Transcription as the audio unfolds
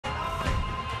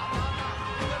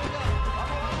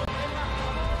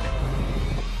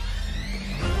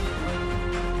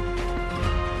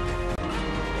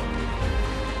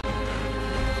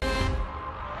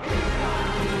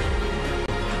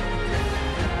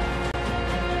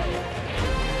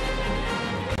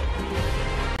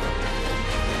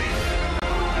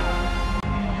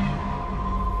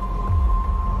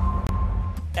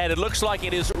And it looks like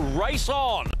it is race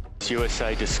on.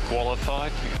 USA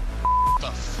disqualified.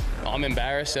 I'm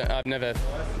embarrassed. I've never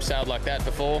sailed like that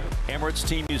before. Emirates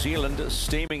Team New Zealand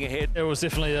steaming ahead. It was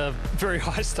definitely a very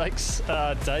high stakes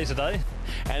day today.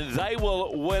 And they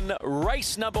will win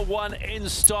race number 1 in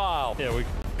style. Yeah, we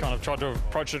kind of tried to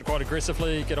approach it quite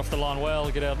aggressively, get off the line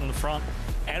well, get out in the front.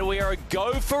 And we are a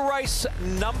go for race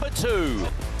number 2.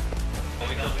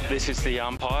 This is the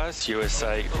umpires,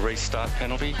 USA restart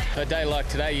penalty. A day like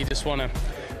today, you just want to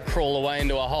crawl away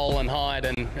into a hole and hide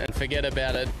and forget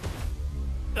about it.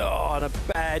 Oh, and a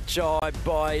bad jibe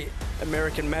by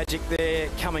American Magic there,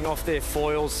 coming off their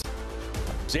foils.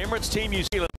 Emirates Team New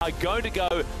Zealand are going to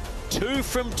go 2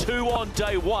 from 2 on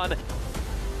day 1.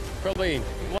 Probably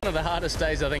one of the hardest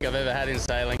days I think I've ever had in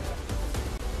sailing.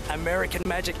 American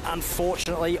Magic,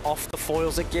 unfortunately, off the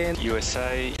foils again.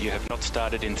 USA, you have not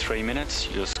started in 3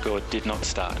 minutes. Your score did not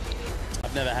start.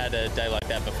 I've never had a day like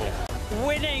that before.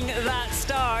 Winning that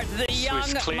start, the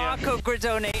young Marco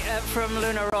Gradoni from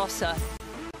Luna Rossa.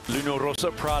 Luna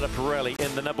Rossa Prada Pirelli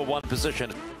in the number 1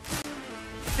 position.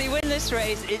 If they win this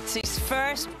race, it's his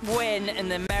first win in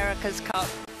the America's Cup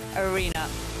arena.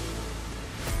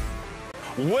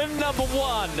 Win number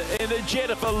 1 in the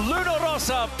Jeddah for Luna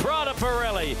Rossa Prada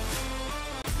Pirelli.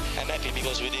 I'm happy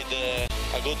because we did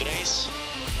a good race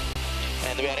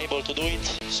and we are able to do it,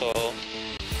 so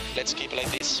let's keep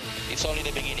like this. It's only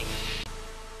the beginning.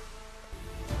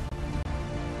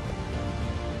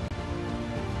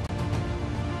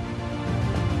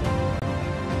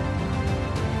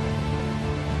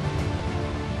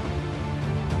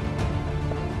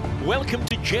 Welcome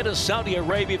to Jeddah, Saudi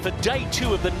Arabia for day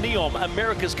 2 of the NEOM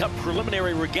America's Cup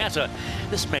Preliminary Regatta.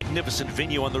 This magnificent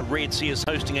venue on the Red Sea is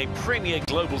hosting a premier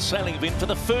global sailing event for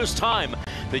the first time.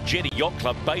 The Jeddah Yacht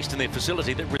Club, based in their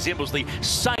facility that resembles the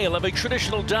sail of a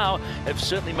traditional dhow, have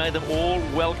certainly made them all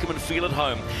welcome and feel at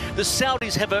home. The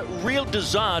Saudis have a real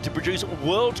desire to produce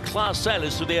world-class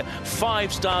sailors through their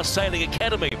 5-star sailing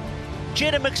academy.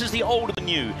 Jeddah mixes the old and the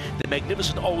new, the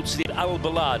magnificent old city of Al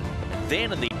Balad.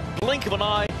 Then, in the blink of an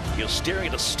eye, you're staring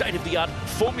at a state-of-the-art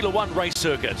Formula 1 race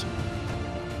circuit.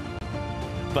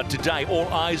 But today, all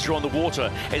eyes are on the water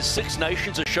as 6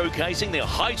 nations are showcasing their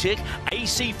high-tech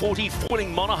AC-40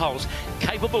 foiling monohulls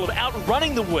capable of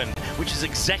outrunning the wind, which is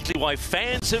exactly why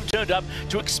fans have turned up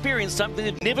to experience something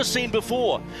they've never seen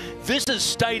before. This is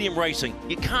stadium racing.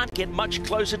 You can't get much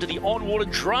closer to the on-water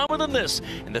drama than this,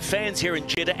 and the fans here in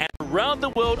Jeddah and around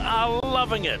the world are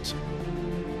loving it.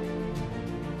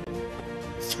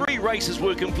 3 races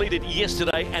were completed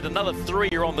yesterday and another 3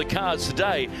 are on the cards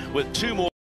today, with 2 more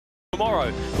tomorrow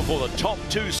before the top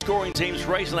 2 scoring teams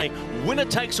race in a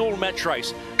winner-takes-all match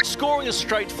race. Scoring is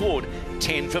straightforward: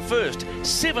 10 for first,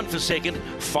 7 for second,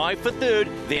 5 for third,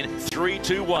 then 3,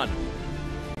 2, 1.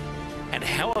 And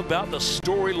how about the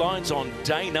storylines on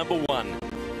day number 1?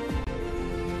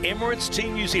 Emirates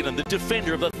Team New Zealand, the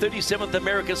defender of the 37th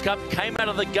America's Cup, came out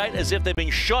of the gate as if they'd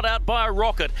been shot out by a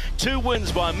rocket. 2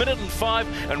 wins by 1 minute and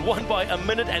 5 and 1 by 1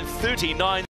 minute and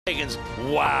 39 seconds.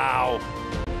 Wow!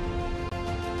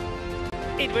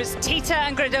 It was Tita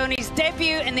and Gradoni's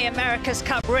debut in the America's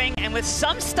Cup ring, and with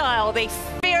some style, they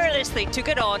fearlessly took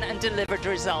it on and delivered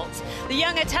results. The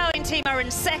young Italian team are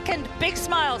in second, big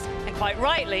smiles, and quite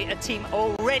rightly, a team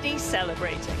already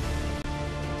celebrating.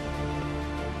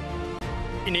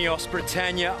 Ineos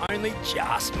Britannia only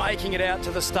just making it out to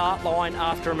the start line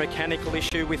after a mechanical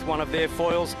issue with one of their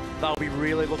foils. They'll be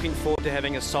really looking forward to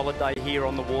having a solid day here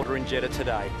on the water in Jeddah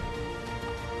today.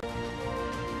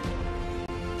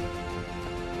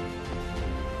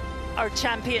 Our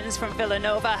champions from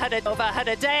Villanova had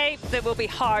a day that will be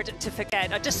hard to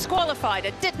forget. A disqualified,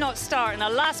 it did not start in a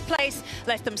last place,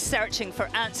 left them searching for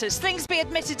answers. Things be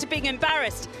admitted to being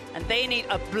embarrassed, and they need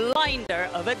a blinder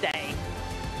of a day.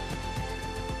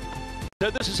 So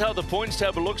this is how the points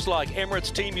table looks like.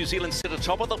 Emirates Team New Zealand sit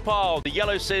atop of the pile. The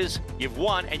yellow says you've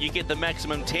won and you get the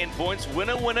maximum 10 points.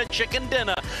 Winner, winner, chicken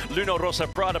dinner. Luna Rossa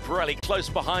Prada Pirelli close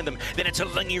behind them. Then it's a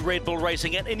Lingy Red Bull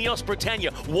racing at Ineos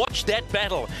Britannia. Watch that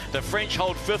battle. The French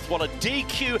hold 5th while a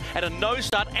DQ and a no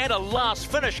start and a last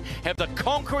finish have the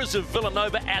conquerors of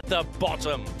Villanova at the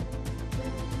bottom.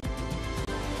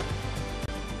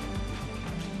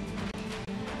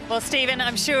 Well, Stephen,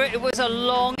 I'm sure it was a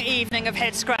long evening of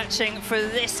head-scratching for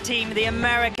this team, the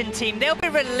American team. They'll be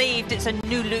relieved it's a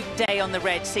new look day on the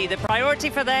Red Sea. The priority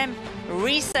for them,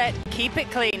 reset, keep it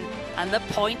clean, and the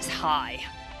points high.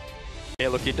 Yeah,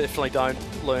 look, you definitely don't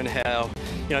learn how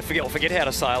you know, forget how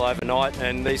to sail overnight,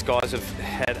 and these guys have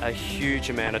had a huge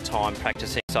amount of time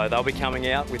practicing. So they'll be coming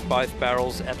out with both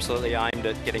barrels absolutely aimed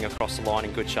at getting across the line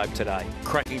in good shape today.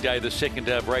 Cracking day, the second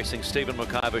day of racing. Stephen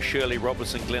McIver, Shirley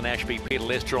Robertson, Glenn Ashby, Peter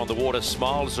Lester on the water.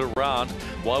 Smiles around.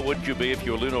 Why wouldn't you be if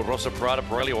you're Luna Rossa, Parada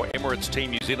Pirelli or Emirates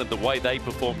Team New Zealand? The way they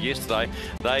performed yesterday,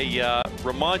 they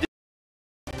reminded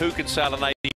who can sail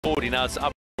an 80-40. Now it's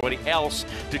up to everybody else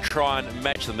to try and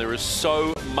match them. There is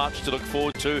so much to look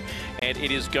forward to, and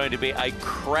it is going to be a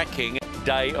cracking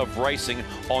day of racing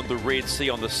on the Red Sea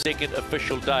on the second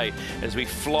official day as we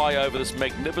fly over this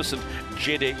magnificent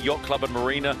Jeddah Yacht Club and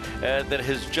Marina that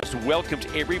has just welcomed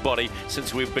everybody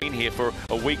since we've been here for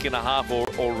a week and a half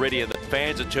already, and the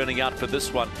fans are turning out for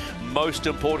this one. Most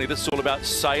importantly, this is all about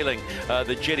sailing.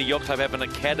 The Jeddah Yacht Club have an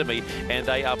academy, and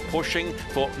they are pushing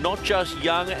for not just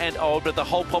young and old, but the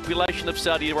whole population of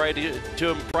Saudi Arabia to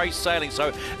embrace sailing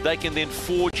so they can then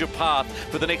forge a path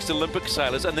for the next Olympic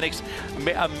sailors and the next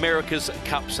America's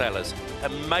Cup sailors.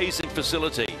 Amazing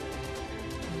facility.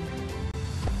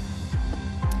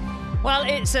 Well,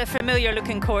 it's a familiar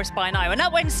looking course by now. An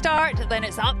upwind start, then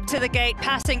it's up to the gate,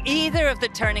 passing either of the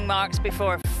turning marks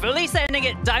before fully sending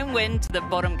it downwind to the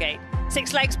bottom gate.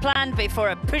 6 legs planned before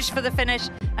a push for the finish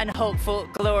and hopeful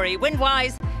glory.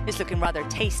 Wind-wise, it's looking rather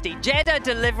tasty. Jeddah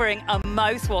delivering a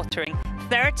mouth-watering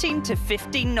 13 to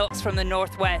 15 knots from the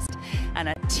northwest, and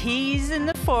a tease in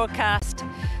the forecast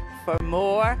for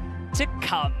more to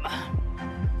come.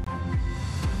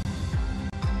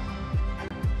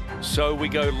 So we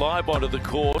go live onto the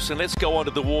course, and let's go onto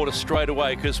the water straight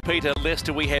away, because Peter,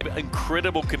 Lester, we have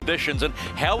incredible conditions, and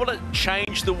how will it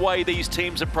change the way these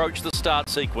teams approach the start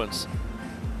sequence?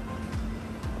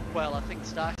 Well, I think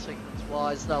start sequence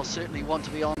wise they'll certainly want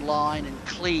to be online and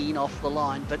clean off the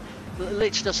line, but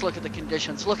let's just look at the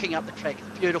conditions. Looking up the track,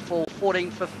 it's beautiful,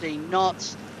 14-15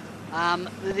 knots.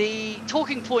 The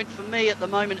talking point for me at the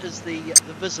moment is the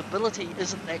visibility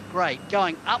isn't that great.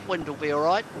 Going upwind will be all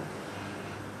right.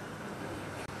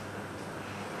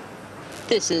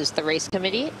 This is the race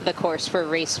committee. The course for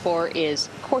race 4 is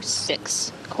course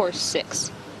 6. Course 6.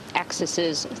 Axis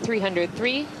is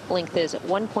 303. Length is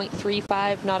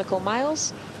 1.35 nautical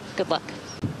miles. Good luck.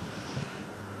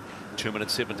 2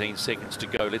 minutes 17 seconds to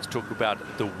go. Let's talk about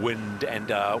the wind,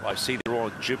 and I see they're all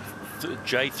on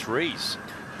J3s.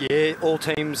 Yeah, all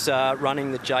teams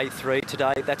running the J3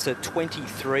 today. That's a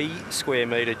 23 square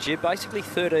metre jib, basically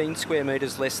 13 square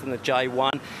metres less than the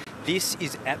J1. This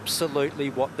is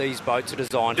absolutely what these boats are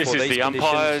designed for. This is the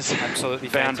umpires. Absolutely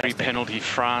boundary fantastic. penalty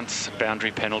France, boundary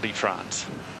penalty France.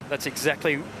 That's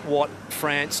exactly what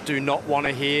France do not want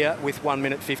to hear with 1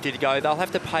 minute 50 to go. They'll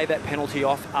have to pay that penalty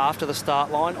off after the start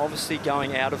line, obviously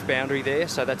going out of boundary there,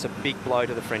 so that's a big blow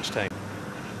to the French team.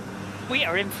 We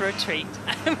are in for a treat.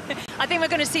 I think we're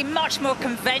going to see much more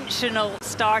conventional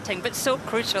starting, but so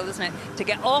crucial, isn't it, to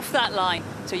get off that line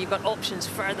so you've got options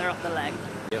further up the leg.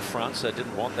 Yeah, France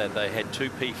didn't want that. They had 2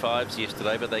 P5s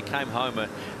yesterday, but they came home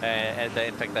and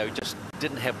in fact they just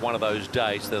didn't have one of those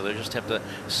days, so they just have to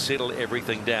settle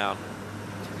everything down.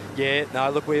 Yeah, no,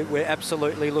 look, we're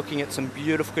absolutely looking at some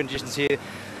beautiful conditions here.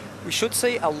 We should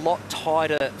see a lot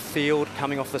tighter field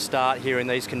coming off the start here in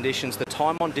these conditions. The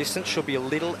time on distance should be a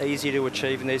little easier to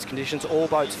achieve in these conditions. All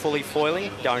boats fully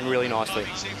foiling, going really nicely.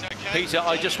 Peter,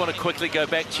 I just want to quickly go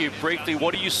back to you briefly.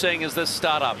 What are you seeing as this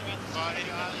start-up?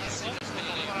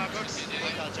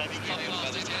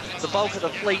 The bulk of the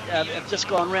fleet have just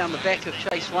gone round the back of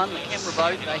Chase 1, the camera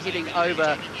boat. They're heading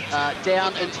over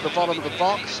down into the bottom of the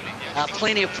box.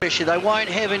 Plenty of pressure. They won't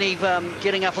have any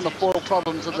getting up on the foil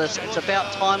problems of this. It's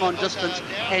about time on distance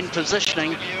and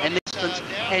positioning, and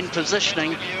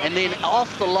then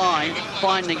off the line,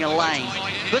 finding a lane.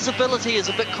 Visibility is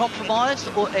a bit compromised,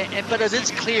 but it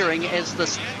is clearing as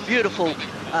this beautiful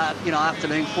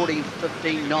afternoon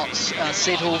 14-15 knots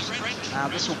settles.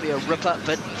 This will be a ripper,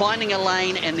 but finding a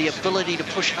lane and the ability to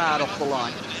push hard off the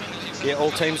line. Yeah,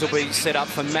 all teams will be set up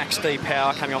for max D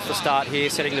power coming off the start here,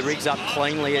 setting the rigs up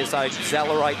cleanly as they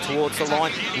accelerate towards the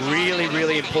line. Really,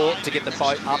 really important to get the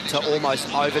boat up to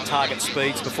almost over target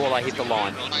speeds before they hit the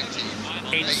line.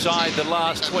 Inside the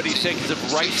last 20 seconds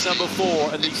of race number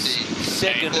 4 in the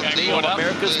second Neon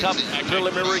America's Cup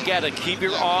Preliminary Regatta. Keep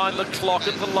your eye on the clock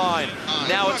at the line.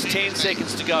 Now it's 10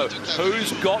 seconds to go.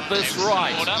 Who's got this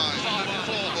right?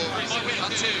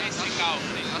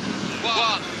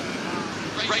 1.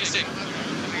 Racing.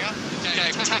 Okay,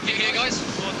 attacking here, guys.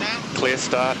 Clear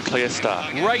start, clear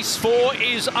start. Race 4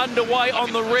 is underway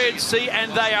on the Red Sea,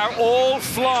 and they are all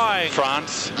flying.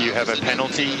 France, you have a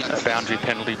penalty, a boundary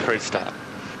penalty pre-start.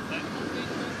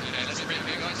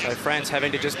 So France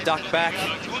having to just duck back.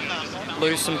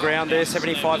 lose some ground there,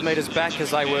 75 metres back as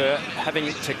they were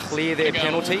having to clear their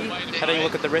penalty. Having a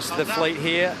look at the rest of the fleet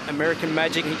here, American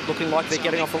Magic looking like they're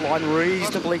getting off the line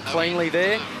reasonably cleanly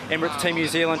there. Emirates Team New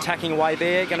Zealand tacking away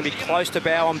there, going to be close to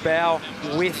bow on bow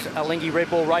with Alinghi Red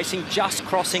Bull Racing, just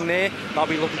crossing there. They'll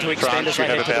be looking to extend as they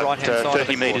head to the right-hand side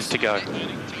 30 metres to go.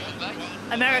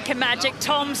 American Magic,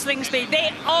 Tom Slingsby,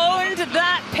 they owned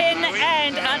that pin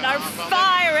end and are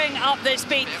firing up this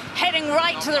beat, heading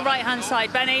right to the right-hand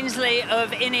side. Ben Ainsley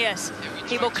of Ineos,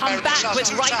 he will come back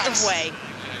with right of way.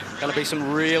 Going to be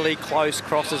some really close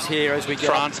crosses here as we get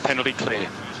France penalty clear.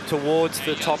 Towards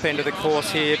the top end of the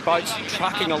course here. Boats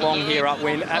trucking along here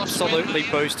upwind, absolutely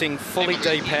boosting, fully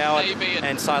depowered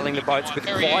and sailing the boats with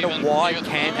quite a wide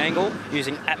cant angle,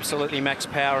 using absolutely max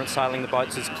power and sailing the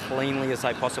boats as cleanly as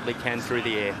they possibly can through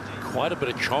the air. Quite a bit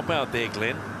of chop out there,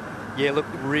 Glenn. Yeah, look,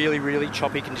 really, really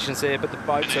choppy conditions there, but the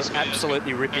boats are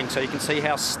absolutely ripping, so you can see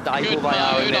how stable they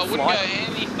are in their flight.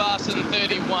 Any faster than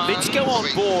 31. Let's go on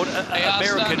board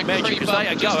American Magic, because they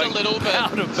are going bow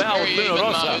to bow with Luna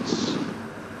Rossa.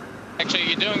 Actually,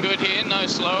 you're doing good here, no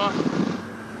slower.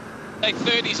 Take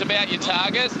 30's about your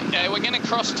target. Okay, we're going to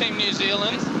cross Team New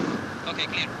Zealand. Okay,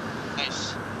 clear.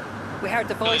 Nice. We heard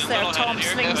the voice there of Tom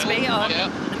Slingsby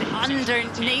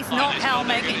underneath, not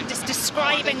helmet, just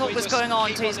describing what was going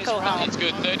on to his co-helm. That's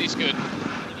good, 30's good.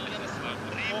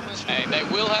 Okay, they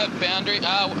will have boundary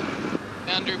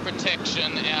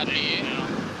protection out here.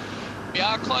 We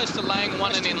are close to laying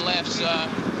one and in left, so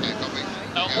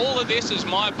all of this is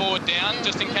my board down,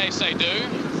 just in case they do.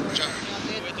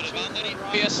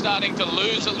 We are starting to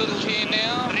lose a little here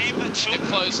now. They've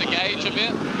closed the gauge a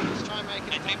bit.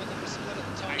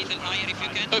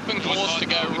 Open course to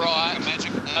go right.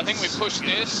 I think we pushed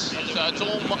this, so it's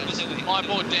all my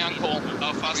board down call.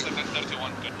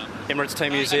 Emirates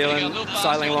Team New Zealand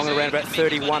sailing along at around about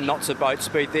 31 knots of boat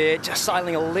speed there, just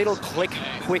sailing a little click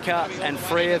quicker and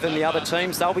freer than the other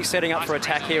teams. They'll be setting up for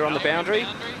attack here on the boundary.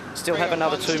 Still have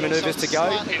another 2 manoeuvres to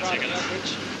go.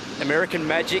 American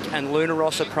Magic and Luna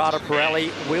Rossa Prada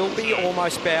Pirelli will be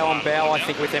almost bow on bow, I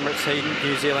think, with Emirates Team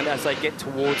New Zealand as they get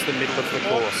towards the middle of the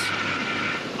course.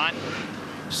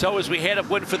 So as we head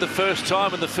upwind for the first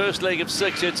time in the first leg of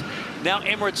 6, it's now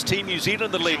Emirates Team New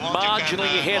Zealand the lead, marginally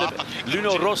ahead of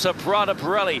Luna Rossa Prada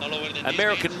Pirelli,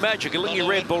 American Magic, Alinghi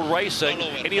Red Bull Racing,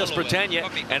 Ineos Britannia,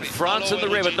 and France in the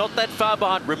rear, but not that far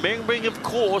behind. Remembering, of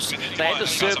course, they had to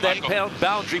serve that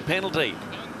boundary penalty.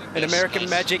 And American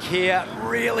Magic here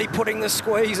really putting the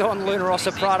squeeze on Luna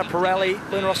Rossa Prada Pirelli.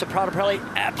 Luna Rossa Prada Pirelli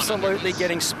absolutely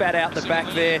getting spat out the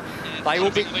back there. They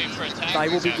will be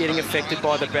getting affected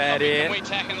by the bad air.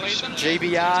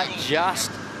 GBR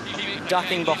just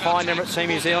ducking behind Emirates Team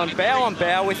New Zealand. Bow on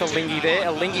bow with Alinghi there.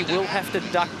 Alinghi will have to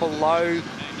duck below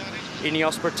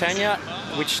Ineos Britannia,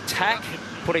 which tack,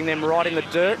 putting them right in the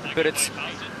dirt, but it's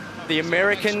the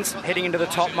Americans heading into the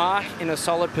top mark in a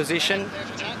solid position.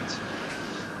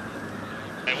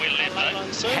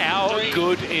 How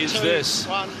good is this?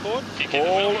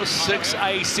 All 6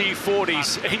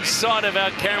 AC40s inside of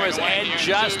our cameras and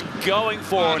just going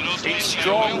for it in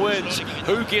strong winds.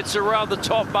 Who gets around the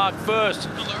top mark first?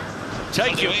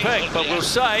 Take your pick, but we'll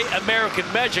say American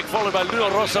Magic followed by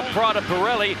Luna Rossa Prada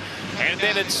Pirelli, and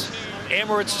then it's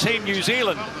Emirates Team New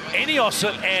Zealand, Ineos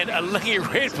and Alinghi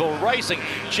Red Bull Racing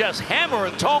just hammer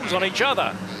and tongs on each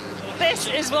other. This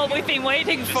is what we've been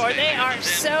waiting for. They are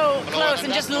so close,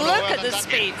 and just look at the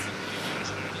speed.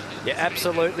 Yeah,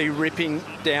 absolutely ripping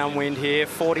downwind here,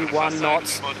 41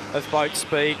 knots of boat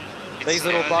speed. These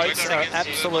little boats are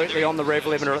absolutely on the rev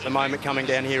limiter at the moment, coming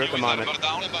down here at the moment.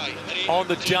 On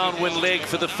the downwind leg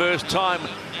for the first time.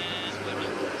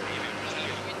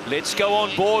 Let's go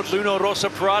on board Luna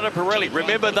Rossa Prada Pirelli.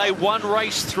 Remember, they won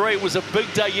race 3. It was a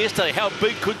big day yesterday. How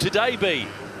big could today be?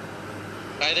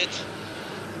 Ride it.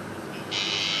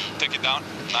 Take it down.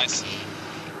 Nice.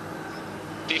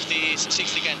 50,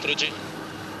 60 can through G.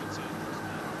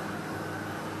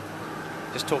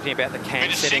 Just talking about the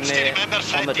cant setting there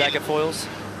on the dagger foils.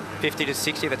 50 to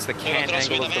 60, that's the cant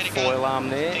angle of the foil arm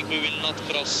there. I think we will not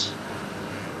cross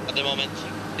at the moment.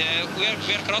 We are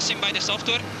crossing by the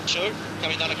software. Sure.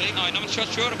 Coming down a creek. No, I'm not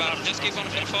sure, but just keep on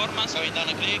performance. Coming down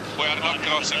a creek. We are not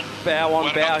crossing. Bow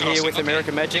on bow here with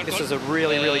American Magic. This is a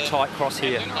really, really tight cross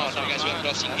here. No, guys, we are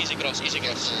crossing. Easy cross, easy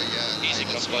cross. Easy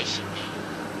cross, boys.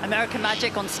 American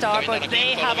Magic on starboard.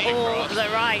 They have all the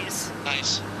rights.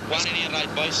 Nice. One in here,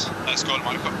 right, boys. Nice call,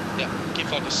 Marco. Yeah, keep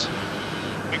focus.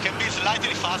 We can be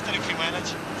slightly faster if we manage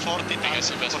 40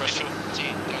 times.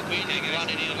 Sì, tranquilli, che one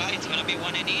in right, it's gonna be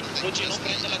one in. Oggi non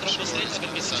prenderla troppo stretta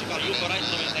perché se ci fa loop right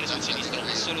dove andare sul sinistro.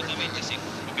 Assolutamente sì.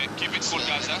 Okay, keep it cool,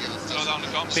 guys. Slow down the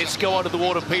comps. Let's go onto the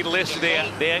water, Peter Lester there.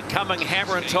 They're coming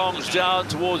hammer and tongs down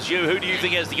towards you. Who do you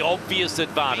think has the obvious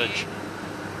advantage?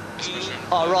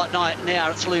 Oh, right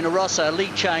now it's Luna Rossa, a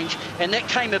lead change, and that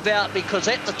came about because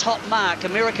at the top mark,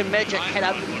 American Magic had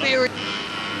a very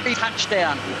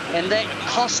touchdown, and that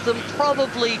cost them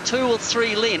probably 2 or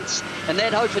 3 lengths, and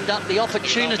that opened up the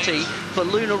opportunity for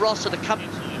Luna Rossa to come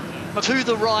to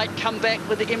the right, come back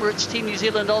with the Emirates Team New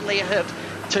Zealand on their hip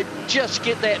to just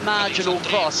get that marginal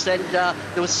cross. And there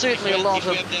was certainly a lot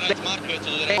of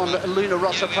on Luna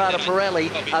Rossa Prada Pirelli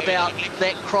about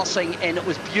that crossing, and it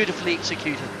was beautifully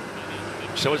executed.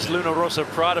 So it's Luna Rossa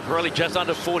Prada Pirelli just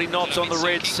under 40 knots on the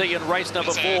Red Sea in race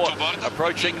number 4,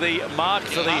 approaching the mark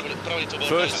for the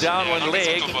first downwind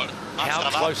leg. How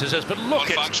close is this? But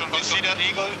look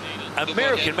at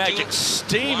American Magic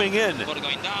steaming in.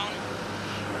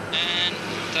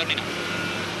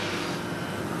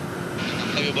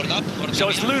 So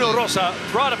it's Luna Rossa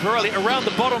Prada Pirelli around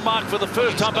the bottom mark for the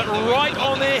first time, but right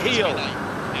on their heel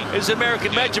is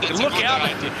American Magic. Look out.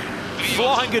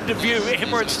 Flying into view,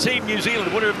 Emirates Team New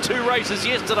Zealand, winner of 2 races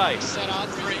yesterday.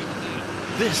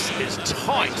 This is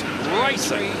tight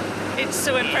racing. It's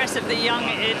so impressive, the young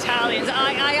Italians.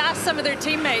 I asked some of their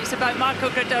teammates about Marco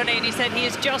Gradone, and he said he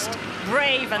is just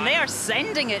brave, and they are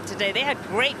sending it today. They had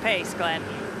great pace, Glenn.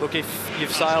 Look, if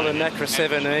you've sailed a NACRA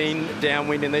 17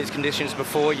 downwind in these conditions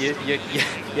before, you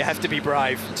have to be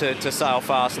brave to sail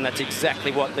fast, and that's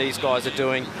exactly what these guys are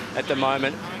doing at the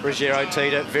moment. Ruggiero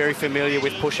Tita, very familiar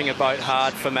with pushing a boat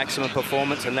hard for maximum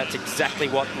performance, and that's exactly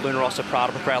what Luna Rossa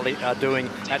Prada Pirelli are doing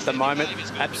at the moment.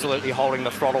 Absolutely holding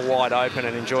the throttle wide open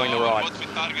and enjoying the ride.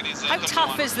 How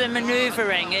tough is the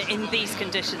manoeuvring in these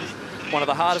conditions? One of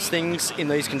the hardest things in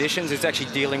these conditions is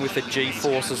actually dealing with the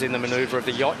G-forces in the manoeuvre of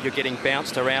the yacht. You're getting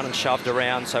bounced around and shoved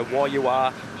around, so while you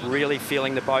are really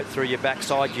feeling the boat through your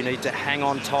backside, you need to hang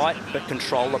on tight but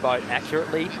control the boat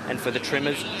accurately, and for the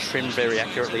trimmers, trim very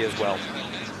accurately as well.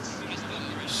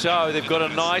 So they've got a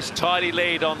nice tidy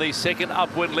lead on the second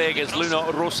upwind leg as Luna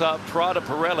Rossa Prada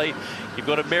Pirelli. You've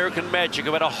got American Magic,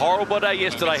 who had a horrible day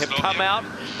yesterday, have come out,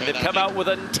 and they've come out with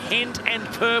intent and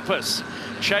purpose,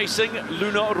 chasing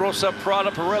Luna Rossa Prada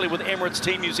Pirelli with Emirates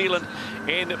Team New Zealand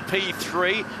in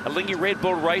P3. Alinghi Red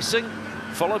Bull Racing,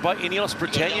 followed by Ineos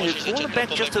Britannia, who've fallen back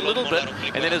just a little bit.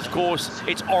 And then, of course,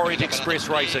 it's Orient Express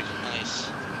Racing.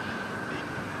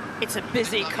 It's a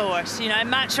busy course. You know, in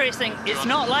match racing, it's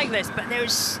not like this, but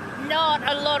there's not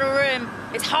a lot of room.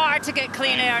 It's hard to get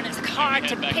clean air, and it's hard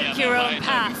to pick your own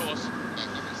path.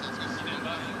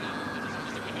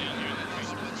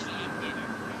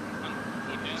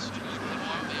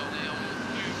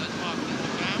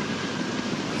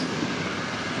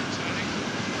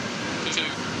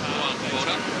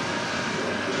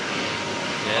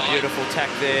 Yeah, beautiful tack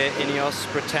there,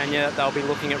 Ineos Britannia. They'll be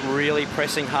looking at really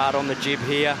pressing hard on the jib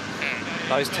here.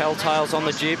 Those telltales on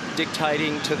the jib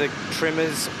dictating to the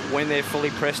trimmers when they're fully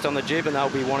pressed on the jib, and they'll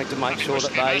be wanting to make sure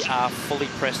that they are fully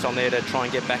pressed on there to try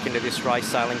and get back into this race,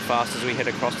 sailing fast as we head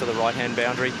across to the right-hand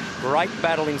boundary. Great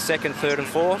battle in second, third and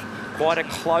fourth. Quite a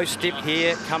close dip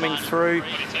here coming through.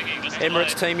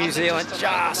 Emirates Team New Zealand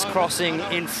just crossing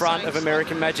in front of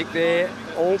American Magic there.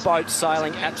 All boats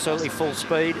sailing absolutely full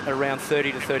speed, around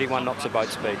 30 to 31 knots of boat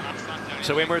speed.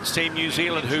 So Emirates Team New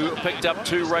Zealand, who picked up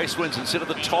 2 race wins and sit at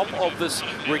the top of this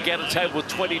regatta table with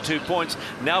 22 points,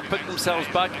 now pick themselves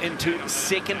back into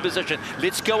second position.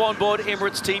 Let's go on board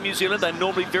Emirates Team New Zealand. They're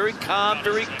normally very calm,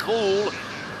 very cool.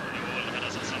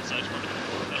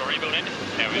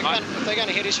 If they're going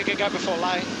to hit us, you can go before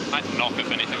lane. Might knock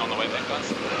if anything on the way back, guys.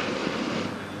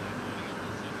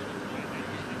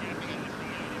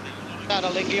 Is that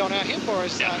Alinghi on our hip, or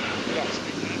is that... Yeah.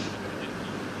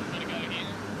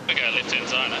 We go left hand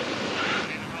zone, eh?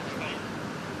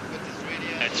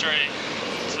 At 3,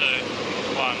 2,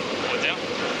 1, forward down.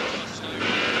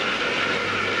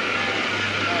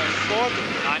 Forward.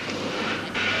 9.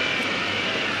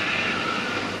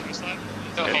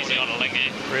 Easy on Alinghi.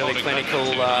 Really clinical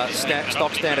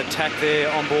stock standard tack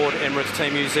there on board Emirates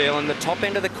Team New Zealand. The top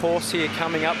end of the course here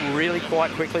coming up really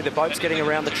quite quickly. The boat's getting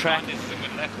around the track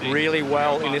really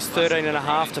well in this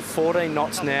 13.5 to 14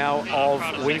 knots now of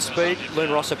wind speed.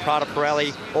 Luna Rossa Prada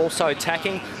Pirelli also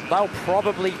tacking. They'll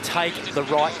probably take the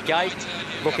right gate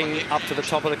looking up to the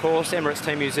top of the course. Emirates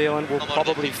Team New Zealand will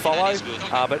probably follow,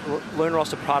 but Luna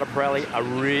Rossa Prada Pirelli a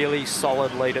really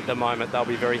solid lead at the moment. They'll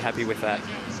be very happy with that.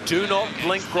 Do not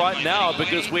blink right now,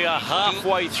 because we are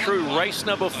halfway through race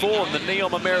number 4 in the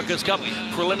NEOM America's Cup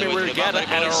Preliminary Regatta,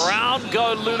 and around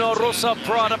go Luna Rossa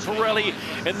Prada Pirelli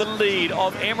in the lead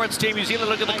of Emirates Team New Zealand.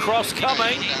 Look at the cross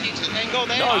coming.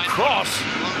 No cross.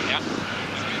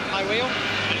 High wheel.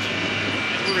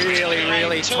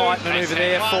 Really tight manoeuvre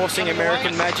there, forcing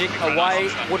American Magic away.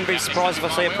 Wouldn't be surprised if I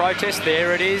see a protest.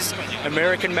 There it is.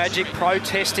 American Magic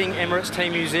protesting Emirates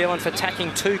Team New Zealand for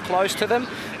tacking too close to them.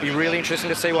 Be really interesting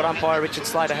to see what umpire Richard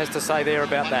Slater has to say there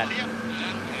about that.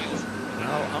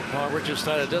 Well, umpire Richard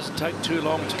Slater doesn't take too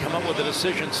long to come up with a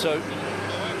decision, so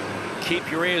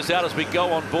keep your ears out as we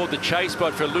go on board the chase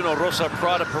boat for Luna Rossa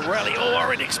Prada Pirelli. Oh,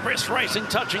 Orient Express Racing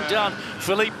touching down.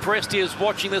 Philippe Presti is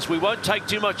watching this. We won't take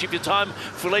too much of your time,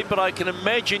 Philippe, but I can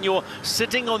imagine you're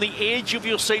sitting on the edge of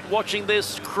your seat watching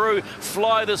this crew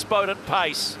fly this boat at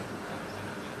pace.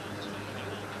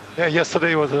 Yeah,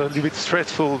 yesterday was a little bit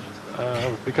stressful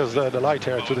because the light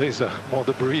air. Today is more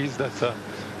the breeze that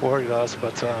worried us,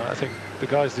 but I think the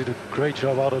guys did a great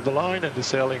job out of the line and the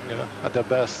sailing at their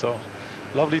best, so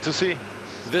lovely to see.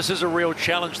 This is a real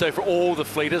challenge, though, for all the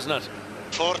fleet, isn't it?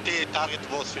 40 target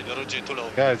was too low.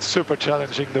 Yeah, it's super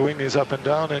challenging. The wind is up and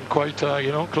down and quite,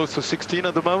 you know, close to 16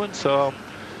 at the moment. So,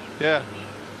 yeah,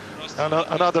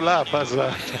 another lap, as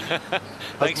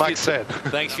Mike said.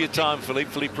 Thanks for your time,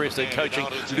 Philippe. Philippe Presti coaching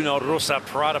Luna Rossa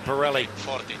Prada Pirelli.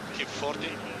 40, keep 40.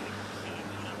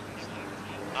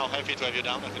 Now happy to have you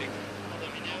down, I think.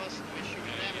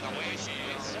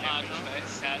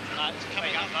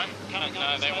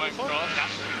 No, they won't cross.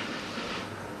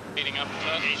 Heating up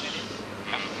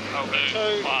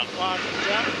Two, one,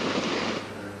 down.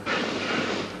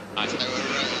 Nice. There were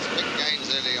big gains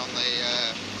early on the...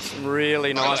 Some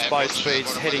really nice boat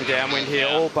speeds heading downwind here.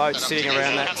 All boats sitting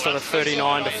around that sort of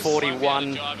 39 to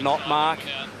 41 knot mark.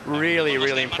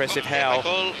 Really impressive how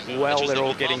well they're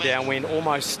all getting downwind.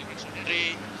 Almost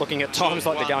looking at times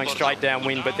like they're going straight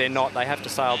downwind, but they're not. They have to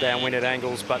sail downwind at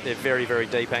angles, but they're very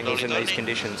deep angles in these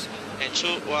conditions. And 2,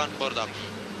 1, board up.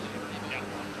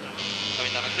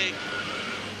 Coming down a click.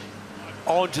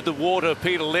 Onto the water,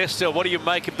 Peter Lester. What do you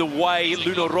make of the way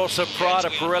Luna Rossa Prada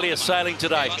Pirelli are sailing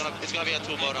today? It's going to be a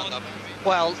 2-board roundup.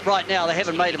 Well, right now they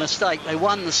haven't made a mistake. They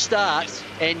won the start,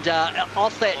 and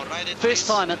off that first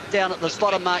time down at the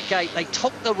bottom mark gate, they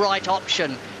took the right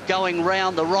option, going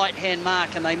round the right-hand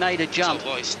mark, and they made a jump.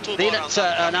 Then it's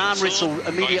an arm wrestle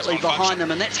immediately behind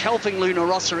them, and that's helping Luna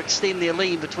Rossa extend their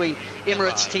lead between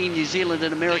Emirates Team New Zealand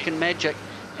and American Magic.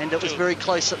 And it was very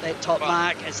close at that top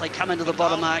mark as they come into the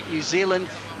bottom mark. New Zealand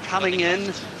coming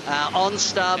in on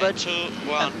starboard,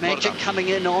 Magic coming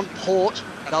in on port.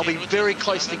 They'll be very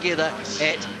close together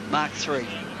at Mark 3.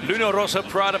 Luna Rossa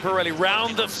Prada Pirelli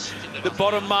round the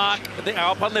bottom mark. They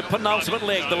are up on their penultimate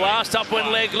leg, the last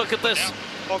upwind leg. Look at this.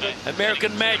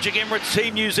 American Magic, Emirates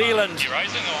Team New Zealand.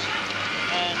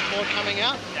 And port coming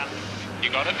out. Yeah.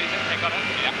 You got it, they got it.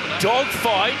 Yeah.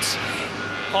 Dogfight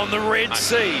on the Red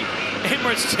Sea.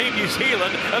 Emirates Team New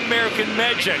Zealand, American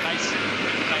Magic.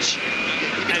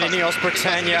 And Ineos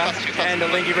Britannia and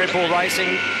Alinghi Red Bull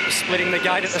Racing splitting the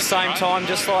gate at the same time,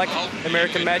 just like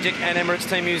American Magic and Emirates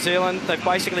Team New Zealand. They've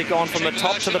basically gone from the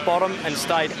top to the bottom and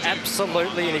stayed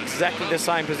absolutely in exactly the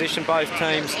same position, both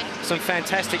teams. Some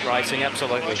fantastic racing,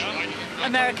 absolutely.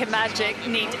 American Magic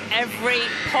need every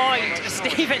point,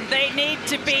 Stephen. They need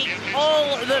to beat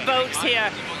all the boats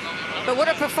here. But what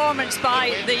a performance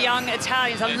by the young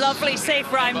Italians. A lovely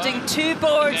safe rounding, 2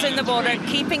 boards in the water,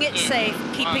 keeping it safe,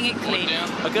 keeping it clean.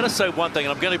 I've got to say one thing,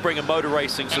 and I'm going to bring a motor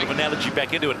racing sort of analogy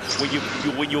back into it.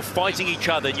 When you're fighting each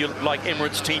other, you're like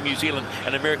Emirates Team New Zealand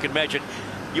and American Magic,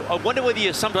 I wonder whether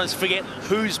you sometimes forget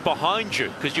who's behind you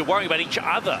because you're worrying about each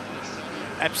other.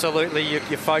 Absolutely, you're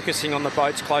focusing on the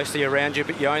boats closely around you,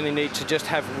 but you only need to just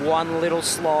have one little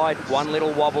slide, one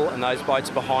little wobble, and those boats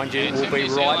behind you will be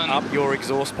right up your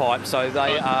exhaust pipe. So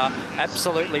they are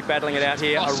absolutely battling it out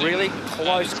here. A really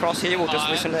close cross here. We'll just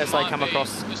listen as they come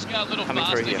across, coming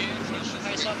through here.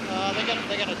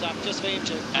 They're going to duck, just for him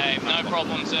to. Hey, no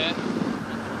problems there.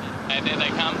 Hey, there they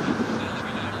come.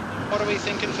 What are we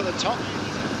thinking for the top?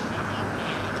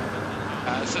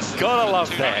 Gotta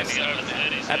love that.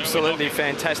 Absolutely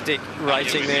fantastic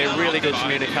racing there, really good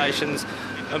communications.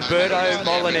 Umberto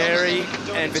Molinari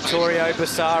and Vittorio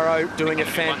Bassaro doing a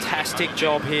fantastic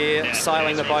job here,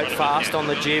 sailing the boat fast on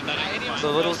the jib. The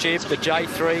little jib, the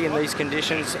J3 in these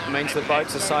conditions means the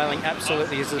boats are sailing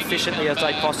absolutely as efficiently as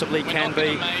they possibly can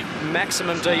be.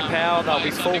 Maximum D-power, they'll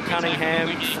be full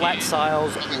Cunningham, flat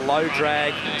sails, low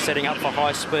drag, setting up for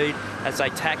high speed as they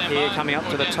tack here coming up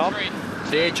to the top.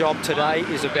 Their job today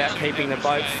is about keeping the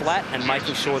boat flat and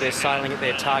making sure they're sailing at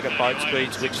their target boat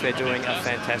speeds, which they're doing a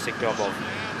fantastic job of.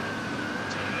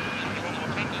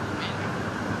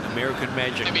 American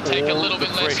Magic, Maybe take a little the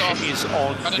bit less pressure off. is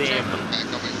on them.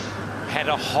 Had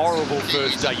a horrible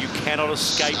first day. You cannot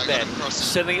escape that.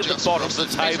 Sitting at the bottom of the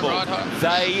table,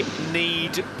 they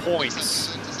need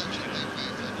points.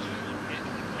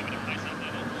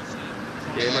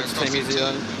 The Emirates Team New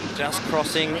Zealand just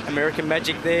crossing American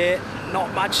Magic there.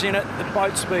 Not much in it. The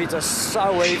boat speeds are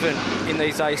so even in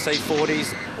these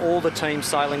AC40s. All the teams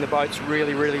sailing the boats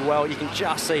really, really well. You can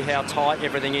just see how tight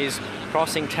everything is.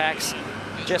 Crossing tacks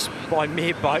just by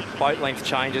mere boat length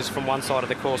changes from one side of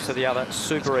the course to the other.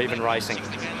 Super even racing.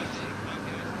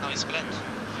 Now it's flat.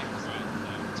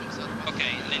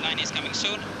 Okay, the line is coming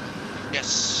soon.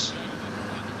 Yes.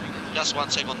 Just 1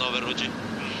 second over, Ruji.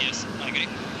 Yes, I agree.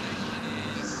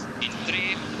 In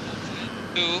 3,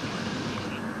 2,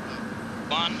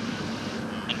 1,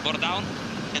 and board down,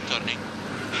 and turning.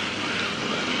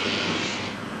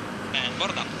 And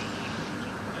board down.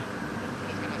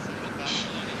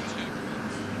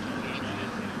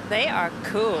 They are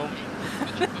cool.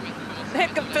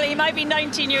 He might be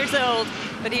 19 years old,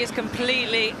 but he is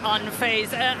completely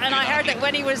unfazed. And I heard that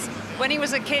when he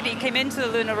was a kid, he came into the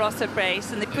Luna Rossa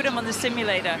race and they put him on the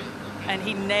simulator and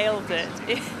he nailed it.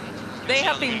 They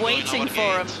have been waiting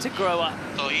for him to grow up.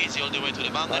 So easy all the way to the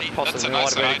boundary. Possibly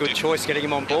might have been a good choice getting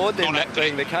him on board, then that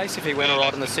being the case if he went all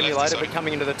right in the simulator. But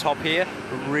coming into the top here,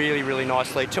 really, really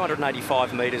nicely.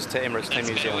 285 metres to Emirates Team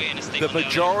New Zealand. The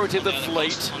majority of the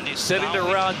fleet sitting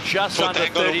around just under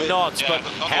 30 knots. But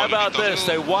how about this?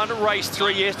 They won race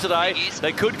 3 yesterday.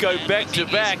 They could go back to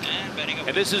back.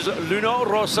 And this is Luna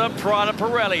Rossa Prada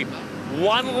Pirelli.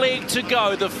 1 leg to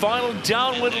go, the final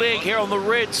downward leg here on the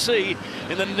Red Sea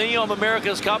in the NEOM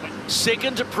America's Cup,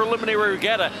 second to Preliminary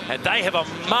Regatta, and they have a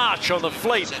march on the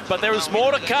fleet, but there is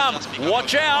more to come.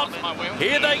 Watch out,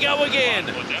 here they go again.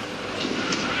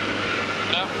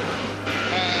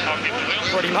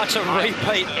 Pretty much a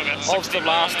repeat of the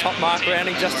last top mark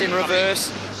rounding, just in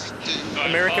reverse.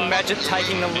 American Magic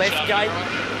taking the left gate,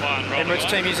 Emirates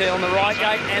Team New Zealand the right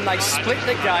gate, and they split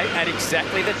the gate at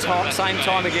exactly the same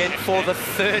time again for the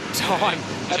 3rd time.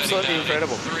 Absolutely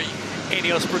incredible.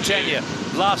 Ineos Britannia,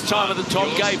 last time at the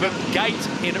top gate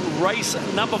in race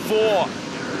number 4.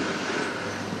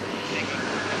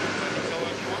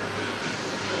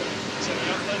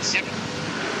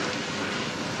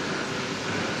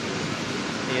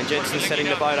 Ian Jensen setting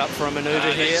the boat up for a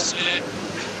manoeuvre here.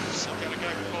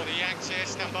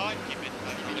 Stand by. Keep it.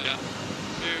 2,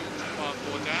 1,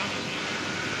 4 down.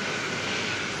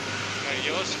 Okay,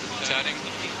 yours. Turning.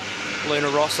 Luna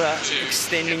Rossa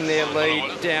extending their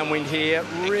lead downwind here,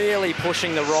 really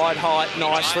pushing the ride height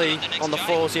nicely on the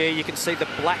foils here. You can see the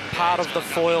black part of the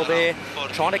foil there,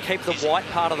 trying to keep the white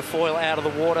part of the foil out of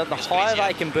the water. The higher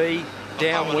they can be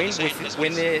downwind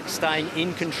when they're staying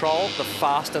in control, the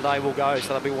faster they will go.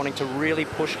 So they'll be wanting to really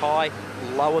push high,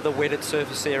 lower the wetted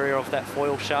surface area of that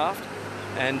foil shaft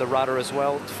and the rudder as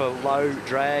well for low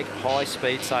drag, high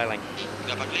speed sailing.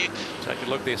 Take a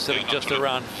look, they're sitting just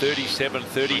around 37,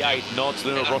 38 knots.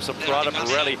 Luna Rossa Prada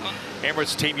Pirelli,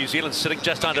 Emirates Team New Zealand sitting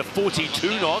just under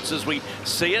 42 knots as we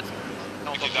see it.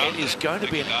 It is going to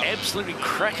be an absolutely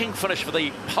cracking finish for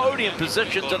the podium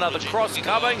positions. Another cross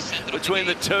coming between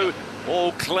the two,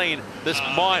 all clean.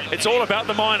 It's all about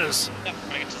the minors.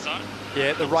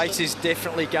 Yeah, the race is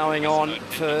definitely going on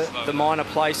for the minor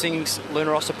placings.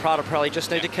 Luna Rossa Prada Pirelli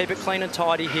just need to keep it clean and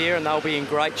tidy here and they'll be in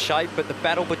great shape. But the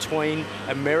battle between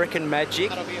American Magic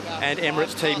and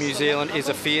Emirates Team New Zealand is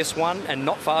a fierce one, and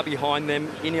not far behind them,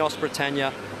 Ineos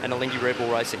Britannia and Alinghi Red Bull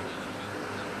Racing.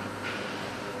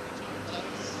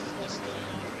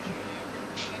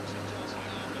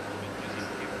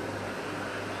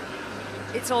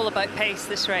 It's all about pace,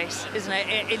 this race, isn't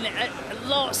it?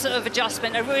 Lots of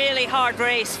adjustment, a really hard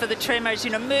race for the trimmers,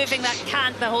 you know, moving that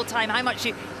cant the whole time, how much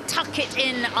you tuck it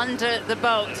in under the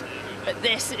boat. But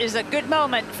this is a good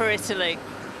moment for Italy.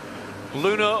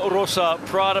 Luna Rossa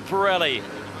Prada Pirelli.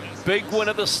 Big win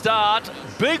at the start,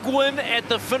 big win at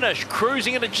the finish,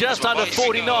 cruising into just under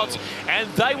 40 knots, and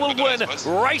they will win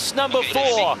race number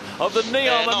 4 of the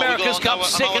NEOM America's Cup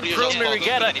second preliminary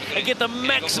regatta and get the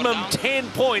maximum 10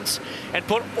 points and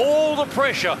put all the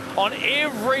pressure on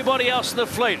everybody else in the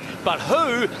fleet. But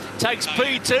who takes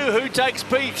P2, who takes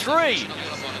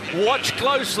P3? Watch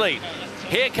closely.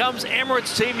 Here comes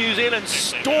Emirates Team New Zealand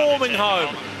storming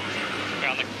home.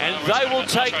 And they will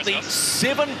take the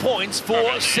 7 points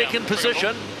for second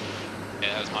position.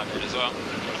 Yeah, that was my board as well.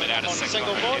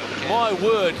 My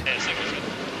word,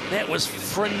 that was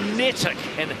frenetic.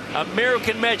 And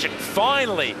American Magic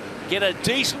finally get a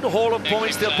decent haul of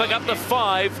points. They'll pick up the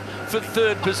 5 for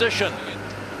third position.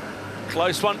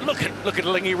 Close one. Look at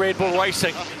Lingy Red Bull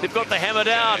Racing. They've got the hammer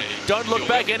down. Don't look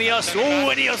back, Ineos.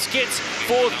 Oh, Ineos gets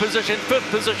 4th position.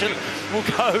 5th position will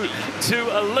go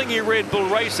to a Lingy Red Bull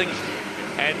Racing.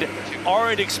 And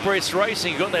Orient Express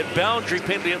Racing got that boundary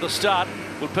penalty at the start.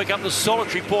 Will pick up the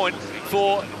solitary point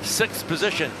for 6th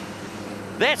position.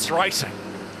 That's racing.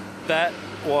 That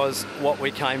was what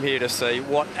we came here to see.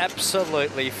 What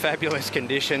absolutely fabulous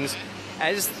conditions.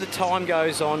 As the time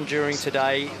goes on during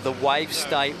today, the wave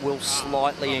state will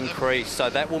slightly increase.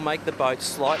 So that will make the boat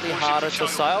slightly harder to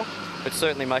sail, but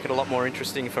certainly make it a lot more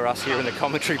interesting for us here in the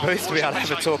commentary booth to be able to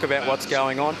have a talk about what's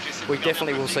going on. We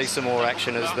definitely will see some more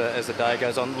action as the day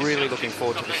goes on. Really looking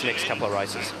forward to this next couple of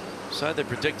races. So they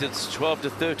predicted 12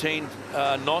 to 13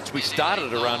 knots. We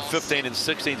started around 15 and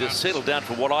 16 to settle down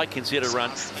for what I consider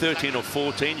around 13 or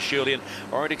 14, Shirley. And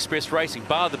Orient Express Racing,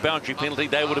 bar the boundary penalty,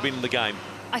 they would have been in the game.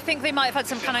 I think they might have had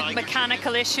some kind of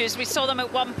mechanical issues. We saw them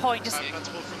at one point just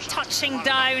touching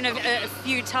down a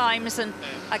few times, and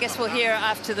I guess we'll hear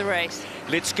after the race.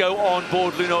 Let's go on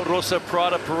board Luna Rossa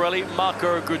Prada Pirelli.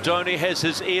 Marco Gradoni has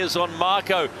his ears on.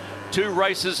 Marco, 2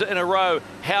 races in a row.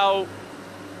 How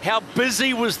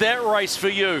busy was that race for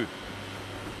you?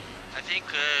 I think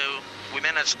we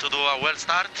managed to do a well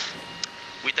start.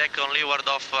 We take on leeward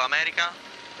of America.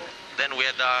 Then we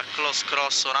had a close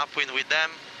cross on upwind with them.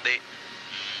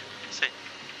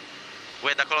 We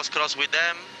had a close cross with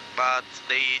them, but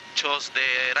they chose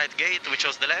the right gate, we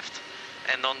chose the left.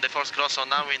 And on the first cross on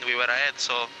downwind, we were ahead.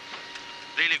 So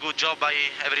really good job by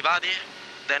everybody.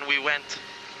 Then we went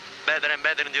better and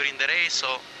better during the race.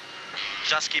 So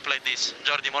just keep like this.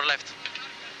 Jordi, more left.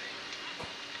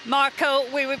 Marco,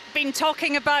 we've been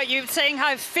talking about you, saying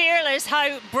how fearless,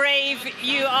 how brave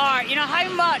you are. You know, how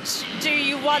much do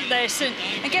you want this? And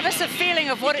give us a feeling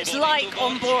of what it's like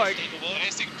on board.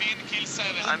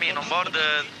 I mean, on board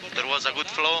there was a good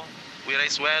flow. We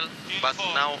raced well, but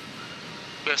now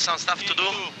we have some stuff to do.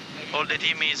 All the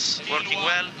team is working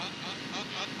well.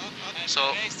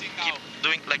 So keep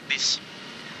doing like this.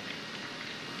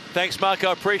 Thanks,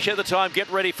 Marco. Appreciate the time.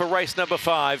 Get ready for race number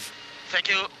 5. Thank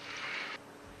you.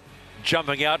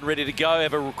 Jumping out and ready to go.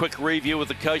 Have a quick review with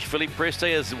the coach, Philippe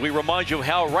Presti, as we remind you of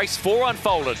how race 4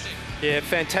 unfolded. Yeah,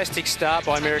 fantastic start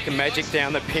by American Magic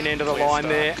down the pin end of the line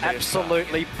there.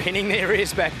 Absolutely pinning their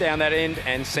ears back down that end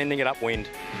and sending it upwind.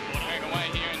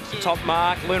 Top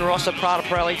mark, Luna Rossa Prada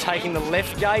Pirelli taking the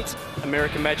left gate.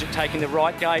 American Magic taking the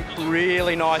right gate.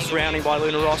 Really nice rounding by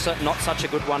Luna Rossa. Not such a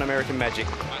good one, American Magic.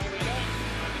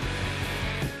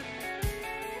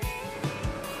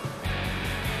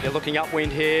 They're looking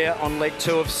upwind here on leg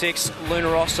 2 of 6. Luna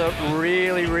Rossa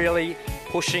really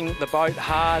pushing the boat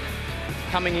hard.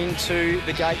 Coming into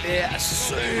the gate there. A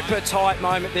super tight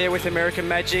moment there with American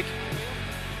Magic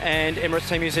and Emirates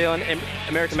Team New Zealand.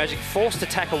 American Magic forced to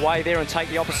tack away there and take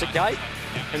the opposite gate.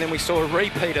 And then we saw a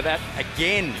repeat of that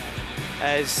again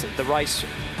as the race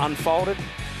unfolded.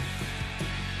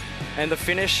 And the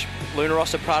finish, Luna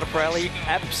Rossa Prada Pirelli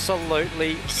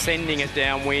absolutely sending it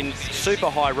downwind. Super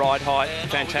high ride height.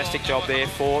 Fantastic job there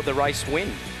for the race win.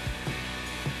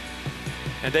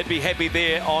 And they'd be happy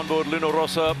there on board Luna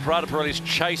Rossa Prada Pirelli's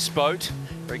chase boat.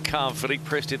 Very calm, Philippe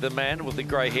Presti, the man with the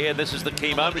grey hair. This is the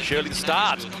key moment, Shirley, the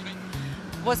start.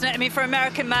 Wasn't it? I mean, for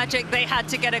American Magic, they had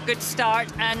to get a good start,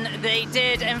 and they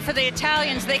did. And for the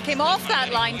Italians, they came off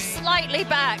that line slightly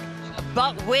back,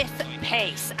 but with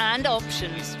pace and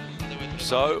options.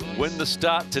 So win the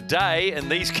start today in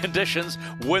these conditions,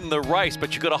 win the race,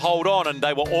 but you've got to hold on, and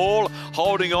they were all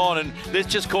holding on, and let's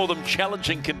just call them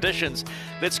challenging conditions.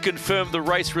 Let's confirm the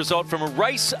race result from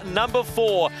race number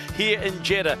 4 here in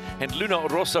Jeddah, and Luna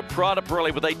Rossa Prada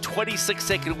Pirelli with a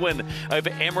 26-second win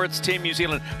over Emirates Team New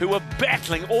Zealand, who were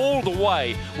battling all the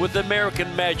way with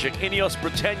American Magic, Ineos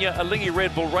Britannia, Lingy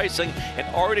Red Bull Racing,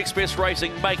 and Orient Express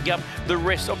Racing making up the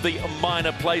rest of the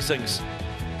minor placings.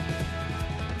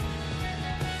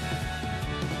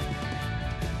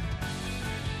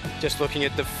 Just looking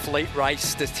at the fleet race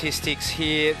statistics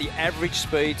here, the average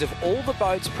speeds of all the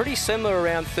boats pretty similar,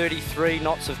 around 33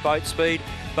 knots of boat speed,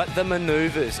 but the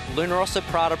manoeuvres, Luna Rossa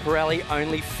Prada Pirelli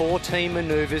only 14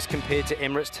 manoeuvres compared to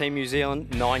Emirates Team New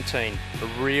Zealand 19. A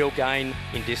real gain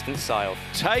in distance sail.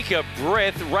 Take a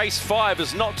breath, race 5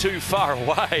 is not too far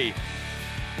away.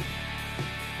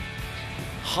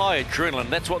 High adrenaline,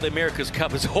 that's what the America's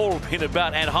Cup has all been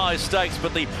about, and high stakes,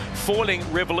 but the foiling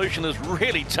revolution has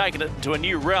really taken it into a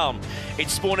new realm.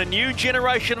 It's spawned a new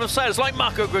generation of sailors like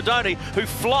Marco Gradoni who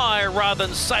fly rather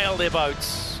than sail their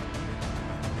boats.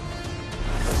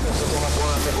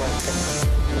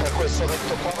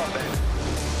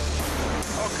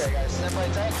 Okay guys, step by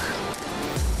step.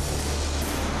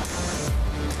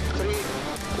 3,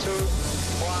 2,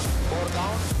 1. 4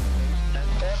 down, and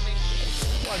turning.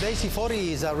 Well, the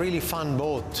AC40 is a really fun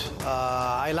boat.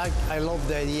 I love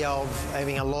the idea of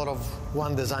having a lot of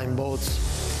one design boats.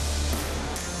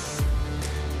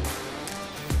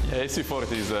 Yeah,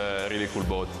 AC40 is a really cool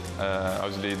boat.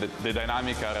 Obviously, the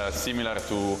dynamics are similar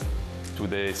to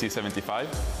the C75,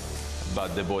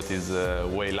 but the boat is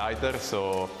way lighter,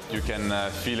 so you can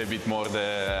feel a bit more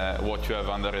what you have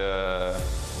under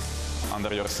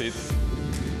your seat.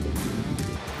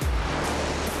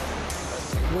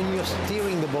 When you're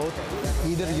steering the boat,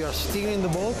 either you're steering the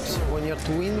boat when you're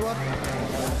to windward,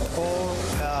 or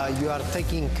you are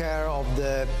taking care of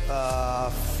the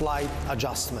flight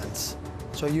adjustments.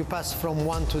 So you pass from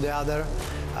one to the other,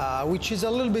 which is a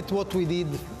little bit what we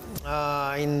did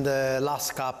in the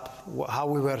last Cup, how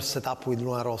we were set up with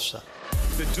Luna Rossa.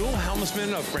 The dual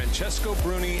helmsmen of Francesco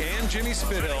Bruni and Jimmy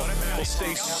Spithill will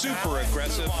stay super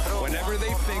aggressive whenever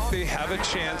they think they have a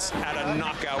chance at a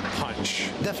knockout punch.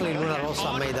 Definitely Luna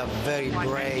Rossa made a very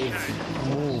brave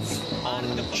move on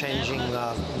changing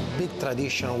a big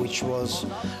tradition, which was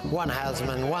one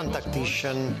helmsman, one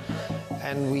tactician,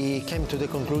 and we came to the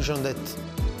conclusion that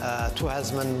two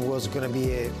helmsmen was going to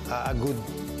be a good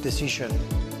decision.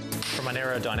 From an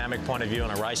aerodynamic point of view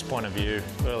and a race point of view,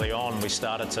 early on we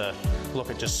started to look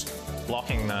at just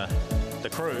blocking the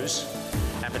crews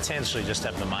and potentially just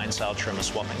have the mainsail trimmer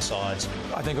swapping sides.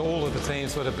 I think all of the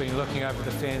teams would have been looking over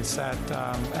the fence at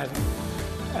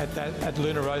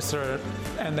Luna Rossa,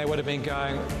 and they would have been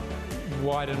going,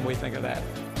 why didn't we think of that?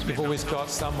 You've always got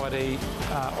somebody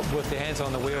with their hands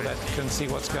on the wheel that can see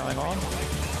what's going on,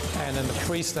 and in the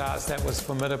pre-starts that was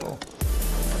formidable.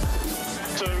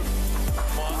 2,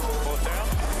 1, 4 down.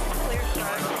 Clear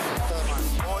start.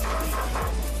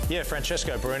 Yeah,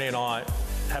 Francesco Bruni and I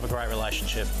have a great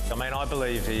relationship. I mean, I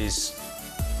believe he's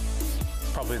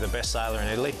probably the best sailor in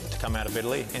Italy to come out of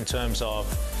Italy in terms of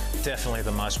definitely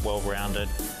the most well-rounded.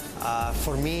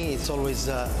 For me, it's always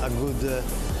a good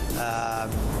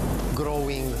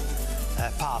growing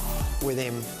path with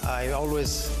him.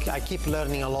 I keep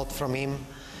learning a lot from him,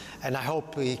 and I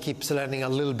hope he keeps learning a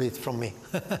little bit from me.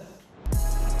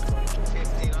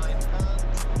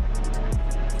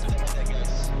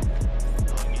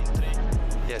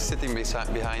 Yeah, sitting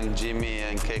behind Jimmy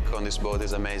and Keiko on this boat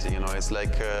is amazing. You know, it's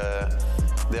like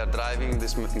they are driving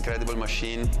this incredible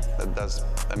machine that does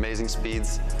amazing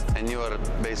speeds, and you are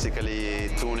basically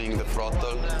tuning the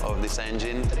throttle of this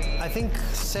engine. I think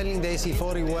sailing the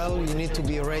AC40 well, you need to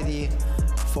be ready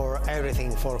for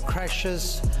everything, for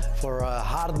crashes, for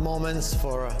hard moments,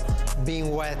 for being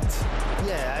wet.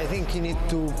 Yeah, I think you need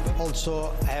to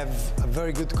also have a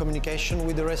very good communication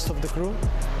with the rest of the crew.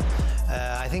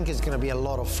 I think it's going to be a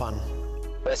lot of fun.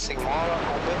 Pressing more,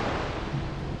 open.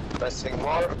 Pressing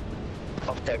more.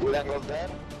 Okay, good angle there.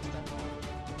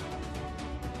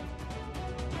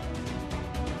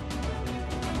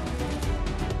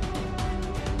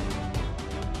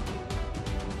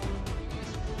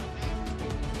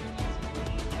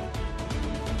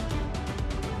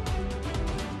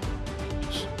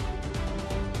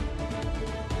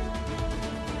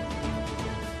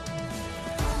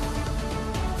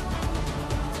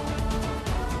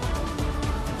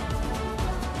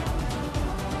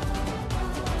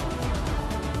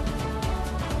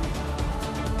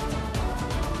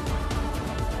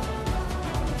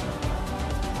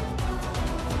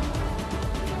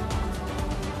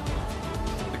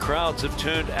 Crowds have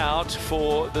turned out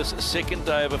for this second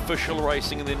day of official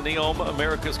racing in the NEOM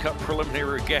America's Cup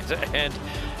Preliminary Regatta, and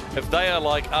if they are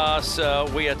like us,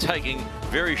 we are taking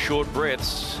very short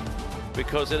breaths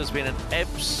because it has been an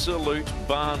absolute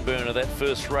barn burner, that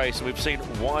first race, and we've seen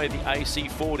why the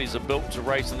AC40s are built to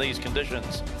race in these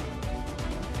conditions.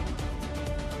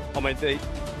 I mean, the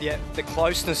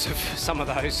closeness of some of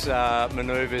those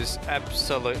manoeuvres,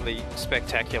 absolutely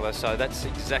spectacular. So that's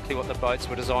exactly what the boats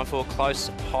were designed for, close,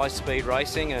 high-speed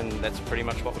racing, and that's pretty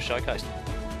much what was showcased.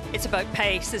 It's about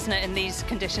pace, isn't it, in these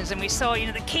conditions? And we saw, you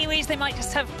know, the Kiwis, they might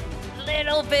just have a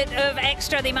little bit of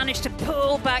extra. They managed to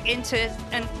pull back into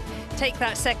and take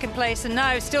that second place, and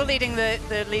now still leading the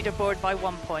leaderboard by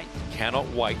 1 point. Cannot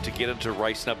wait to get into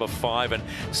race number 5 and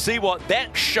see what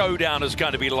that showdown is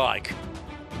going to be like.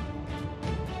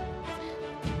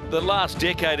 The last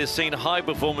decade has seen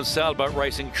high-performance sailboat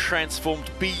racing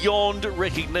transformed beyond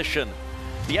recognition.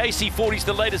 The AC40 is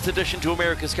the latest addition to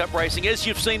America's Cup racing. As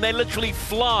you've seen, they literally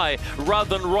fly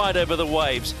rather than ride over the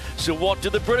waves. So what do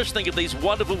the British think of these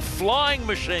wonderful flying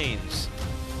machines?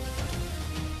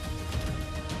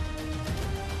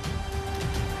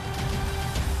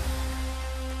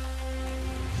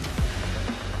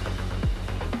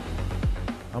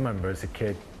 I remember as a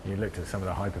kid, you looked at some of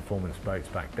the high-performance boats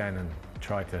back then and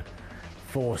try to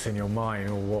force in your mind,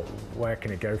 or where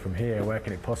can it go from here? Where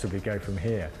can it possibly go from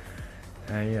here?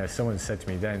 And you know, someone said to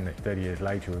me then that 30 years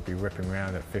later we'd be ripping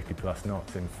around at 50+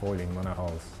 knots in foiling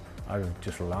monohulls. I would have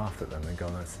just laughed at them and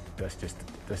gone, that's just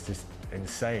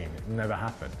insane. It never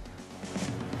happened.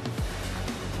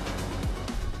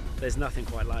 There's nothing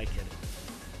quite like it.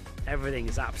 Everything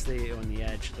is absolutely on the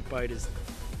edge. The boat is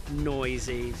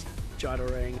noisy, it's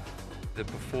juddering. The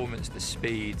performance, the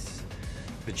speeds,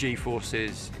 the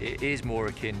G-forces, it is more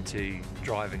akin to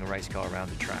driving a race car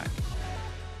around the track.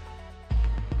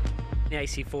 The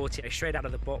AC40, straight out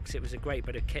of the box, it was a great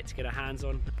bit of kit to get our hands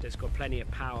on. It's got plenty of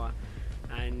power,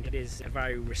 and it is a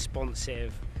very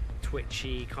responsive,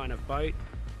 twitchy kind of boat.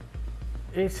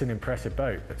 It's an impressive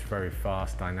boat. It's very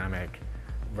fast, dynamic,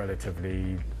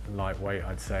 relatively lightweight,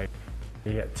 I'd say.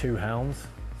 You get 2 helms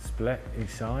split each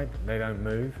side, they don't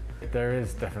move. There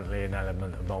is definitely an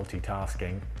element of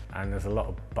multitasking, and there's a lot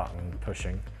of button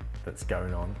pushing that's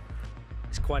going on.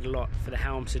 It's quite a lot for the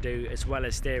helms to do, as well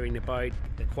as steering the boat.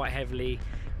 They're quite heavily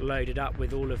loaded up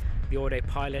with all of the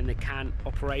autopilot and the CAN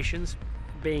operations.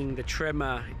 Being the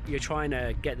trimmer, you're trying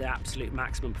to get the absolute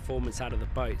maximum performance out of the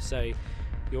boat. So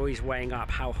you're always weighing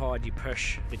up how hard you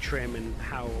push the trim and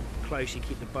how close you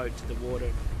keep the boat to the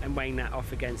water, and weighing that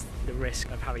off against the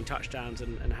risk of having touchdowns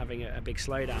and having a big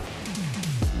slowdown.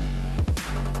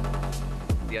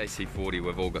 The AC40,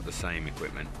 we've all got the same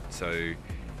equipment, so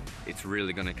it's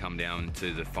really going to come down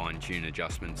to the fine-tune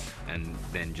adjustments and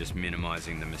then just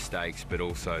minimising the mistakes, but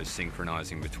also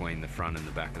synchronising between the front and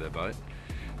the back of the boat.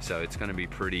 So it's going to be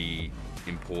pretty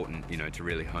important, you know, to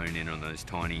really hone in on those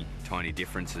tiny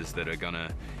differences that are going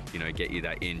to, you know, get you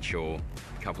that inch or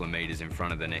a couple of metres in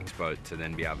front of the next boat to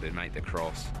then be able to make the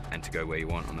cross and to go where you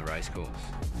want on the race course.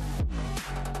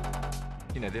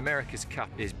 You know, the America's Cup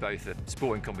is both a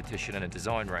sporting competition and a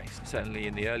design race. Certainly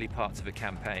in the early parts of a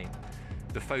campaign,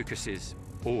 the focus is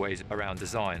always around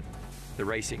design. The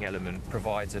racing element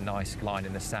provides a nice line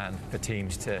in the sand for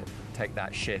teams to take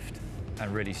that shift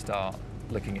and really start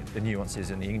looking at the nuances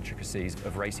and the intricacies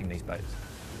of racing these boats.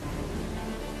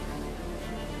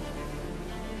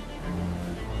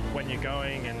 When you're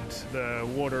going and the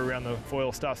water around the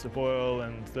foil starts to boil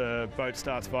and the boat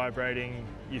starts vibrating,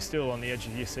 you're still on the edge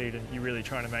of your seat and you're really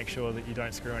trying to make sure that you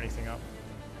don't screw anything up.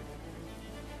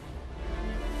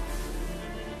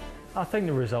 I think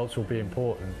the results will be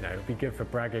important. You know, it'll be good for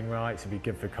bragging rights, it'll be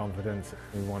good for confidence.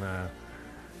 We want to,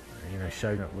 you know,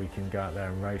 show that we can go out there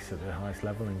and race at the highest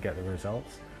level and get the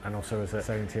results. And also as a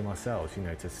sailing team ourselves, you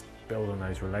know, to build on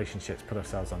those relationships, put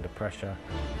ourselves under pressure,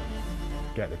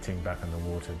 get the team back on the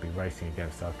water, be racing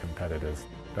against our competitors.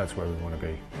 That's where we want to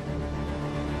be.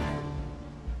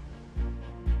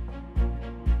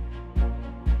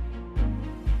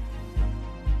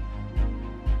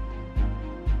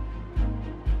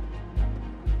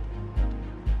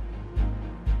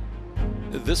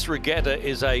 This regatta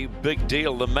is a big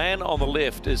deal. The man on the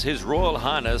left is His Royal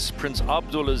Highness Prince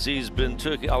Abdulaziz bin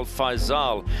Turki Al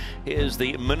Faisal. He is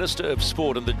the Minister of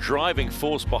Sport and the driving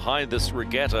force behind this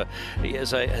regatta. He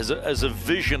has a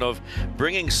vision of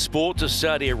bringing sport to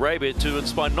Saudi Arabia to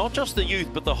inspire not just the youth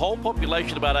but the whole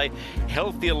population about a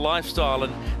healthier lifestyle,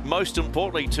 and most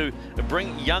importantly to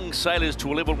bring young sailors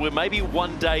to a level where maybe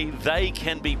one day they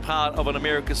can be part of an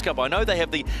America's Cup. I know they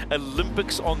have the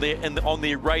Olympics on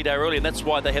their radar early, and that's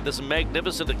why they have this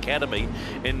magnificent academy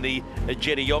in the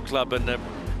Jeddah Yacht Club, and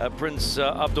Prince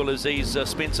Abdulaziz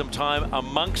spent some time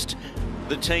amongst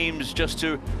the teams just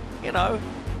to, you know,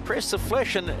 press the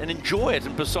flesh and enjoy it.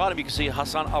 And beside him you can see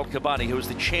Hassan Al-Kabani, who is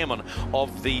the chairman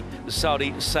of the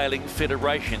Saudi Sailing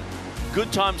Federation.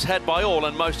 Good times had by all,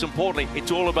 and most importantly,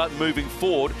 it's all about moving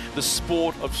forward the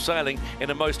sport of sailing in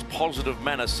a most positive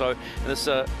manner. So this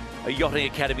a yachting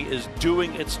academy is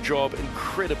doing its job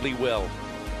incredibly well.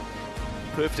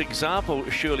 Perfect example,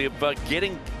 surely, of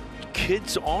getting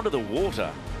kids onto the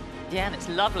water. Yeah, and it's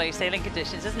lovely sailing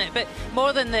conditions, isn't it? But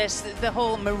more than this, the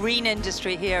whole marine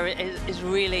industry here is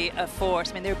really a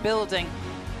force. I mean, they're building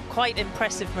quite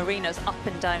impressive marinas up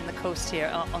and down the coast here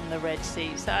on the Red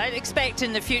Sea. So I'd expect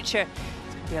in the future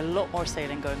there's going to be a lot more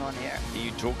sailing going on here.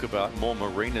 You talk about more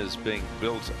marinas being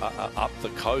built up the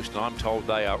coast, and I'm told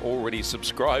they are already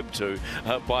subscribed to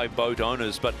by boat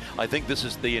owners. But I think this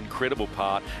is the incredible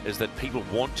part, is that people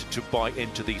want to buy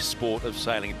into the sport of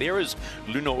sailing. There is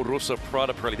Luna Rossa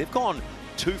Prada Pirelli. They've gone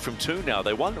 2 from 2 now.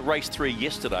 They won race 3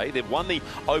 yesterday. They've won the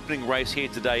opening race here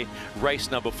today, race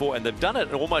number 4, and they've done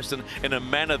it almost in a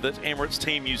manner that Emirates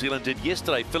Team New Zealand did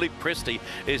yesterday. Philippe Presti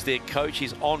is their coach.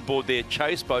 He's on board their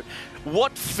chase boat.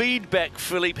 What feedback,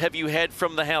 Philippe, have you had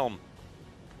from the helm?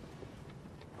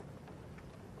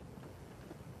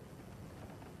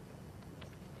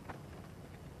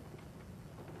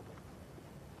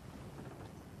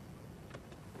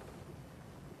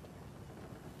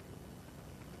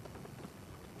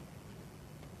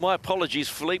 My apologies,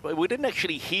 Philippe. We didn't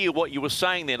actually hear what you were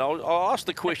saying then. I'll ask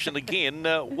the question again.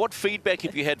 What feedback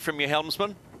have you had from your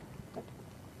helmsman?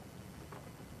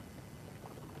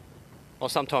 Well,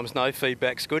 sometimes no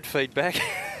feedback's good feedback.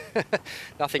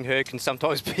 Nothing heard can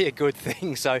sometimes be a good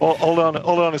thing. So hold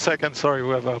on a second. Sorry, we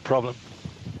have a problem.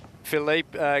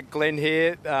 Philippe, Glenn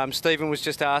here. Stephen was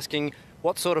just asking,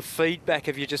 what sort of feedback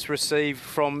have you just received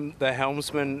from the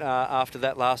helmsman after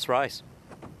that last race?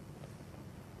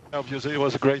 Obviously, it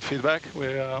was a great feedback.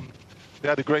 They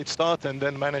had a great start and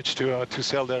then managed to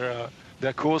sail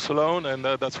their course alone, and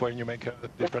that's when you make a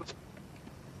difference.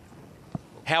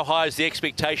 How high is the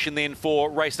expectation then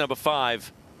for race number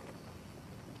 5?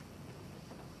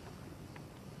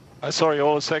 Sorry,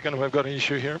 hold a second. We've got an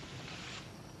issue here.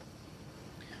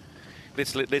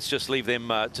 Let's just leave them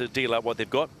to deal out what they've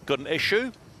got. Got an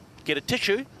issue? Get a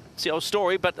tissue. It's the old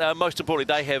story, but most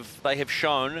importantly, they have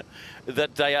shown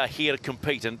that they are here to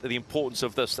compete, and the importance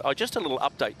of this. Just a little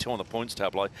update too on the points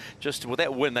table. Just with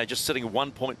that win, they're just sitting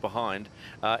 1 point behind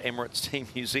Emirates Team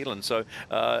New Zealand. So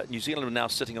New Zealand are now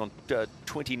sitting on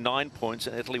 29 points,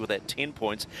 and Italy with that 10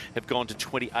 points have gone to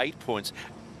 28 points.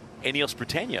 Ineos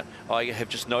Britannia, I have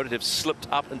just noted, have slipped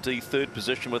up into the 3rd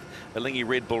position with Alinghi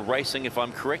Red Bull Racing, if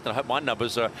I'm correct. And I hope my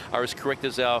numbers are as correct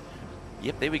as our...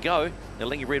 Yep, there we go.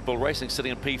 Alinghi Red Bull Racing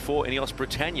sitting in P4, Ineos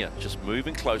Britannia just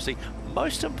moving closely.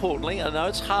 Most importantly, I know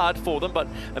it's hard for them, but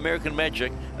American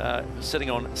Magic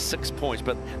sitting on 6 points.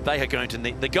 But they're going to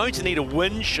need a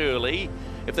win, surely,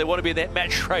 if they want to be in that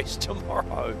match race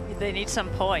tomorrow. They need some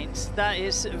points, that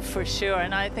is for sure.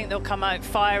 And I think they'll come out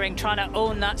firing, trying to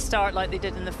own that start like they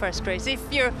did in the first race. If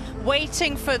you're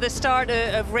waiting for the start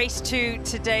of race 2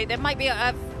 today, there might be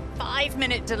a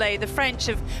 5-minute delay. The French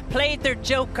have played their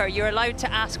joker. You're allowed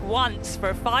to ask once for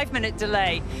a 5-minute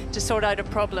delay to sort out a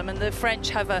problem, and the French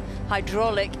have a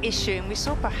hydraulic issue. And we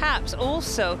saw perhaps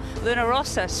also Luna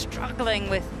Rossa struggling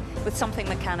with something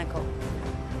mechanical.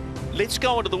 Let's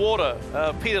go into the water.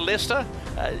 Peter Lester,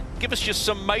 give us your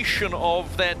summation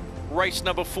of that race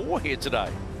number 4 here today.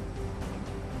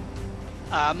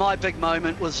 My big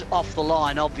moment was off the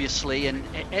line, obviously, and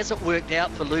as it worked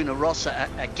out for Luna Rossa,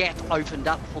 a gap opened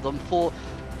up for them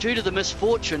due to the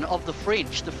misfortune of the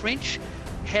French. The French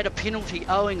had a penalty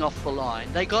owing off the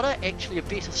line. They got actually a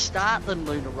better start than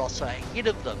Luna Rossa ahead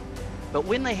of them, but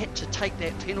when they had to take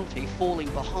that penalty, falling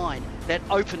behind, that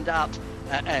opened up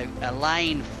a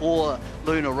lane for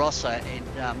Luna Rossa,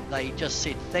 and they just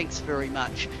said thanks very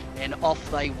much, and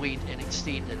off they went and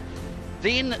extended.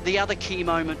 Then the other key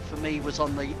moment for me was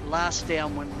on the last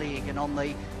downwind leg, and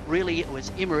it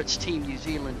was Emirates Team New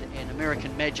Zealand and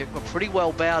American Magic were pretty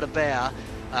well bow to bow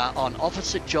on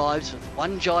opposite jives with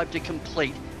 1 jive to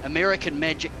complete. American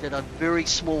Magic did a very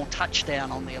small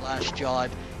touchdown on their last jive,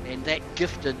 and that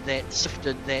sifted that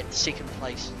 2nd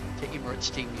place to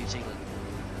Emirates Team New Zealand.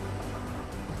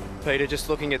 Peter, just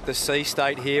looking at the sea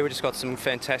state here, we've just got some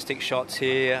fantastic shots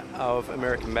here of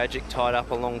American Magic tied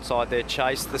up alongside their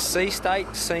chase. The sea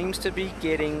state seems to be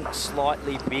getting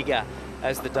slightly bigger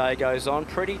as the day goes on.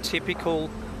 Pretty typical,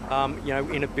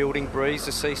 in a building breeze,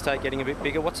 the sea state getting a bit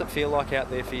bigger. What's it feel like out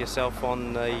there for yourself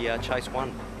on the Chase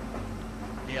 1?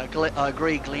 Yeah, I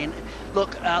agree, Glenn.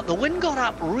 Look, the wind got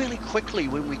up really quickly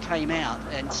when we came out,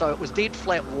 and so it was dead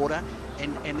flat water,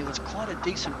 and there was quite a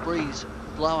decent breeze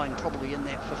blowing probably in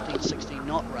that 15-16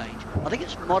 knot range. I think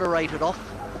it's moderated off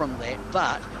from that,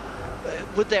 but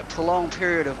with that prolonged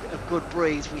period of good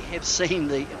breeze, we have seen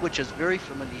which is very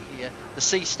familiar here, the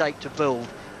sea state to build,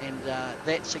 and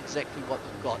that's exactly what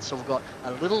we've got. So we've got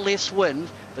a little less wind,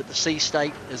 but the sea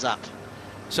state is up.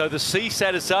 So the sea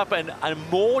state is up, and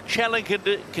more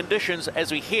challenging conditions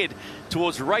as we head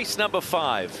towards race number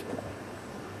 5.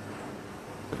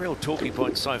 The real talking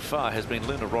point so far has been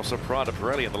Luna Rossa prior to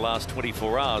Pirelli in the last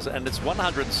 24 hours, and it's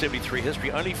 173 history.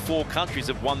 Only 4 countries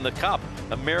have won the Cup: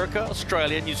 America,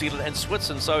 Australia, New Zealand and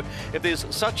Switzerland. So if there's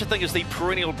such a thing as the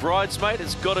perennial bridesmaid,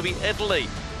 it's got to be Italy.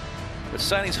 But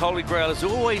sailing's holy grail has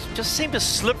always just seemed to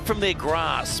slip from their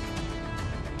grasp.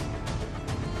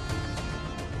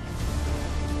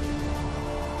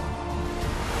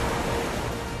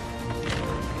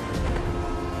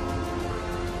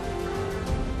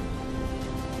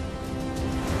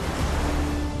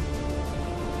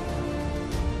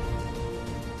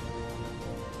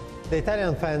 The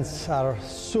Italian fans are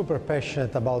super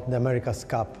passionate about the America's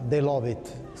Cup. They love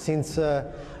it. Since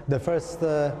the first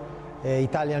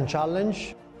Italian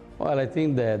challenge. Well, I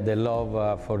think that the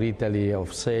love for Italy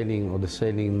of sailing, or the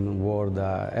sailing world,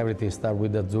 everything started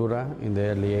with Azzurra in the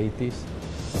early 80s.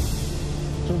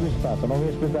 Soddisfatto, non mi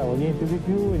aspettavo niente di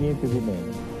più e niente di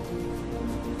meno.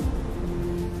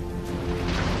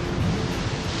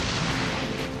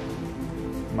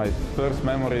 My first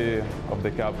memory of the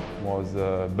Cup was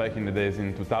back in the days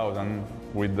in 2000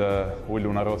 with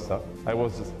Luna Rossa. I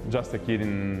was just a kid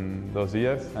in those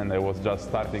years and I was just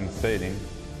starting sailing.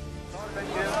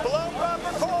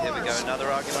 Here we go, another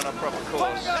argument on proper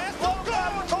course.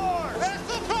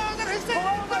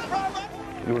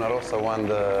 Luna Rossa won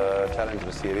the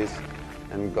Challenger Series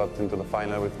and got into the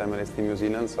final with Emirates Team New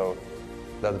Zealand, so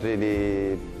that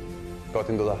really got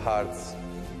into the hearts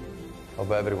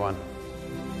of everyone.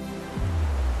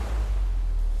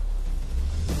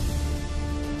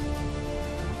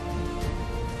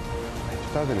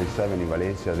 In 2007 in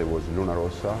Valencia there was Luna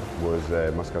Rossa, was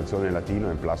Mascalzone Latino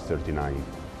and plus 39.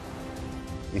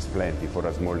 It's plenty for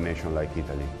a small nation like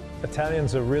Italy.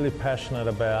 Italians are really passionate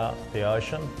about the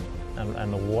ocean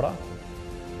and the water,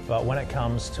 but when it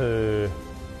comes to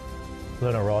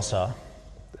Luna Rossa,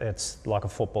 it's like a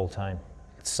football team.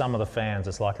 Some of the fans,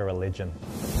 it's like a religion.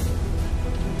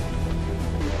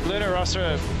 Luna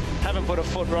Rossa haven't put a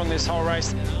foot wrong this whole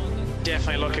race.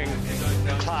 Definitely looking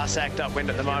class act upwind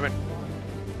at the moment.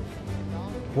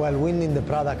 Well, winning the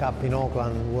Prada Cup in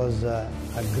Auckland was a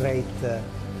great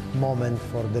moment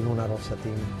for the Luna Rossa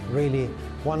team. Really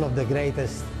one of the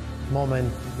greatest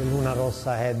moments the Luna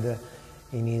Rossa had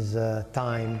in his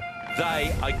time.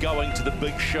 They are going to the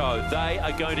big show. They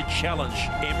are going to challenge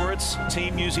Emirates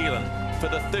Team New Zealand for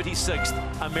the 36th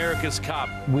America's Cup.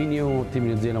 We knew Team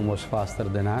New Zealand was faster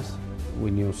than us.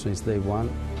 We knew since day one.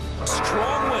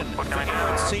 Strong win for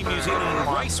Emirates Team New Zealand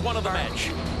in race one of the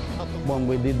match. When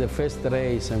we did the first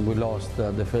race and we lost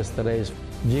the first race,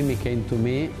 Jimmy came to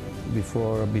me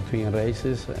between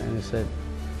races and he said,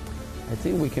 I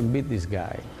think we can beat this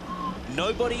guy.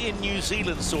 Nobody in New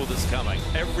Zealand saw this coming.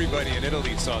 Everybody in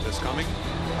Italy saw this coming.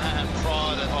 And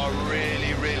Prada are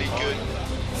really, really good.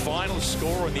 Final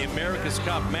score in the America's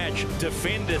Cup match,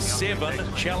 Defender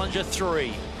 7, Challenger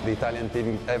 3. The Italian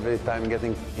team every time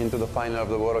getting into the final of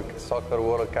the Soccer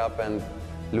World Cup and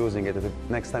losing it.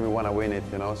 Next time we want to win it,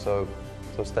 you know, so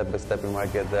step by step we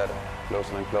might get there,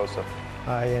 closer and closer.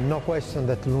 I have no question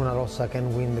that Luna Rossa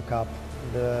can win the Cup.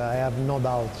 I have no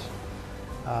doubt.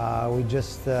 We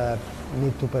just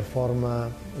need to perform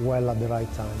well at the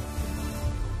right time.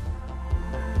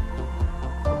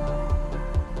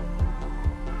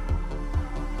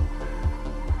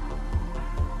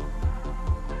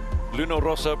 Luna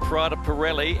Rossa, Prada,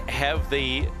 Pirelli have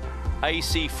the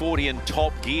AC40 in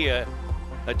top gear.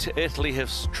 Italy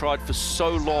has tried for so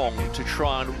long to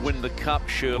try and win the Cup,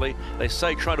 Shirley. They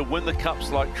say trying to win the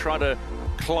Cup's like trying to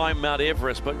climb Mount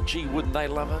Everest, but gee, wouldn't they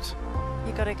love it?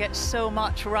 You got to get so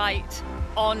much right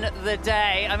on the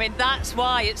day. I mean, that's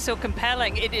why it's so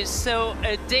compelling. It is so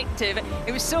addictive.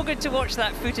 It was so good to watch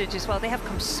that footage as well. They have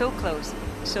come so close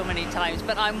so many times.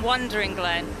 But I'm wondering,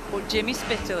 Glenn, what Jimmy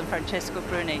Spittle and Francesco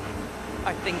Bruni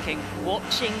are thinking,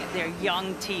 watching their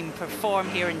young team perform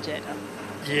here in Jeddah.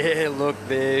 Yeah, look,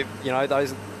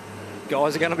 those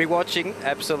guys are going to be watching,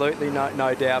 absolutely,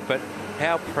 no doubt. But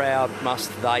how proud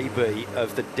must they be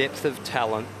of the depth of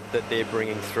talent that they're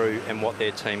bringing through and what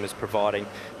their team is providing.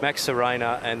 Max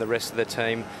Serena and the rest of the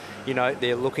team, you know,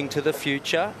 they're looking to the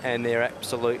future and they're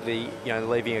absolutely, you know,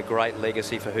 leaving a great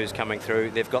legacy for who's coming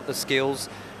through. They've got the skills,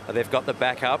 they've got the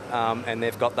backup, and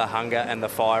they've got the hunger and the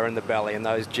fire in the belly, and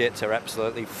those jets are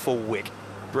absolutely full wick.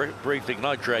 Briefly, can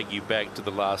I drag you back to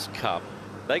the last Cup?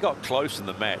 They got close in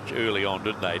the match early on,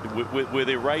 didn't they? Were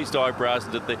there raised eyebrows?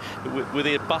 Were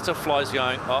there butterflies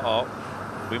going, uh-oh,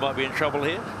 we might be in trouble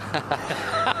here?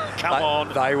 Come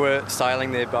on. They were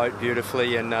sailing their boat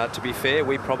beautifully, and to be fair,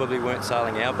 we probably weren't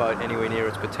sailing our boat anywhere near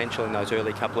its potential in those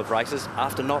early couple of races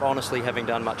after not honestly having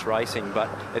done much racing. But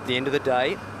at the end of the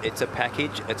day, it's a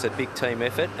package, it's a big team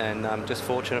effort, and just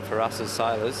fortunate for us as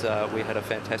sailors, we had a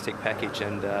fantastic package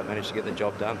and managed to get the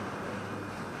job done.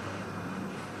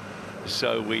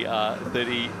 So we are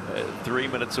 33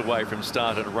 minutes away from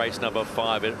start in race number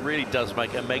 5. It really does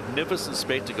make a magnificent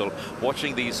spectacle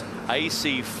watching these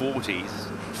AC40s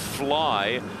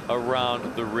fly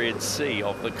around the Red Sea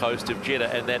off the coast of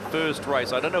Jeddah. And that first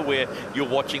race, I don't know where you're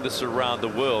watching this around the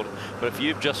world, but if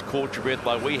you've just caught your breath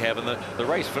like we have, and the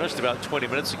race finished about 20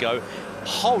 minutes ago,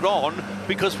 hold on,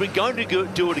 because we're going to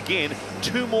do it again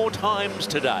 2 more times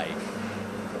today.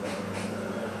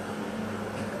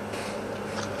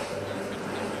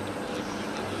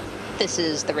 This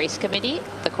is the race committee.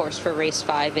 The course for race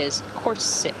 5 is course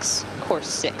 6. Course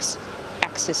 6.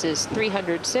 Axis is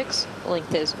 306.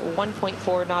 Length is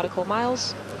 1.4 nautical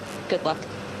miles. Good luck.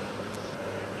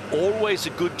 Always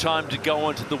a good time to go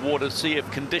onto the water to see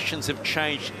if conditions have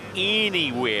changed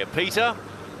anywhere. Peter?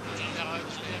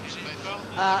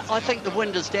 I think the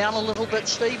wind is down a little bit,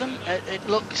 Stephen. It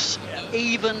looks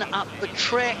even up the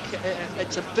track.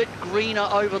 It's a bit greener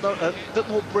over a bit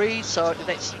more breeze, so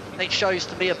that shows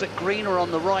to me a bit greener on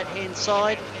the right-hand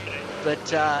side.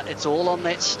 But it's all on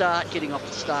that start, getting off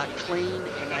the start clean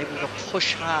and able to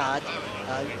push hard,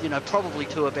 you know, probably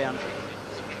to a boundary.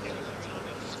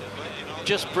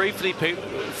 Just briefly, Pete,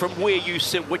 from where you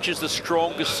sit, which is the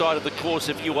strongest side of the course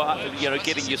if you are, you know,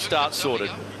 getting your start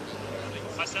sorted?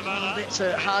 Oh, that's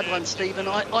a hard one, Stephen.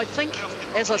 I think,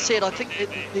 as I said, I think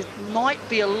there might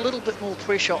be a little bit more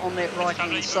pressure on that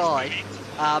right-hand side,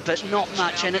 but not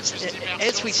much. And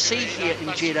as we see here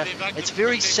in Jeddah, it's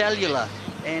very cellular,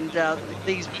 and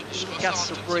these gusts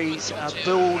of breeze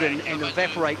build and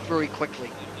evaporate very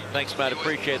quickly. Thanks, mate.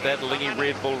 Appreciate that. Lingy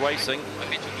Red Bull Racing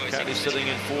currently sitting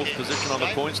in 4th position on the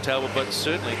points table, but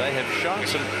certainly they have shown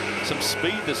some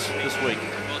speed this week.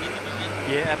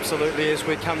 Yeah, absolutely. As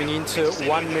we're coming into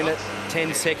 1 minute,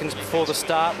 10 seconds before the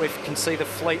start, we can see the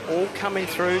fleet all coming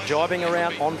through, driving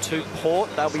around onto port.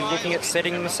 They'll be looking at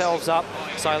setting themselves up,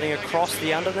 sailing across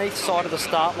the underneath side of the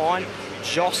start line,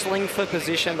 jostling for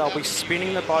position. They'll be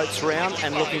spinning the boats around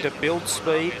and looking to build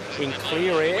speed in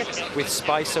clear air with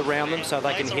space around them so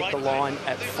they can hit the line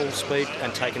at full speed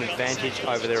and take an advantage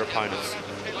over their opponents.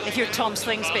 If you're Tom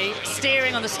Slingsby,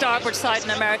 steering on the starboard side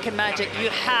in American Magic, you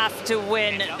have to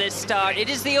win this start. It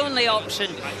is the only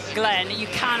option, Glenn. You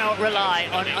cannot rely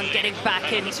on getting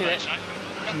back into it.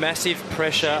 Massive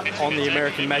pressure on the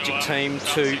American Magic team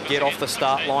to get off the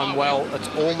start line well. It's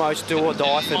almost do or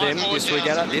die for them, this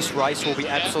regatta. This race will be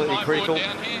absolutely critical.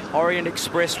 Orient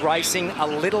Express Racing a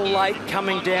little late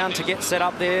coming down to get set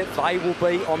up there. They will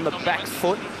be on the back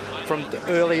foot from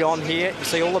early on here. You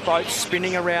see all the boats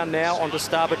spinning around now onto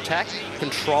starboard tack,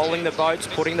 controlling the boats,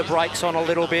 putting the brakes on a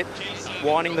little bit,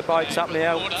 winding the boats up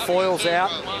now, foils out,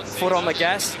 foot on the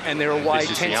gas, and they're away.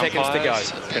 10 seconds to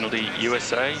go. Penalty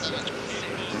USA,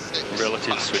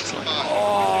 relative Switzerland.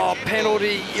 Oh,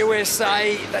 penalty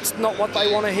USA. That's not what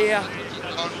they want to hear.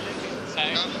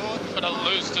 But a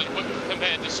loose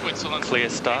compared to Switzerland. Clear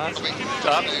start.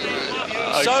 Up.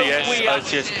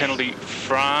 OCS penalty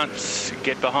France,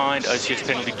 get behind. OCS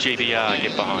penalty GBR,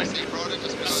 get behind.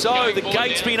 So the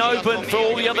gate's been opened for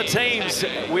all the other teams.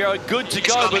 We are good to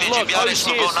go, but look,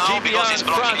 OCS, GBR and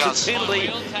France, a penalty,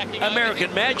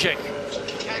 American Magic.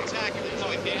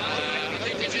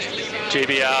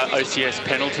 GBR, OCS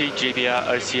penalty, GBR,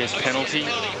 OCS penalty,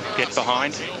 get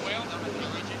behind.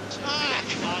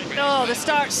 Oh, the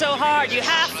start's so hard. You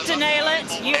have to nail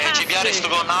it. You have GBR is to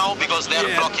go now because they are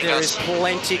blocking there us. is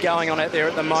plenty going on out there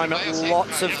at the moment.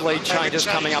 Lots of lead changes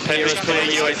coming up here. Clear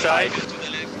USA.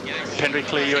 Penalty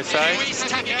clear USA.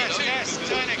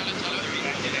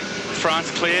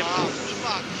 France clear.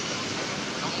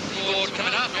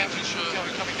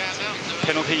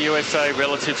 Penalty USA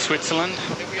relative Switzerland.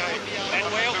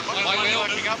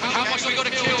 How much we got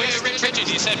to kill here, Richard?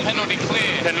 You said penalty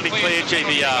clear. Penalty clear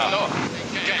GBR.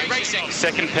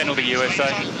 Second penalty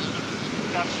USA.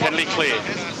 Penalty clear.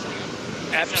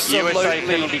 Absolutely. USA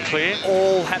penalty clear.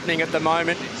 All happening at the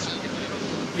moment.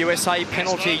 USA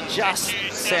penalty just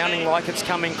sounding like it's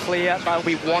coming clear. They'll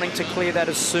be wanting to clear that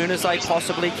as soon as they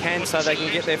possibly can so they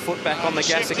can get their foot back on the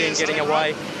gas again, getting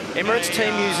away. Emirates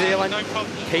Team New Zealand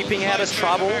keeping out of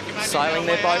trouble, sailing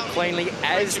their boat cleanly,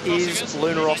 as is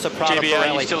Luna Rossa Prada GBR,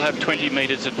 Pirelli. you still have 20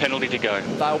 metres of penalty to go.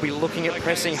 They'll be looking at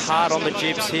pressing hard on the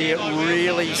jibs here,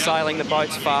 really sailing the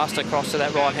boats fast across to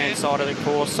that right-hand side of the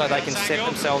course so they can set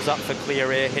themselves up for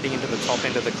clear air heading into the top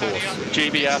end of the course.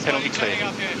 GBR penalty clear.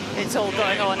 It's all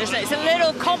going on, isn't it? It's a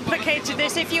little complicated,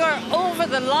 this. If you are over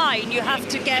the line, you have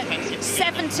to get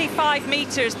 75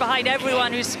 metres behind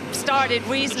everyone who's started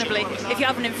reasonably. If you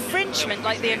have an infringement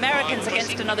like the Americans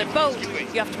against another boat,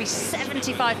 you have to be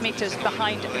 75 metres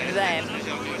behind them.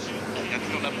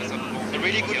 A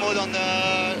really good mode on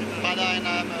the Prada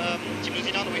and Team New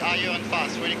Zealand. We are higher and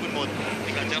fast. Really good mode.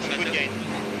 Good gain.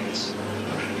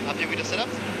 Happy with the setup?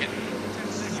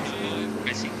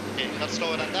 Okay, not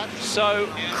slower than that. So,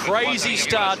 crazy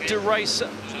start to race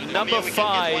number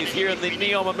 5 here in the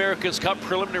Neom America's Cup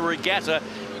Preliminary Regatta.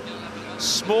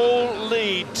 Small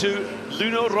lead to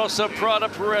Luna Rossa Prada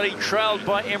Pirelli, trailed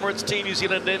by Emirates Team New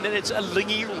Zealand, and then it's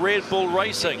Lingy Red Bull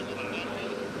Racing.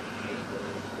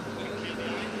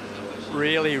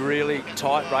 Really, really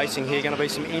tight racing here. Going to be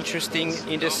some interesting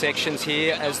intersections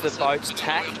here as the boats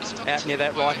tack out near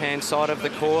that right-hand side of the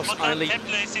course. Only a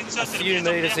few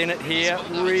metres in it here.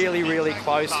 Really, really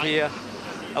close here.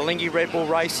 Lingy Red Bull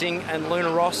Racing and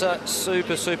Luna Rossa,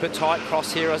 super, super tight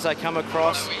cross here as they come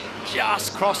across.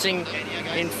 Just crossing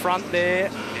in front there.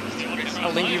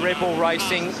 Lingy Red Bull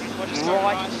Racing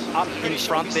right up in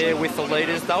front there with the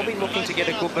leaders. They'll be looking to get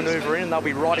a good manoeuvre in, and they'll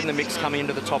be right in the mix coming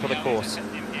into the top of the course.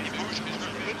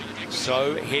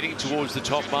 So heading towards the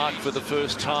top mark for the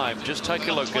first time. Just take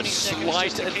a look, a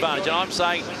slight advantage. And I'm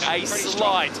saying a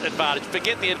slight advantage.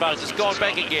 Forget the advantage, it's gone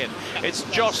back again. It's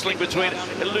jostling between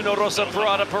Luna Rossa,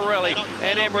 Prada Pirelli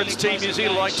and Emirates Team New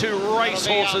Zealand, like two race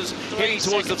horses heading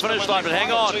towards the finish line. But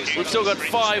hang on, we've still got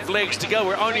 5 legs to go.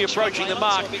 We're only approaching the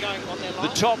mark,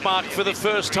 the top mark for the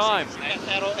first time.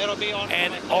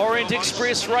 And Orient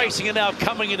Express Racing are now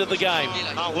coming into the game.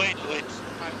 Wait.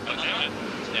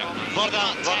 Board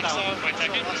down. Wait,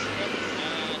 take it.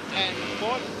 10,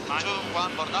 4, 2,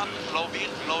 1, board up. Low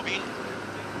wheel.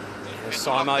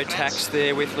 Simo tax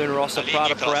there with Luna Rossa,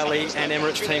 Prada Pirelli and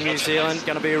Emirates Team New Zealand.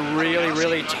 Going to be a really,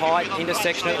 really tight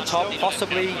intersection at the top.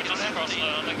 Possibly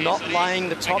not laying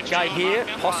the top gate here.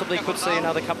 Possibly could see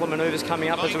another couple of manoeuvres coming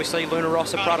up as we see Luna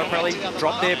Rossa, Prada Pirelli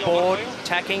drop their board,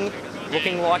 tacking.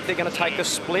 Looking like they're going to take the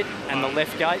split, and the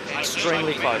left gate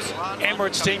extremely close.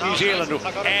 Emirates Team New Zealand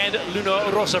and Luna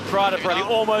Rossa, Prada Pirelli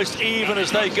almost even as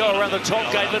they go around the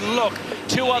top gate. But look,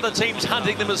 2 other teams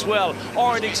hunting them as well.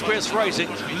 Orient Express Racing,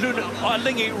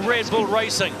 Lingy Red Bull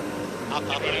Racing.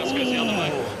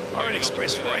 Orient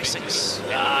Express Racing.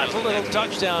 A little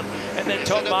touchdown at that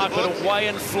top mark, but away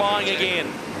and flying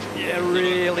again. Yeah,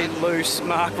 really loose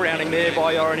mark rounding there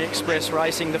by Orient Express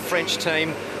Racing. The French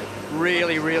team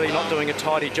really not doing a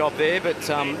tidy job there, but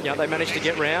you know, they managed to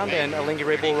get round, and Lingy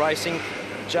Red Bull Racing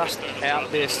just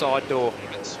out their side door.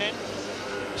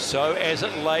 So as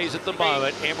it lays at the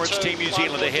moment, Emirates Team New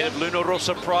Zealand ahead of Luna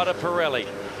Rossa, Prada Pirelli.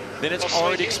 Then it's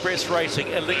Orient Express Racing,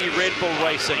 Lingy Red Bull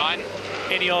Racing,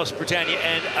 Ineos Britannia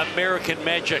and American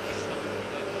Magic.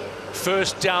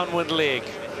 First downwind leg.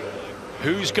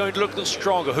 Who's going to look the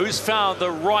stronger? Who's found the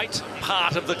right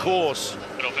part of the course?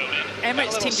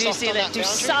 Emirates Team New Zealand do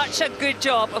such a good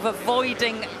job of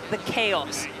avoiding the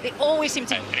chaos. They always seem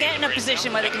to get in a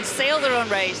position where they can sail their own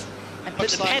race and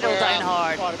put the pedal down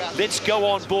hard. Let's go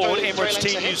on board Emirates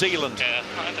Team New Zealand. Yeah,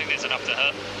 I don't think there's enough to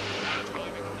hurt.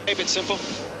 Keep it simple.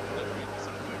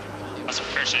 That's some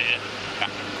pressure here. Yeah.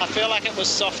 I feel like it was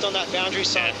soft on that boundary,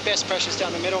 so best pressure's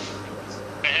down the middle.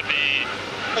 Heavy.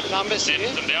 Put numbers here.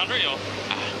 Some boundary or?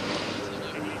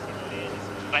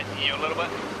 Flatten you a little bit.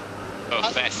 Oh,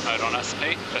 fast mode on us,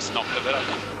 Pete. Just knocked a bit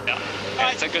over.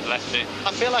 Yeah, it's a good left there.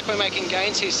 I feel like we're making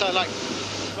gains here, so like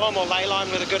normal ley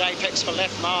line with a good apex for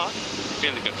left mark.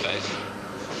 Really good phase.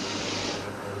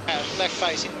 Left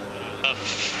face here.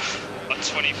 About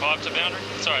 25 to boundary.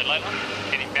 Sorry, ley line.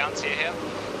 Any bounce here?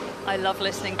 I love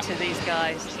listening to these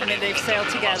guys. I mean, they've sailed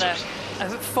together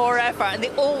forever, and they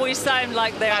always sound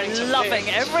like they're loving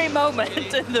every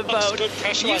moment in the boat.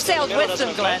 You sailed with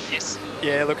them, Glenn. Yes.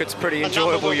 Yeah, look, it's pretty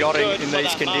enjoyable yachting in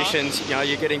these conditions. You know,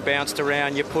 you're getting bounced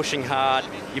around, you're pushing hard,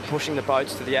 you're pushing the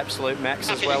boats to the absolute max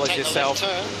as well as yourself.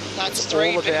 It's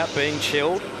all about being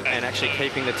chilled and actually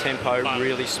keeping the tempo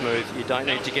really smooth. You don't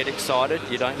need to get excited,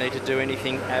 you don't need to do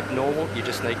anything abnormal, you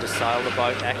just need to sail the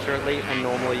boat accurately and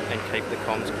normally and keep the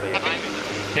comms clear.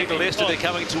 Peter Lester, they're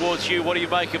coming towards you. What do you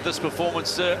make of this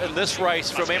performance in this race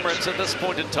from Emirates at this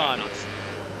point in time?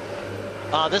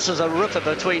 This is a ripper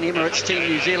between Emirates Team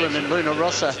New Zealand and Luna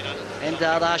Rossa, and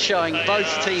they're showing, both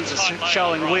teams are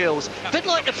showing wheels. A bit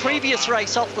like the previous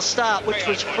race off the start, which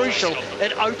was crucial.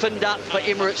 It opened up for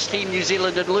Emirates Team New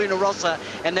Zealand and Luna Rossa,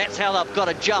 and that's how they've got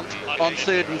a jump on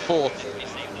 3rd and 4th.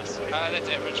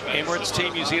 Emirates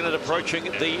Team New Zealand approaching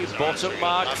the bottom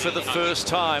mark for the first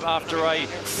time after a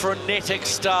frenetic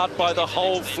start by the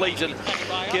whole fleet and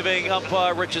giving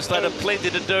umpire Richard Slater plenty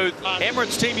to do.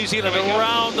 Emirates Team New Zealand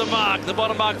around the mark, the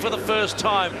bottom mark for the first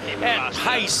time at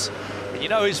pace. And you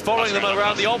know who's following them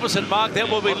around the opposite mark? That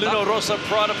will be Luna Rossa,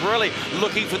 Prada Pirelli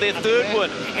looking for their 3rd win.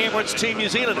 Emirates Team New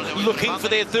Zealand looking for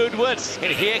their 3rd win.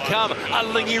 And here come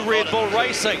Lingy Red Bull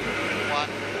Racing.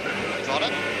 Got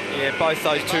it. Yeah, both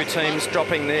those two teams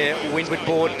dropping their windward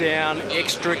board down,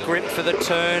 extra grip for the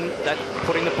turn. That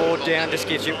putting the board down just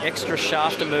gives you extra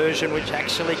shaft immersion, which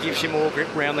actually gives you more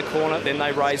grip around the corner. Then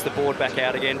they raise the board back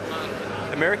out again.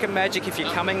 American Magic, if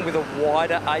you're coming with a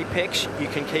wider apex, you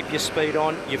can keep your speed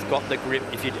on, you've got the grip.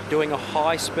 If you're doing a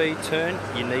high speed turn,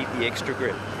 you need the extra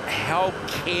grip. How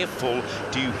careful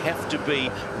do you have to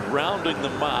be rounding the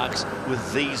marks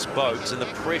with these boats and the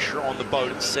pressure on the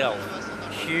boat itself?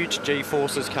 Huge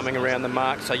G-forces coming around the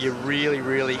mark, so you really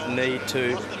need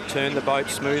to turn the boat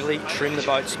smoothly, trim the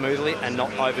boat smoothly and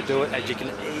not overdo it, as you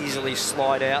can easily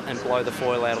slide out and blow the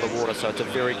foil out of the water. So it's a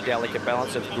very delicate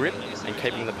balance of grip and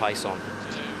keeping the pace on.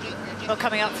 Well,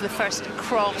 coming up for the first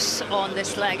cross on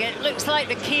this leg, it looks like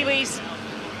the Kiwis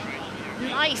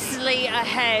nicely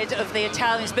ahead of the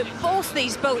Italians, but both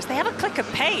these boats, they have a click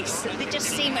of pace. They just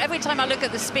seem, every time I look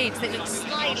at the speeds, they look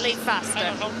slightly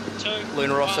faster.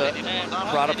 Luna Rossa,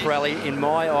 Prada Pirelli, in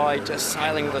my eye, just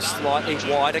sailing with a slightly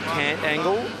wider cant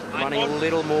angle, running a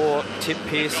little more tip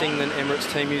piercing than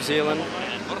Emirates Team New Zealand.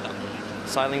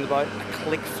 Sailing the boat a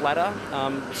click flatter.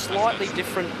 Slightly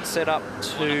different setup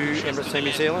to Emirates Team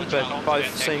New Zealand, but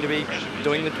both seem to be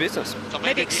doing the business.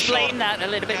 Maybe explain that a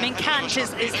little bit. I mean, cant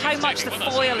is how much the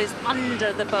foil is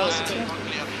under the boat.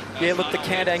 Yeah, look, the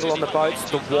cant angle on the boats,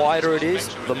 the wider it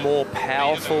is, the more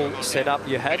powerful setup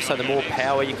you have. So the more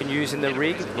power you can use in the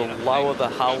rig, the lower the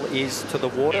hull is to the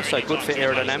water. So good for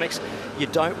aerodynamics. You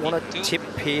don't want to tip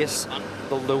pierce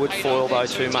the leeward foil though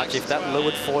too much. If that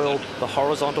leeward foil, the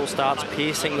horizontal, starts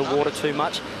piercing the water too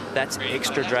much, that's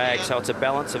extra drag. So it's a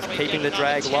balance of keeping the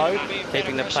drag low,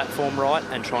 keeping the platform right,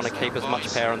 and trying to keep as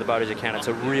much power on the boat as you can. It's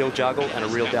a real juggle and a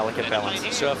real delicate balance.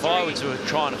 So if I were to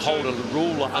try and hold a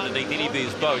ruler underneath any of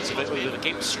these boats, if it were to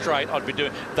keep straight,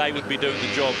 they would be doing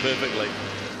the job perfectly.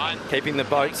 Keeping the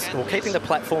boats, or keeping the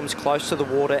platforms close to the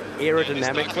water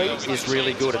aerodynamically is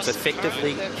really good. It's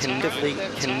effectively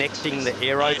connecting the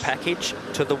aero package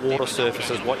to the water surface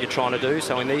is what you're trying to do.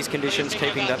 So in these conditions,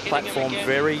 keeping that platform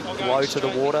very low to the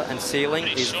water and sealing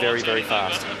is very, very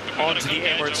fast. On to the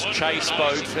Emirates chase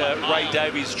boat. Ray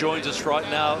Davies joins us right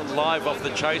now, live off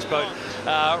the chase boat.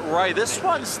 Ray, this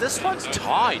one's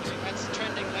tight.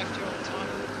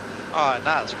 Oh,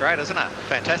 no, it's great, isn't it?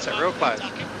 Fantastic, real close.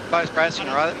 Both racing,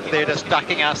 right? They're just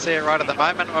ducking us there right at the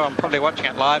moment. Well, I'm probably watching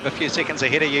it live a few seconds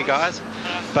ahead of you guys.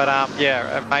 But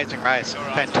yeah, amazing race.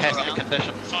 Fantastic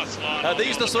conditions. Are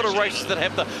these the sort of races that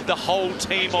have the whole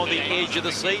team on the edge of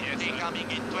the seat?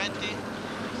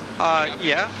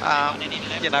 Yeah.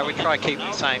 You know, we try to keep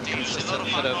the same consistent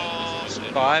sort of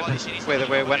vibe, whether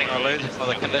we're winning or losing, or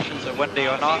the conditions are windy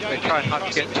or not. We try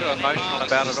not to get too emotional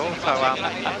about it all. So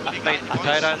meat and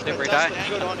potatoes every day.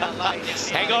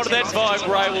 Hang on to that vibe,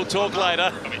 Ray. We'll talk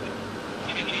later.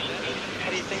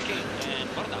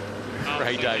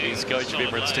 Ray Davies, coach of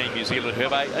Emirates Team New Zealand, who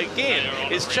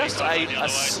again is just a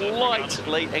slight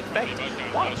lead. In fact,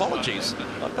 my apologies,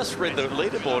 I misread the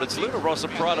leaderboard. It's Luna Rossa,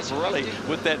 Prada Pirelli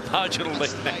with that marginal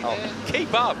lead now.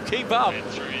 Keep up, keep up.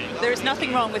 There's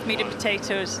nothing wrong with meat and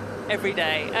potatoes every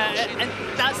day. And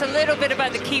that's a little bit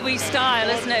about the Kiwi style,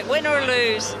 isn't it? Win or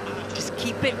lose, just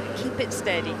keep it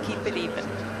steady, keep it even.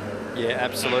 Yeah,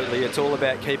 absolutely. It's all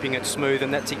about keeping it smooth,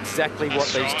 and that's exactly what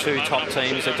these two top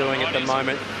teams are doing at the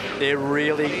moment. They're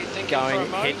really going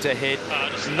head-to-head.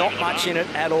 Not much in it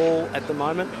at all at the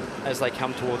moment as they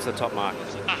come towards the top mark.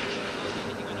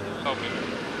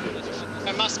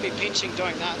 I must be pinching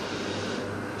doing that.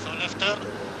 So left turn.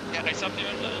 Yeah,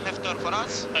 left turn for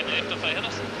us.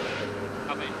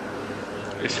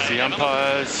 This is the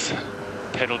umpires.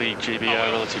 Penalty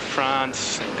GBO relative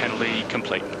France. Penalty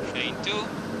complete. 3, 2,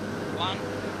 1.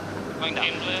 Going down.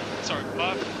 Sorry,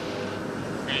 5,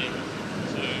 3,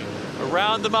 2.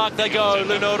 Around the mark they go,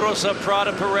 Luna Rossa,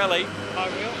 Prada Pirelli.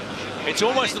 It's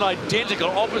almost an identical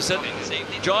opposite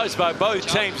drives by both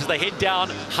teams as they head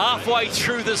down halfway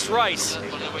through this race.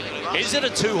 Is it a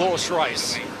two-horse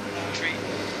race?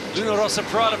 Luna Rossa,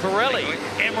 Prada Pirelli,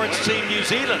 Emirates Team New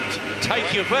Zealand,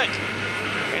 take your pick.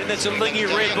 And that's a Lingy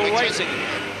Red Bull Racing,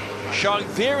 showing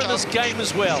there in this game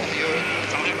as well.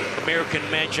 American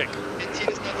Magic.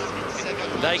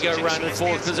 They go around in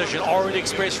fourth position. Orient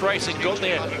Express Racing got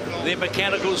their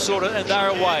mechanicals sorted and they're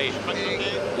away.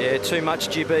 Yeah, too much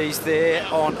GBs there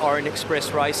on Orient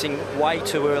Express Racing. Way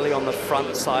too early on the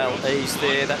front sail ease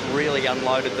there. That really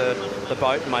unloaded the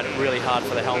boat and made it really hard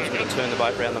for the helmsman to turn the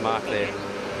boat around the mark there.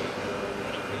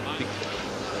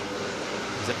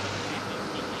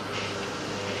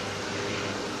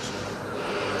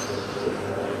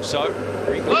 So,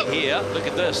 replay here, look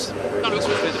at this. This was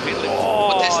where the penalty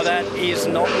was. Oh, that is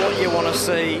not what you want to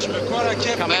see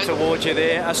coming towards you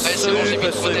there. A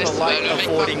super late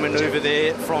avoiding manoeuvre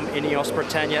there from Ineos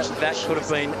Britannia. That could have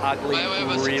been ugly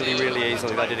really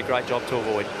easily. They did a great job to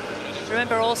avoid.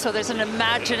 Remember also there's an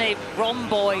imaginary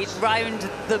rhomboid round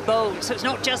the boat. So it's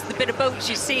not just the bit of boats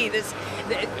you see, there's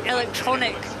the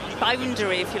electronic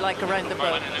boundary, if you like, around the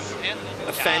boat.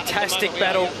 A fantastic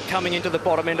battle coming into the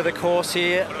bottom end of the course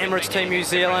here. Emirates Team New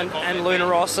Zealand and Luna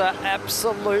Rossa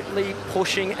absolutely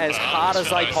pushing as hard as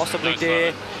they possibly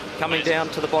dare. Coming down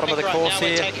to the bottom of the course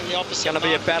here. Going to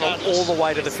be a battle all the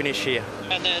way to the finish here.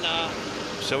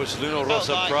 So it's Luna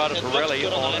Rossa, Prada Pirelli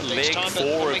on leg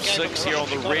 4 of 6 here on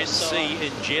the Red Sea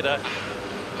in Jeddah.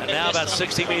 And now about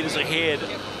 60 metres ahead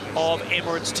of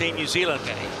Emirates Team New Zealand.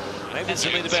 Maybe it's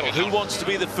in the battle. Who wants to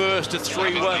be the first to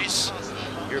 3 wins?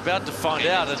 You're about to find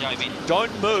out, and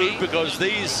don't move because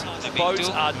these boats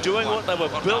are doing what they were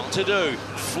built to do.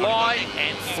 Fly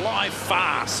and fly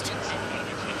fast.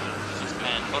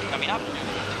 And coming up.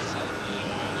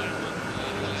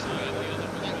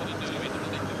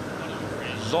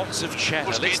 Lots of chatter.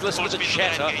 Let's listen to the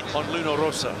chatter on Luna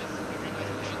Rossa.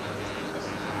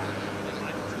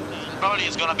 Probably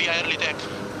it's gonna be an early deck.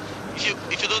 If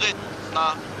you do that,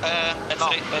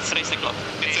 let's race the clock.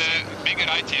 It's a big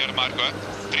right here, Marco.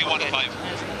 315.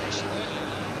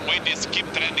 Wait, this keep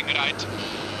trending right.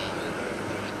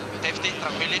 Safety,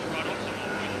 tranquility.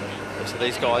 So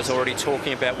these guys are already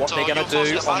talking about what they're going to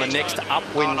do on the next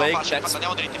upwind leg. That's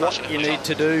what you need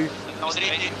to do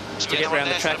to get around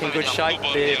the track in good shape.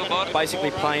 They're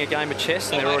basically playing a game of chess,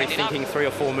 and they're already thinking 3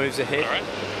 or 4 moves ahead.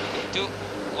 2,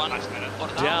 1.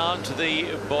 Down to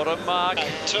the bottom mark.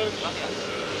 2,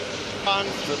 1.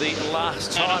 For the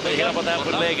last time they hit up on that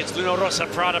one leg, it's Luna Rossa,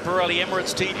 Prada Pirelli,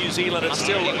 Emirates Team New Zealand. It's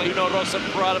still Luna Rossa,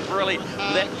 Prada Pirelli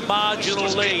with that marginal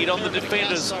lead on the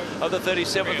defenders of the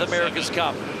 37th America's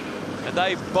Cup. And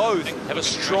they both have a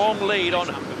strong lead on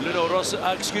Luna Rossa,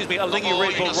 Alinghi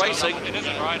Red Bull Racing.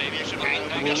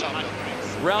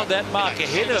 Round that mark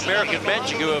ahead of American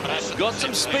Magic, who have got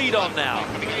some speed on now.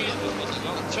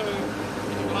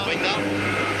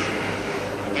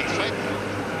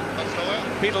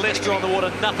 Peter Lester on the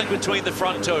water, nothing between the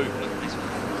front two.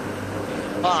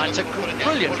 Oh, it's a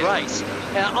brilliant race.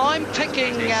 Now, I'm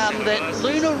picking that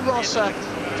Luna Rossa,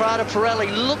 Prada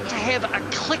Pirelli looked to have a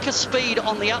click of speed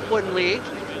on the upwind leg,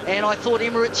 and I thought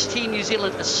Emirates Team New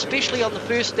Zealand, especially on the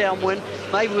first downwind,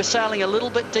 maybe were sailing a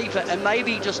little bit deeper and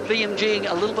maybe just BMGing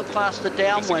a little bit faster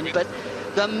downwind, but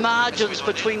the margins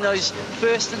between those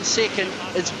first and second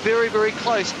is very, very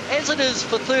close, as it is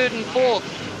for third and fourth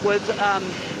with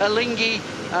Alinghi,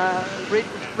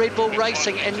 Red Bull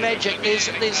Racing and Magic. There's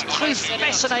two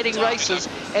fascinating races,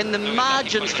 and the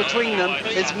margins between them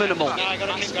is minimal.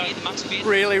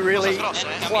 Really, really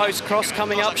close cross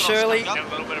coming up, Shirley. A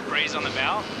little bit of breeze on the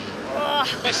bow. Oh,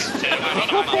 this is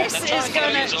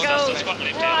going to go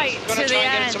right to the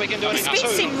end. The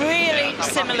speeds seem really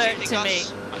similar to me.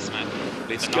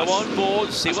 Let's go on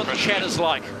board, see what the chatter's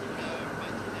like.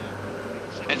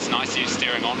 It's nice you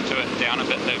steering onto it down a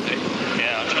bit though, Pete.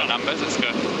 Yeah, the numbers, it's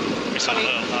good.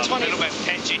 We're a little bit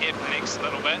patchy here for the next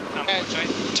little bit,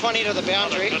 unfortunately. 20 to the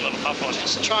boundary. Good little puff on.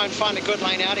 Just try and find a good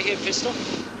lane out of here, Pistol.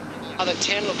 Other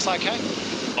 10 looks okay.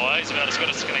 Oh, he's about as good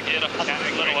as it's going to get. A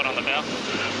little one on the bow.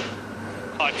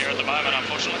 High here at the moment,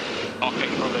 unfortunately. Okay,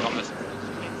 probably on this.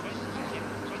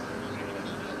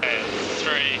 Okay,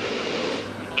 3,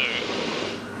 2,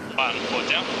 1, board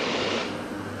down.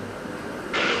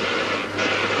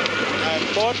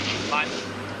 Board. Line.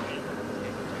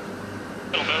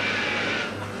 Little bit.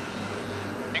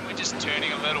 I think we're just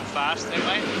turning a little fast there,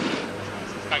 mate.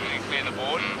 Struggling to clear the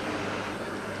board.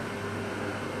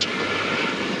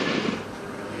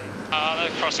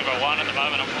 They're crossing over 1 at the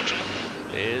moment, unfortunately.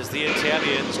 There's the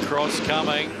Italians cross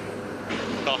coming.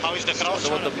 So how is the cross?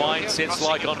 I wonder what the mindset's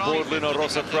like on board Luna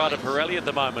Rossa, Prada Pirelli at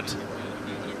the moment.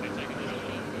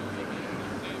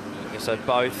 So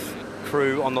both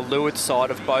crew on the leeward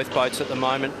side of both boats at the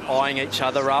moment, eyeing each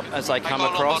other up as they come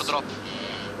across. Are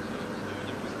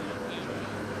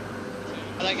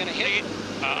they going to hit?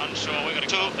 Unsure, we're going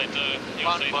to go if they do.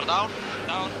 1, board down.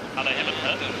 Down. Oh, they haven't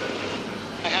hit.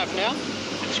 They have now.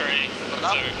 3, 2,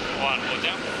 1, board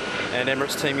down. And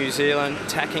Emirates Team New Zealand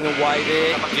tacking away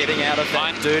there, getting out of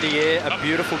that dirty air. A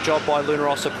beautiful job by Luna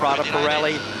Rossa, Prada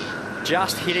Pirelli.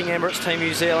 Just hitting Emirates Team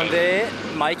New Zealand there,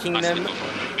 making them,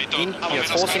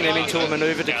 forcing them into a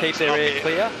manoeuvre to keep their air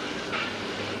clear.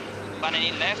 One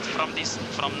in left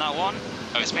from now on.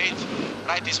 Speed.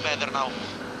 Right is better now.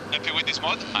 Happy with this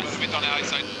mod? Move it on the high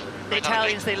side. The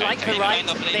Italians, they like the right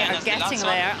they are getting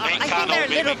there. I think they're a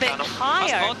little bit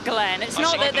higher, Glenn. It's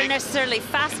not that they're necessarily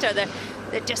faster.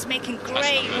 They're just making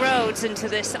great roads into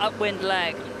this upwind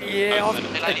leg. Yeah,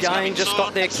 I've again just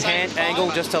got their cant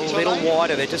angle just a little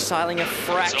wider. They're just sailing a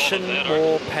fraction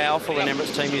more powerful than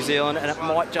Emirates Team New Zealand, and it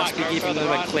might just be giving them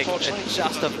a click. It's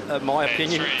just my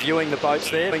opinion, viewing the boats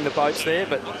there,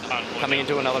 but coming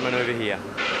into another manoeuvre here.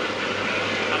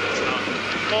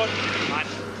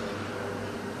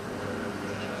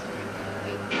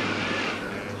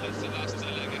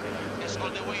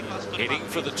 Heading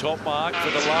for the top mark for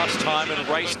the last time in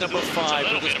race number 5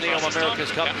 of this NEOM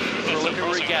America's Cup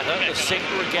Preliminary Regatta, the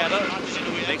second regatta.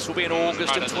 Next will be in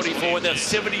August of 24, and the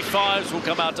 75s will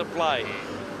come out to play.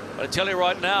 But I tell you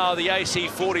right now, the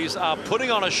AC40s are putting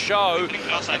on a show.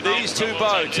 And these two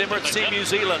boats, Emirates Team New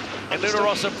Zealand and Luna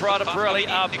Rossa Prada Pirelli,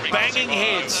 are banging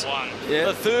heads. Yeah.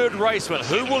 The third raceman,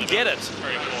 who will get it?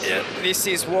 Yeah, this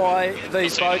is why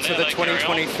these boats are the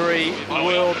 2023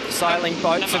 World Sailing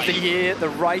Boats of the Year. The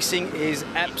racing is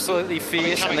absolutely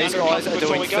fierce, and these guys are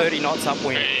doing 30 knots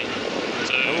upwind.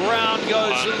 Around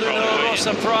goes Luna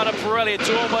Rossa Prada Pirelli. It's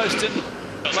almost in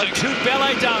like two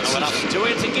ballet dancers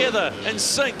doing it together in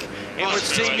sync.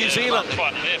 Emirates Team New Zealand.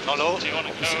 Some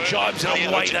jibes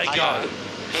and away they go.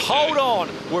 Hold on,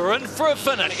 we're in for a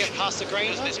finish. Get past the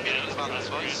green.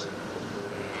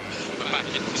 Back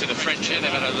into the French here, they've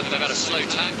had a slow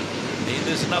tack. And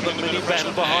there's another mini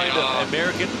battle behind it.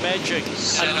 American Magic,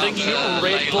 and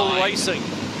Red Bull Racing.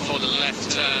 For the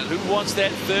left turn. Who wants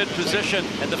that third position?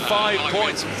 And the 5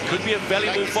 points could be a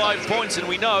valuable 5 points, and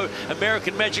we know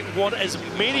American Magic want as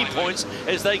many points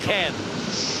as they can.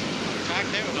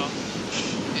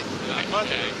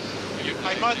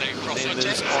 Then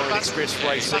there's Orient Express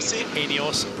Racing,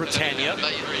 Ineos, Britannia.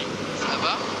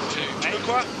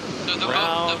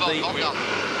 Round the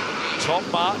top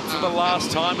mark for the last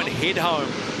time and head home.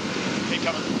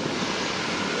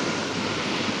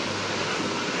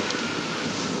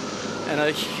 And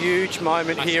a huge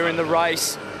moment here in the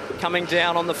race. Coming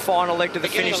down on the final leg to the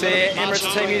finish there.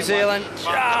 Emirates Team New Zealand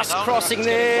just crossing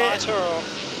there.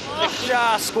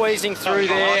 Just squeezing through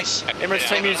there. Emirates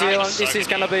Team New Zealand, this is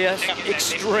going to be an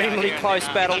extremely close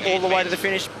battle all the way to the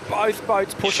finish. Both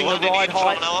boats pushing the ride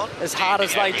height as hard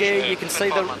as they do. You can see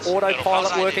the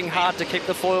autopilot working hard to keep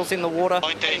the foils in the water.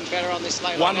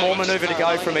 One more manoeuvre to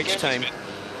go from each team.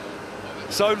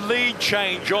 So lead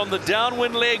change on the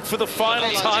downwind leg for the final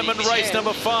time in race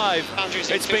number 5.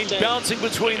 It's been bouncing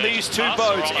between these two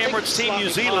boats, Emirates Team New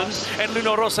Zealand and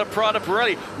Luna Rossa Prada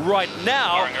Pirelli. Right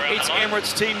now, it's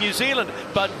Emirates Team New Zealand,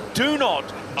 but do not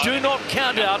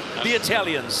count out the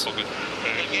Italians. 2, 1,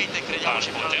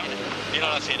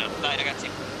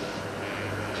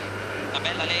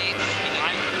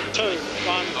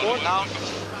 down.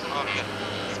 Okay.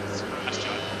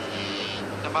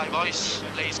 Stand by, boys.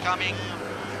 Please coming.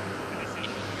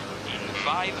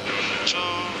 5, 2.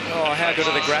 Oh, how good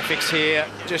are the graphics here,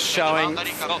 just showing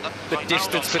the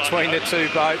distance between the two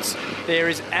boats. There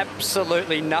is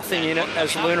absolutely nothing in it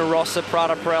as Luna Rossa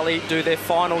Prada Pirelli do their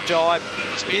final jibe.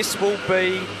 This will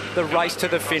be the race to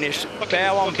the finish,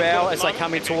 bow on bow as they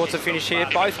come in towards the finish here.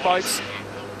 Both boats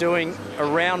doing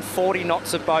around 40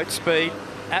 knots of boat speed,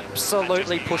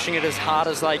 absolutely pushing it as hard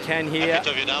as they can here.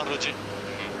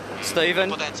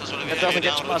 Stephen, it doesn't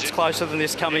get much closer than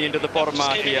this coming into the bottom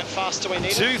mark here.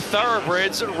 Two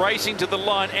thoroughbreds racing to the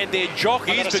line, and their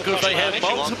jockeys, because they have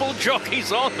multiple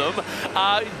jockeys on them,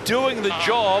 are doing the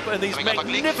job in these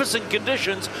magnificent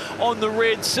conditions on the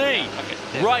Red Sea.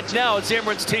 Right now, it's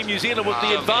Emirates Team New Zealand with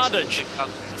the advantage.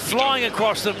 Flying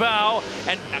across the bow,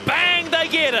 and bang, they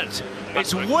get it.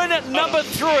 It's win at number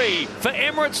 3 for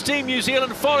Emirates Team New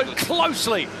Zealand, followed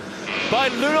closely by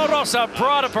Luna Rossa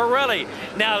Prada Pirelli.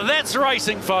 Now that's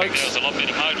racing, folks.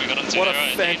 What a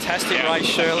fantastic race,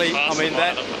 Shirley. I mean,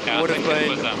 that would have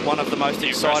been one of the most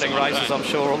exciting races I'm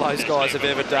sure all those guys have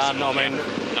ever done. I mean,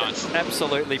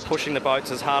 absolutely pushing the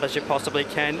boats as hard as you possibly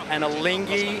can. And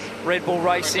Alinghi, Red Bull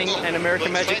Racing and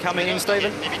American Magic coming in,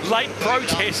 Stephen. Late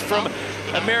protest from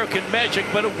American Magic,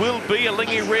 but it will be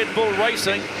Alinghi Red Bull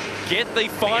Racing get the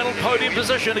final podium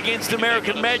position against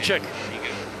American Magic.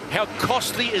 How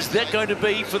costly is that going to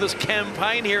be for this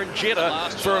campaign here in Jeddah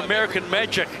for American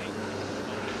Magic?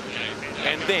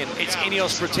 And then it's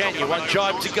Ineos Britannia, one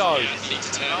jibe to go.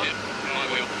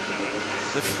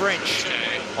 The French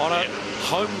on a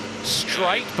home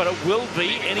straight, but it will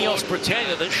be Ineos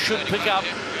Britannia that should pick up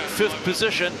 5th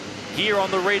position here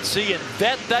on the Red Sea, and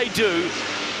that they do.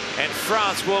 And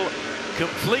France will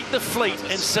complete the fleet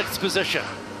in 6th position.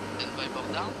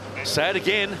 Say it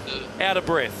again, out of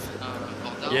breath.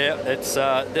 Yeah, it's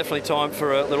definitely time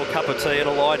for a little cup of tea and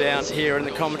a lie down here in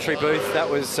the commentary booth. That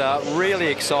was really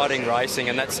exciting racing,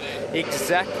 and that's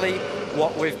exactly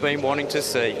what we've been wanting to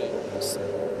see.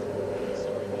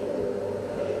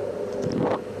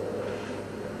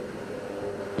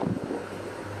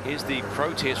 Here's the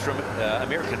protest from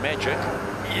American Magic.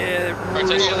 Yeah,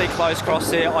 really close cross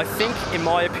there. I think, in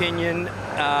my opinion,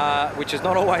 which is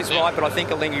not always right, but I think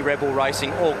Alinghi Red Bull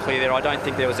Racing all clear there. I don't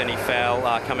think there was any foul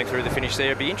coming through the finish there.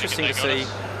 It'd be interesting to see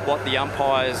what the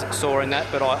umpires saw in that,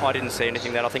 but I didn't see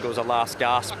anything there. I think it was a last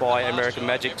gasp by American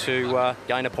Magic to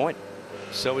gain a point.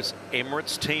 So it's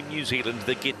Emirates Team New Zealand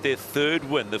that get their third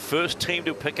win. The first team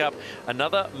to pick up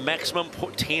another maximum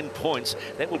 10 points.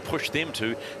 That will push them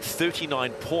to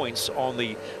 39 points on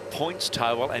the points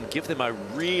table and give them a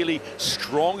really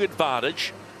strong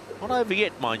advantage. Not over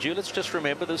yet, mind you. Let's just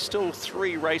remember there's still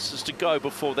 3 races to go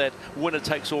before that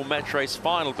winner-takes-all match race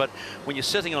final. But when you're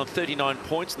sitting on 39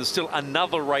 points, there's still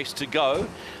another race to go.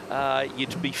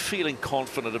 You'd be feeling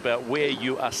confident about where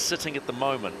you are sitting at the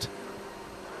moment.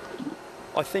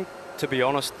 I think, to be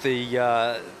honest,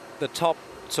 the top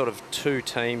sort of 2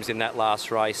 teams in that last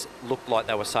race looked like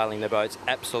they were sailing their boats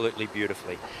absolutely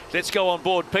beautifully. Let's go on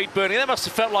board Pete Burney. That must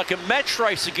have felt like a match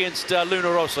race against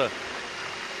Luna Rossa.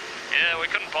 Yeah, we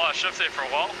couldn't buy a shift there for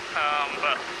a while,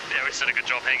 but yeah, we just did a good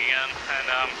job hanging in and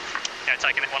you know,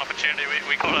 taking that one opportunity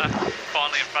we got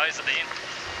finally in phase at the end.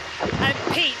 And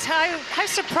Pete, how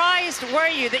surprised were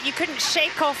you that you couldn't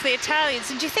shake off the Italians?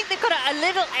 And do you think they've got a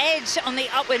little edge on the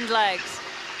upwind legs?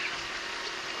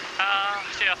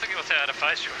 Yeah, I think with our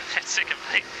face, that second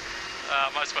beat,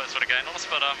 most boats would have gained on us,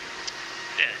 but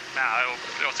yeah, no,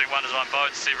 obviously one design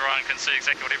boats, everyone can see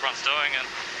exactly what everyone's doing, and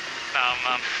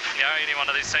you know, any one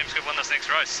of these teams could win this next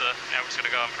race, so you know, we're just going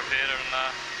to go and prepare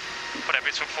and put our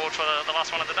best foot forward for the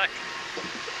last one of the day.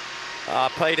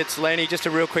 Pete, it's Lenny. Just a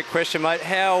real quick question, mate.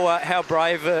 How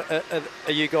brave are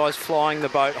you guys flying the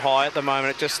boat high at the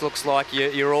moment? It just looks like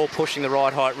you're all pushing the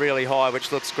ride height really high,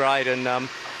 which looks great, and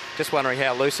just wondering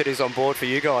how loose it is on board for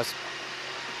you guys.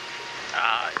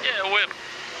 Yeah, we're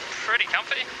pretty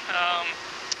comfy.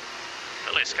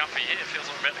 At least comfy, yeah, it feels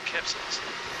like about the capsules.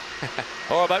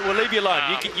 All right, mate, we'll leave you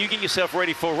alone. You get yourself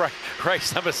ready for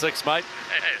race number 6, mate.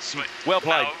 Yeah, sweet. Well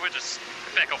played. We're just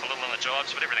back off a little on the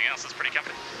jibes, but everything else is pretty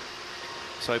comfy.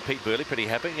 So Pete Burley, pretty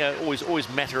happy. Always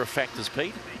matter of fact as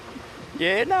Pete.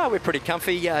 Yeah, no, we're pretty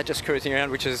comfy. Just cruising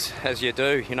around, which is as you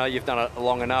do. You know, you've done it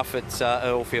long enough. It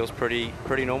all feels pretty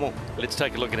normal. Let's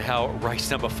take a look at how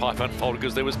race number 5 unfolded,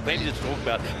 because there was plenty to talk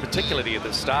about, particularly at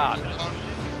the start.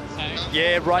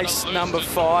 Yeah, race number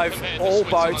 5, all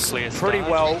boats pretty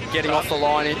well getting off the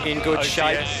line in good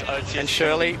shape. And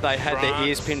Shirley, they had their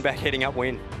ears pinned back heading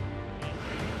upwind.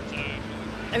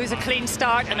 It was a clean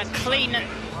start and a clean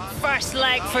first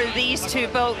leg for these 2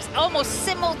 boats, almost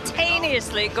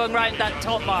simultaneously going round that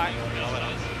top mark.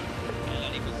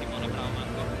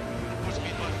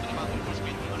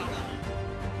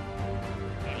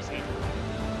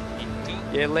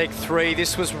 Yeah, leg 3,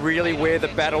 this was really where the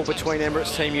battle between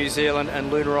Emirates Team New Zealand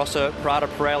and Luna Rossa Prada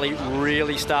Pirelli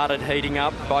really started heating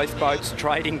up. Both boats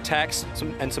trading tacks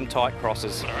and some tight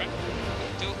crosses.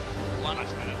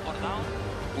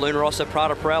 Luna Rossa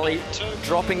Prada Pirelli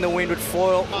dropping the windward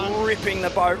foil, ripping the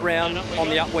boat round on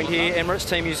the upwind here. Emirates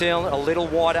Team New Zealand a little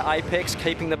wider apex,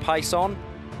 keeping the pace on.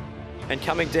 And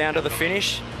coming down to the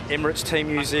finish, Emirates Team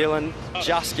New Zealand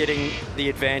just getting the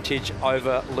advantage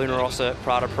over Luna Rossa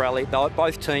Prada Pirelli.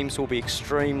 Both teams will be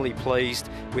extremely pleased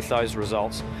with those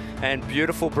results. And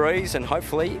beautiful breeze, and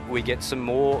hopefully we get some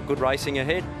more good racing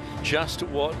ahead. Just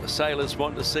what sailors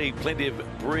want to see, plenty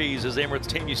of breeze as Emirates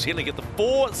Team New Zealand get the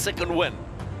 4-second win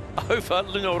over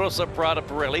Luna Rossa Prada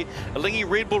Pirelli. Alinghi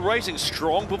Red Bull Racing,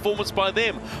 strong performance by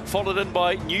them, followed in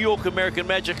by New York American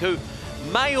Magic, who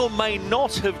may or may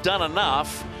not have done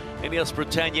enough. Ineos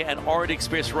Britannia and Orient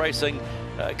Express Racing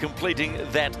completing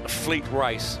that fleet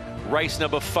race. Race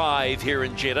number 5 here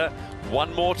in Jeddah.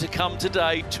 1 more to come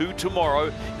today, 2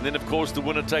 tomorrow, and then of course the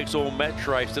winner-takes-all match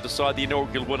race to decide the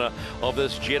inaugural winner of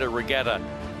this Jeddah Regatta.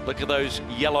 Look at those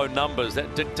yellow numbers.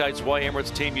 That dictates why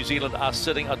Emirates Team New Zealand are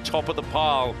sitting atop of the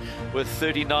pile with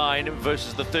 39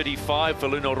 versus the 35 for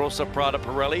Luna Rossa Prada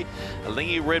Pirelli.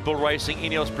 Alinghi Red Bull Racing,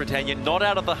 Ineos Britannia not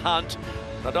out of the hunt.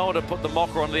 I don't want to put the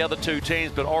mocker on the other 2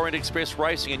 teams, but Orient Express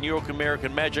Racing and New York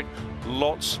American Magic,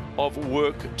 lots of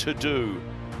work to do.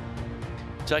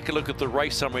 Take a look at the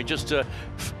race summary just to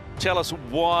tell us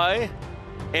why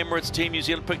Emirates Team New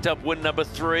Zealand picked up win number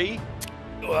 3.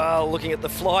 Well, looking at the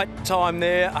flight time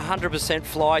there, 100%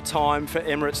 fly time for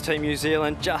Emirates Team New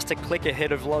Zealand, just a click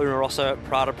ahead of Luna Rossa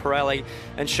Prada Pirelli,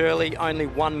 and Shirley only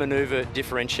 1 manoeuvre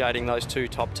differentiating those 2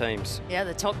 top teams. Yeah,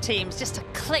 the top teams just a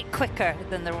click quicker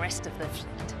than the rest of the fleet.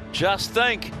 Just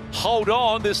think, hold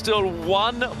on, there's still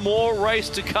 1 more race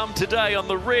to come today on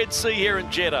the Red Sea here in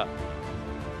Jeddah.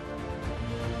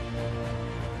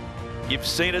 You've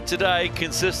seen it today,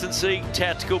 consistency,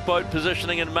 tactical boat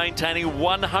positioning and maintaining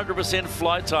 100%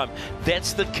 flight time.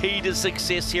 That's the key to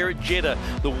success here at Jeddah.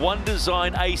 The one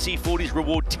design AC40s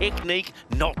reward technique,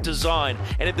 not design.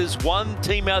 And if there's one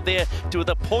team out there with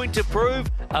a point to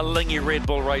prove, Alinghi Red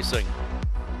Bull Racing.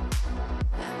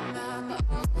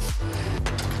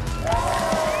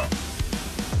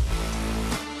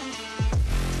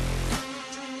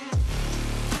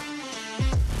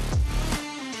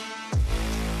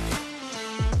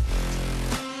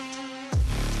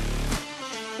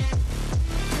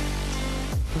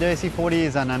 The SE40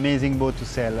 is an amazing boat to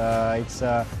sail. It's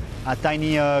a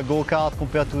tiny go-kart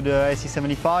compared to the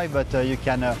SE75, but you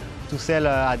can to sail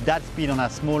at that speed on a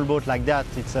small boat like that.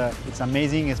 It's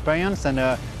amazing experience, and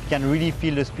you can really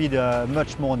feel the speed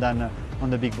much more than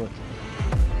on the big boat.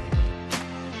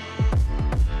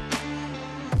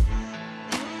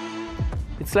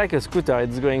 It's like a scooter.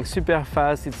 It's going super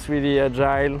fast. It's really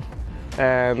agile,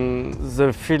 and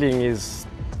the feeling is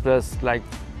just like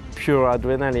pure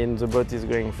adrenaline. The boat is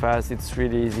going fast. It's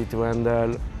really easy to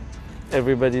handle.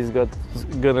 Everybody's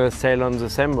gonna sail on the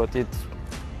same boat.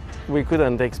 We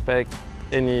couldn't expect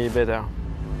any better.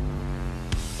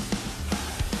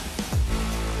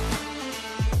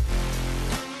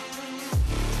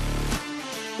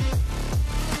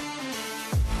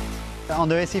 On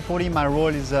the SE40, my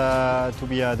role is to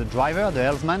be the driver, the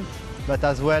helmsman, but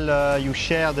as well you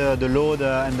share the load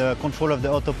and the control of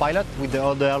the autopilot with the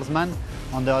other helmsman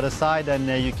on the other side, and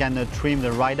you can trim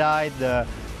the ride height, the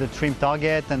trim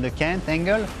target and the cant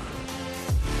angle.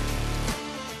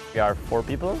 We are 4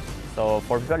 people, so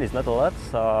 4 people is not a lot,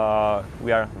 so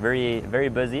we are very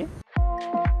busy.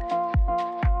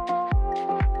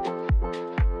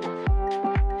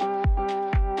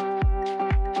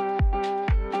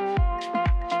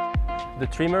 The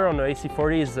trimmer on the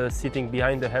AC40 is sitting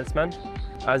behind the helmsman.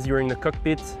 As you're in the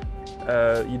cockpit,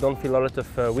 you don't feel a lot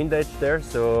of wind edge there,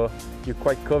 so you're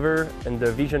quite covered, and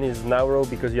the vision is narrow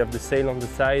because you have the sail on the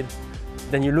side.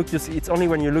 Then you look, it's only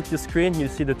when you look at the screen you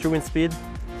see the true wind speed,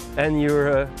 and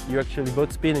you actually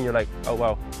boat speed, and you're like, oh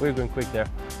wow, we're going quick there.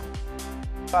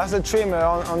 As a trimmer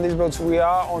on these boats, we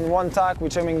are on one tack, we're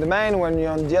trimming the main. When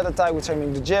you're on the other tack, we're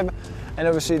trimming the jib, and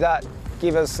obviously that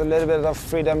gives us a little bit of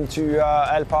freedom to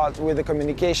help out with the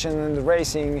communication and the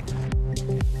racing.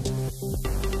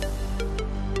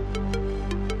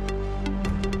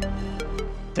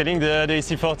 Sailing the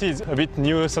AC40 is a bit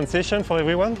new sensation for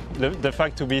everyone. The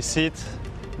fact to be sit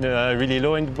really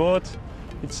low in the boat,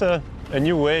 it's a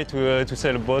new way to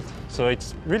sail a boat, so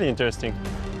it's really interesting.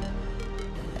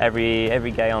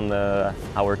 Every guy on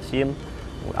our team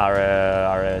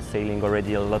are sailing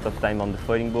already a lot of time on the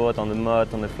floating boat, on the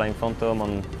Yacht, on the Flying Phantom,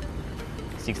 on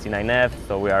 69F,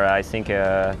 so we are, I think,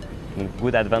 in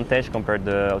good advantage compared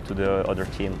to the other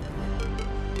team.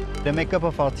 The makeup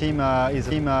of our team is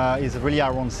really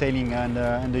around sailing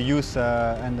and the use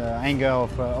and the anger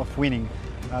of winning.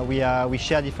 We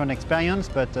share different experience,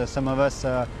 but some of us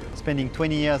spending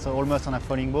 20 years almost on a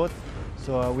floating boat,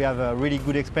 so we have a really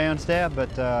good experience there, but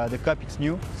the Cup is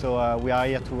new, so we are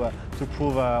here to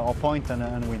prove our point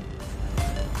and win.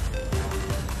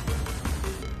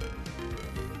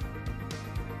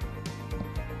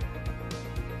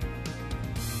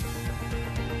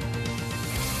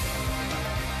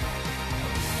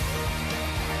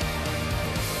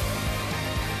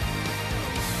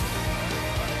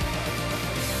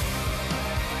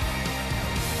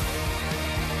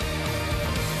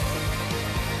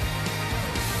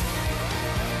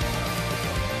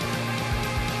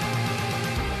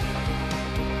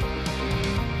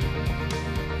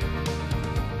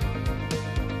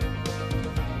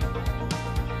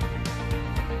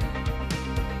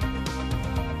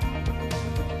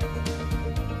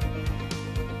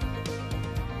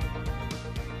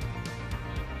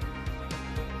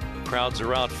 Crowds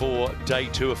are out for day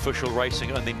 2 official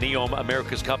racing on the NEOM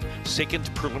America's Cup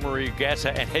second preliminary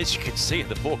regatta, and as you can see in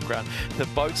the foreground, the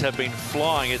boats have been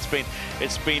flying. It's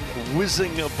been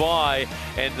whizzing by,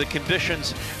 and the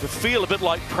conditions feel a bit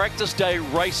like practice day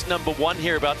race number 1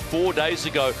 here about 4 days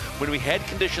ago, when we had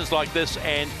conditions like this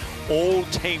and all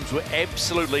teams were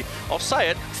absolutely, I'll say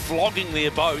it, flogging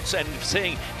their boats and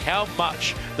seeing how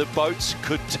much the boats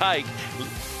could take.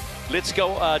 Let's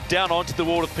go down onto the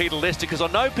wall with Peter Lester, because I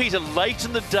know, Peter, late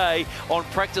in the day on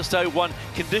practice day 1,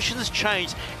 conditions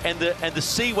changed and the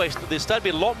seaways, there's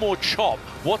starting to be a lot more chop.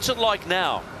 What's it like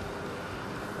now?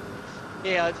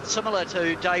 Yeah, similar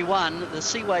to day 1, the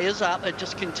seaway is up. It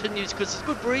just continues because it's a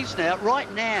good breeze now. Right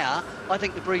now, I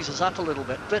think the breeze is up a little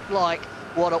bit like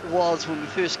what it was when we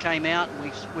first came out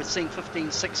and we're seeing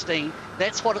 15, 16.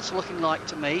 That's what it's looking like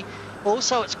to me.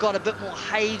 Also, it's got a bit more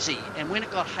hazy, and when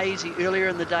it got hazy earlier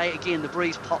in the day, again, the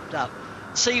breeze popped up.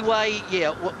 Seaway,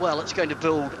 yeah, well, it's going to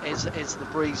build as the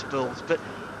breeze builds, but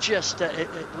just it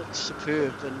looks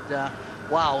superb. And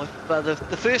wow, if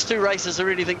the first 2 races are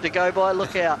anything to go by,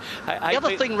 look out. The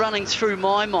other thing running through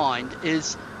my mind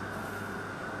is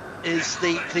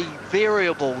the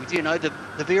variable, you know, the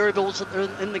variables that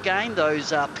are in the game,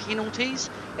 those penalties,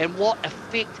 and what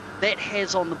effect that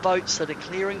has on the boats that are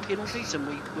clearing penalties.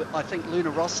 And I think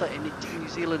Luna Rossa and Team New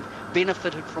Zealand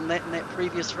benefited from that in that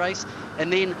previous race.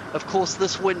 And then, of course,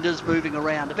 this wind is moving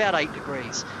around about 8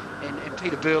 degrees. and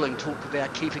Peter Burling talked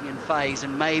about keeping in phase,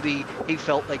 and maybe he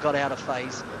felt they got out of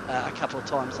phase a couple of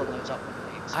times on those upwind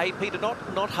legs. Hey, Peter,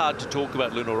 not hard to talk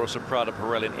about Luna Rossa, Prada,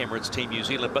 Pirelli and Emirates Team New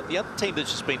Zealand, but the other team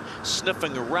that's just been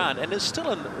sniffing around and is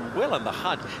still well in the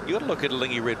hunt, you got to look at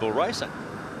Lingy Red Bull Racing.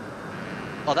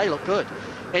 Oh, they look good.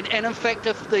 And in fact,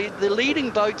 if the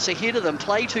leading boats ahead of them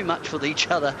play too much with each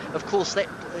other, of course, that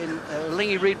in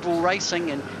Lingy Red Bull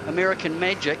Racing and American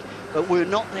Magic, but we're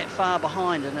not that far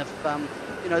behind. And if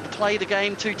you know, to play the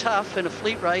game too tough in a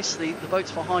fleet race, the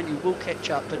boats behind you will catch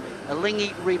up. But a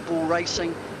Lingy Red Bull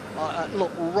Racing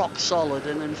look rock solid.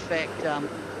 And in fact,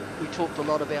 we talked a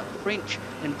lot about the French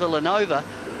in Villanova.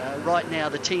 Right now,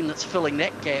 the team that's filling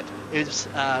that gap is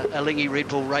a Lingy Red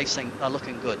Bull Racing. Are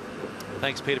looking good.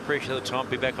 Thanks, Peter. Appreciate the time.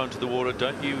 Be back onto the water.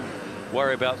 Don't you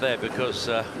worry about that, because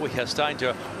we are starting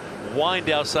to wind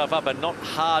ourselves up, and not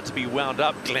hard to be wound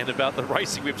up, Glenn, about the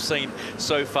racing we've seen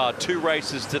so far. 2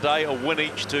 races today, a win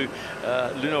each to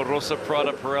Luna Rossa,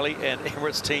 Prada, Pirelli and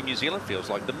Emirates Team New Zealand. Feels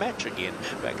like the match again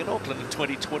back in Auckland in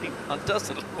 2021,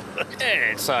 doesn't it?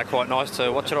 Yeah, it's quite nice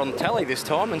to watch it on the telly this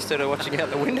time instead of watching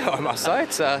out the window, I must say.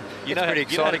 It's pretty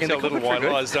exciting in the little white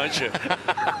eyes, don't you?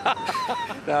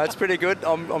 No, it's pretty good.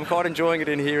 I'm quite enjoying it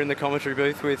in here in the commentary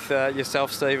booth with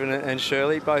yourself, Stephen, and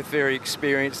Shirley, both very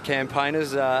experienced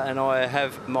campaigners, and I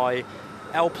have my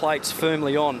L plates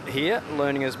firmly on here,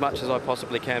 learning as much as I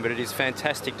possibly can, but it is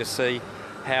fantastic to see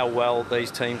how well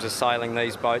these teams are sailing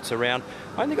these boats around.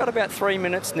 Only got about 3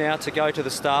 minutes now to go to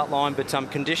the start line, but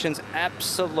conditions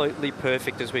absolutely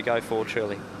perfect as we go forward,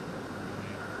 Shirley.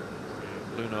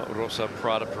 Luna Rossa,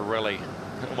 Prada, Pirelli,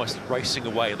 almost racing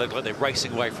away. They look like they're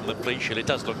racing away from the fleet. It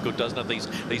does look good, doesn't it,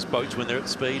 these boats when they're at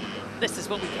speed? This is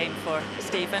what we came for,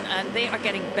 Stephen, and they are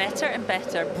getting better and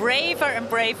better, braver and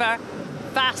braver,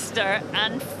 faster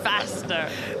and faster.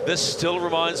 This still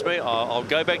reminds me, I'll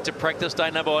go back to practice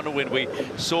day number 1 when we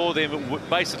saw them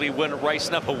basically win race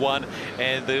number 1,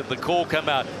 and the call come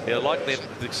out. They're like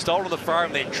they've stolen the fire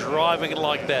and they're driving it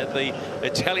like that. The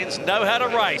Italians know how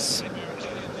to race.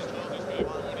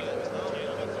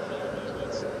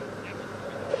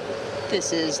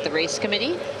 This is the race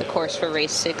committee. The course for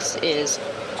race 6 is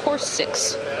course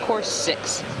 6, course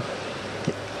 6.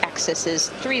 The axis is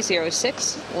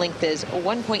 306. Length is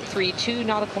 1.32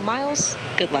 nautical miles.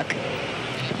 Good luck.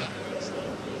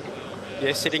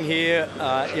 Yeah, sitting here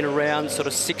in around sort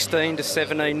of 16 to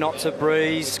 17 knots of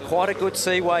breeze. Quite a good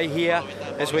seaway here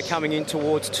as we're coming in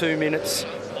towards 2 minutes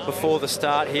before the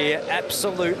start here.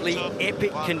 Absolutely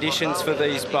epic conditions for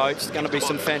these boats. Going to be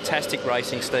some fantastic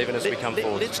racing, Stephen, as we come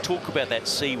forward. Let's talk about that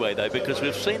seaway, though, because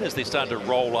we've seen as they're starting to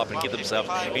roll up and get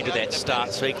themselves into that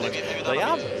start sequence, they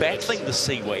are battling the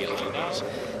seaway a little bit.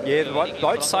 Yeah, the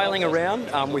boat's sailing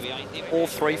around with all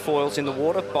 3 foils in the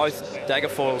water, both dagger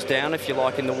foils down, if you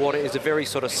like, in the water. Is a very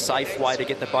sort of safe way to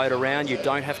get the boat around. You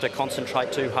don't have to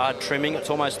concentrate too hard trimming.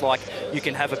 It's almost like you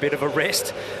can have a bit of a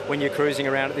rest when you're cruising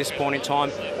around at this point in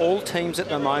time. All teams at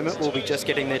the moment will be just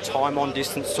getting their time on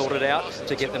distance sorted out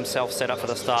to get themselves set up for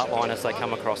the start line as they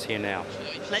come across here now.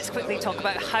 Let's quickly talk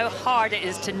about how hard it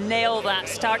is to nail that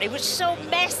start. It was so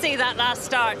messy, that last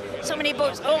start. So many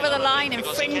boats over the line,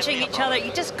 infringing each other.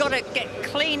 You just got to get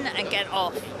clean and get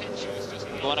off.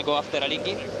 You want to go after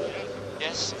Alingi?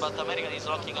 Yes, but American is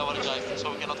locking our jive,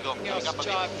 so we cannot go.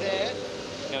 Jive there.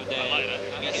 You have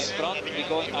the medium front, we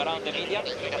go around the medium.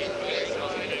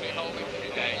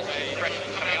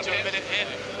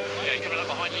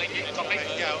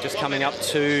 Just coming up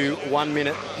to 1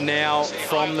 minute now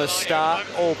from the start.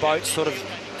 All boats sort of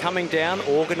coming down,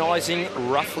 organising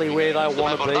roughly where they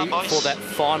want to be for that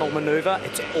final manoeuvre.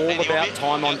 It's all about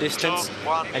time on distance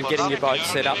and getting your boat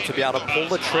set up to be able to pull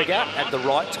the trigger at the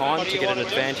right time to get an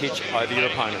advantage over your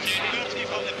opponents.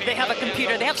 They have a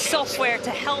computer, they have software to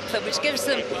help them, which gives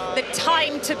them the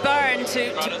time to burn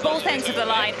to both ends of the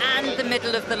line and the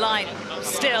middle of the line.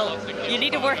 Still, you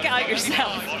need to work it out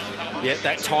yourself. Yeah,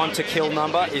 that time to kill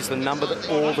number is the number that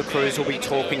all the crews will be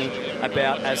talking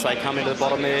about as they come into the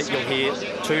bottom there. You'll hear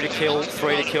 2 to kill,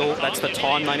 3 to kill. That's the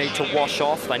time they need to wash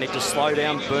off. They need to slow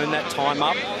down, burn that time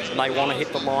up, and they want to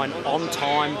hit the line on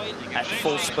time at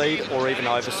full speed or even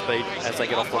over speed as they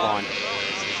get off the line.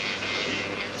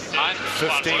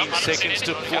 15 seconds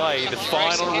to play, the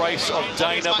final race of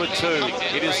day number 2.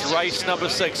 It is race number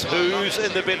 6. Who's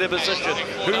in the better position?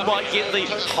 Who might get the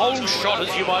whole shot,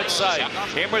 as you might say?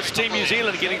 Emirates Team New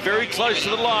Zealand getting very close to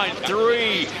the line.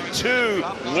 3, 2,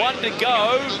 1 to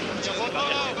go.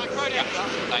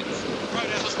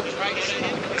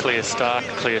 Clear start,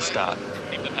 clear start.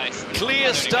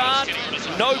 Clear start,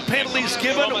 no penalties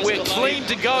given, we're clean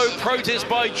to go. Protest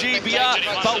by GBR,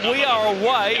 but we are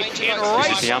away in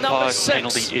race The number umpire's 6.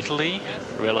 penalty Italy,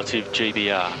 relative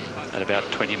GBR. at about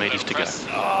 20 metres to go.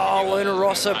 Oh, Luna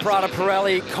Rossa Prada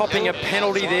Pirelli copping a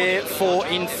penalty there for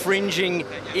infringing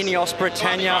Ineos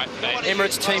Britannia.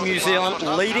 Emirates Team New Zealand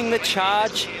leading the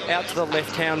charge out to the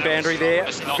left-hand boundary there.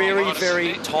 Very,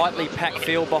 very tightly packed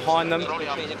field behind them.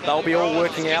 They'll be all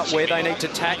working out where they need to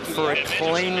tack for a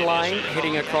clean lane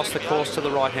heading across the course to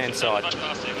the right-hand side.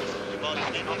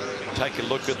 Take a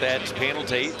look at that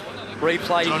penalty.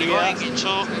 Replay here.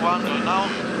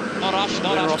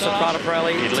 Luna Rossa Prada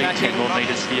Pirelli attacking. 10 more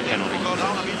metres for your penalty.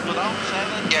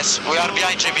 Yes, we are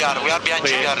behind GBR. We are behind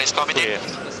GBR. Race committee.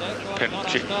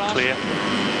 Clear.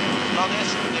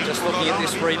 Just looking at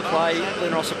this replay,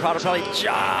 Luna Rossa Prada Pirelli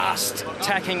just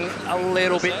tacking a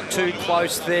little bit too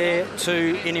close there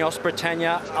to Ineos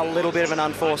Britannia. A little bit of an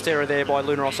unforced error there by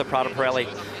Luna Rossa Prada Pirelli.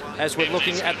 As we're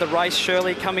looking at the race,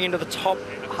 Shirley coming into the top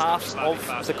half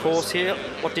of the course here.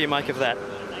 What do you make of that?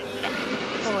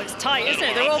 Oh, it's tight, isn't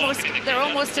it? They're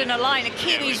almost in a line. The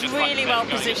Kiwi's really well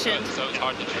positioned.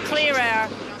 Clear air,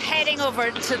 heading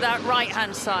over to that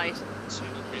right-hand side.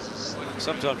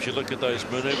 Sometimes you look at those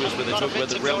manoeuvres where they talk about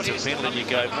the relative penalty and you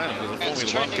go, man, there's a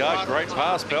Formula 1 car. Great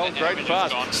pass, Bell, great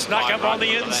pass. Snuck up on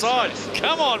the inside.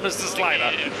 Come on, Mr.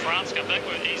 Slater. Yeah, France come back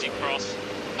with easy cross.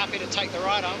 Happy to take the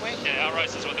right, aren't we? Yeah, our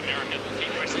race is with America.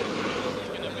 Keep racing.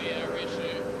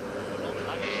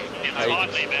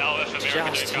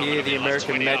 Just here, the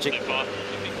American Magic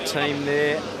team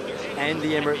there and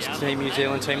the Emirates Team New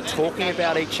Zealand team talking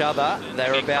about each other.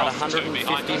 They're about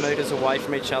 150 metres away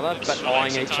from each other, but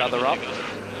eyeing each other up.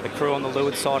 The crew on the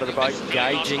leeward side of the boat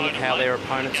gauging how their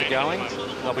opponents are going.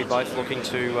 They'll be both looking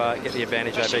to get the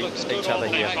advantage over each other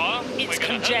here. It's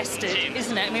congested,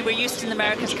 isn't it? I mean, we're used to the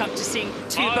America's Cup to seeing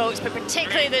two boats, but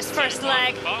particularly this first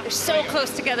leg, they're so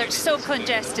close together, it's so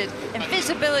congested, and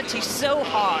visibility so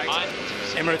hard.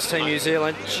 Emirates Team New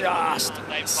Zealand just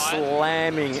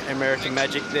slamming American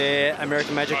Magic there.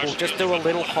 American Magic will just do a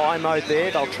little high mode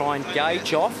there. They'll try and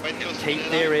gauge off, keep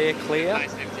their air clear.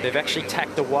 They've actually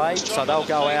tacked away, so they'll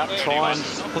go out, try and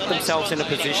put themselves in a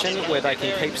position where they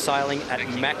can keep sailing at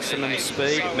maximum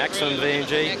speed, maximum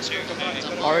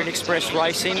VNG. Orient Express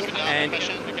Racing and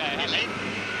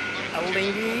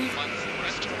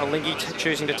Alinghi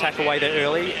choosing to tack away there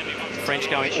early. French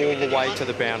going all the way to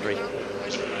the boundary.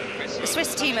 The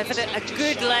Swiss team have had a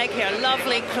good leg here, a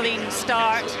lovely clean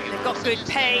start. They've got good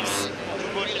pace.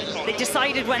 They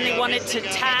decided when they wanted to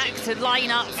tack, to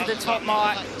line up for the top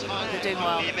mark. They're doing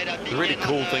well. The really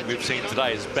cool thing we've seen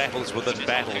today is battles within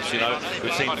battles, you know.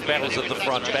 We've seen battles at the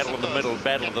front, battle in the middle,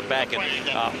 battle at the back, and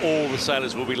all the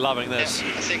sailors will be loving this.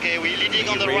 We're leading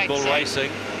on the Red right Bull side.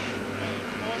 Racing.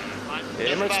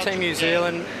 Emirates Team New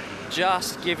Zealand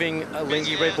just giving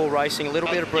Alinghi Red Bull Racing a little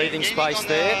bit of breathing space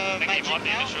there.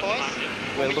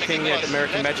 We're looking at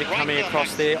American Magic coming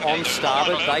across there on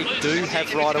starboard. They do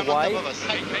have right of way,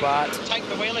 but Take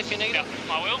the wheel if you need it.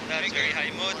 I will. That's very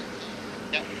high mode.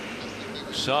 Yeah.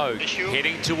 So,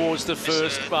 heading towards the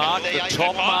first mark, the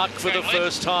top mark for the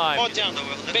first time. More down,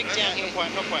 big down here.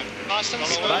 No point. Nice and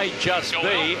slow. May just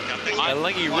be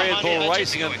Alinghi Red Bull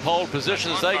Racing in pole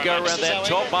position as they go around that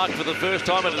top mark for the first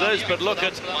time, and it is, but look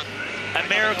at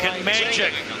American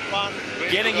Magic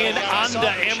getting in under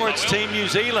Emirates Team New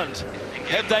Zealand.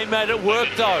 Have they made it work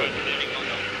though?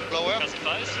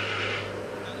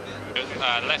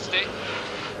 Lefty.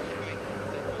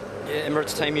 yeah,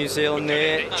 Emirates Team New Zealand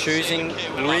there choosing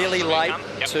really late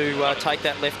to take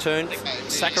that left turn,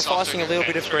 sacrificing a little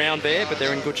bit of ground there, but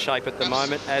they're in good shape at the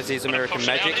moment, as is American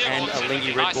Magic and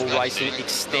Alinghi Red Bull Racing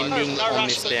extending on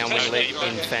this downwind leg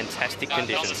in fantastic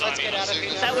conditions.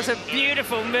 That was a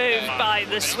beautiful move by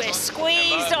the Swiss.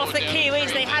 Squeezed off the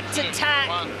Kiwis, they had to tack,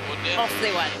 off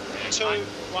they went. 2,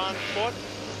 1, forward.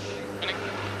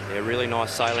 Yeah, really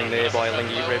nice sailing there by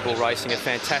Alinghi Red Bull Racing. A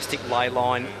fantastic lay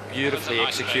line, beautifully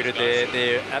executed there.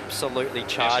 They're absolutely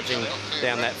charging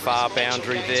down that far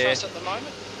boundary there.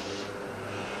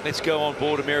 Let's go on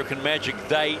board American Magic.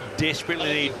 They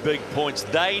desperately need big points.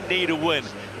 They need a win.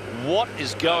 What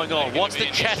is going on? What's the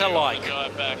chatter like?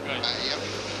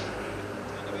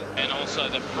 And also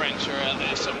the French are out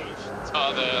there, so the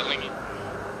Alinghi.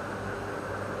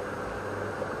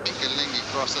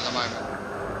 Alinghi cross at the moment.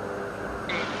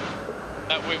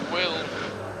 That we will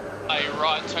a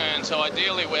right turn, so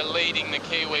ideally we're leading the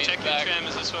Kiwis back. Trim,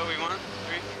 is this what we want?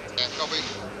 Yeah, copy.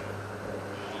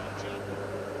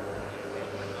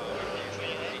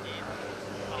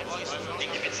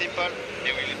 If it's simple,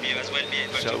 they will be as well be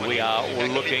able So we're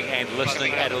looking and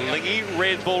listening at Alinghi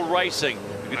Red Bull Racing.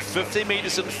 We've got 50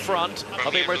 metres in front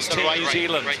of Emirates Team New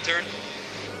Zealand. Right turn.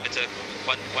 It's a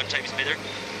one times better.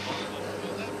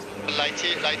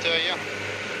 Lighter here.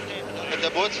 At the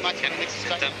boats, Max, can next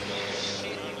time.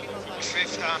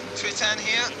 310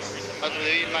 here. But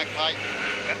the Mac right.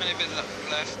 A little bit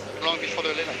left. Long before the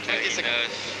lay line. 20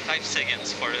 seconds. 5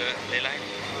 seconds for the lay line.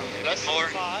 Plus 4.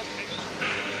 5.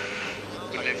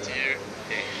 Good left here.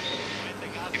 Okay.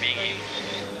 Giving in.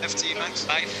 FT max.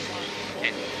 5.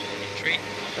 Okay. 3.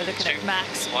 We're looking 2, at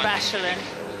Max 1. Bachelin.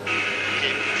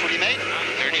 Okay, fully made.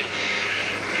 30.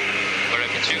 For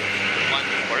up 2. 1.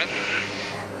 For up.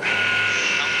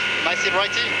 Massive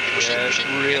righty. Keep pushing,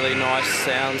 pushing. Really nice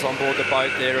sounds on board the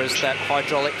boat there as that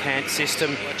hydraulic cant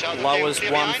system lowers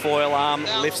one foil arm,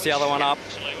 lifts the other one up,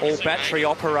 all battery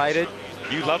operated.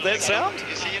 You love that sound?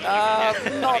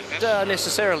 Not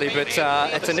necessarily, but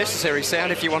it's a necessary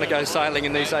sound if you want to go sailing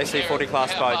in these AC40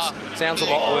 class boats. Sounds a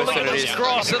lot worse than it is.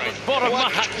 Cross at the bottom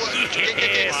mark.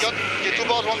 Yes.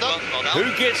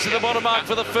 Who gets to the bottom mark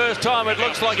for the first time? It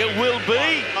looks like it will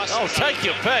be. Oh, take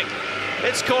your pick.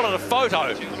 Let's call it a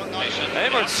photo.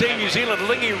 Emirates Team New Zealand,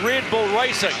 Lingy Red Bull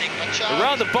Racing,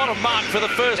 around the bottom mark for the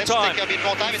first time,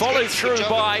 followed through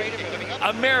by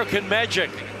American Magic.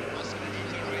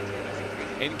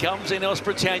 In comes Ineos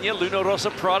Britannia, Luna Rossa,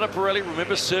 Prada Pirelli,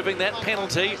 remember serving that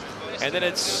penalty, and then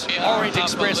it's Orient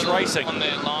Express Racing.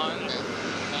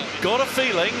 Got a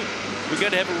feeling we're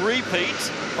going to have a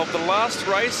repeat of the last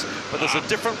race, but there's a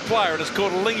different player, and it's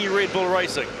called Lingy Red Bull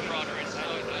Racing.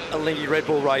 Lingy Red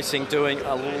Bull Racing doing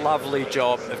a lovely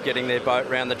job of getting their boat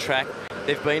around the track.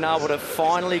 They've been able to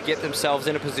finally get themselves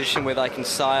in a position where they can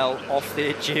sail off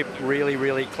their jib really,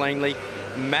 really cleanly,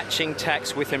 matching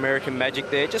tacks with American Magic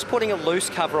there, just putting a loose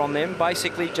cover on them,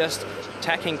 basically just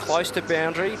tacking close to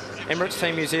boundary. Emirates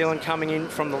Team New Zealand coming in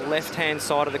from the left-hand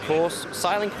side of the course,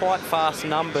 sailing quite fast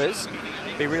numbers.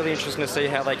 Be really interesting to see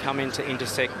how they come in to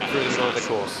intersect through the middle of the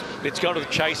course. Let's go to the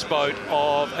chase boat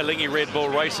of Lingy Red Bull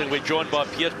Racing. We're joined by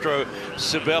Pietro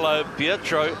Sibello.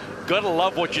 Pietro, gotta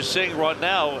love what you're seeing right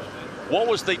now. What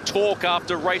was the talk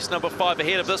after race number 5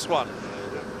 ahead of this one?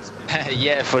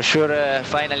 Yeah, for sure.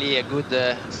 Finally, a good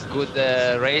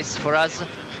race for us.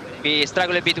 We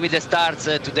struggled a bit with the starts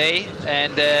today,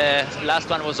 and last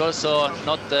one was also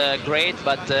not great,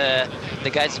 but the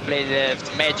guys played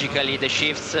magically the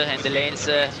shifts and the lanes,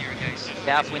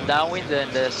 upwind, downwind,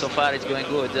 and so far it's going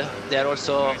good. They're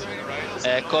also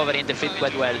covering the field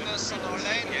quite well.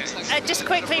 Just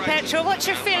quickly, Petro, what's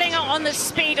your feeling on the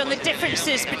speed, on the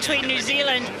differences between New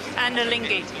Zealand and the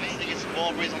Lingy?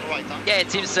 Yeah,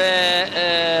 it seems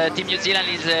Team New Zealand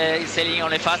is sailing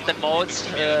on a faster modes,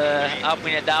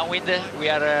 upwind and downwind. We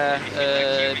are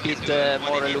a bit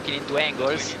more looking into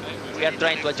angles. We are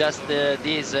trying to adjust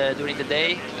these during the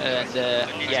day, and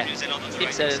yeah, it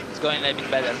seems it's going a bit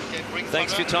better.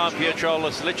 Thanks for your time, Pietro.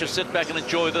 Let's let you sit back and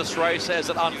enjoy this race as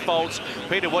it unfolds.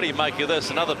 Peter, what do you make of this?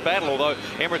 Another battle, although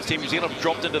Emirates Team New Zealand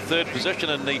dropped into 3rd position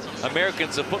and the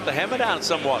Americans have put the hammer down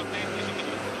somewhat.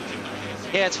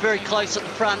 Yeah, it's very close at the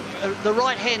front. The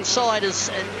right-hand side is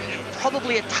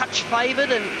probably a touch favoured,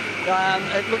 and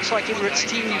it looks like Emirates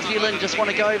Team New Zealand just want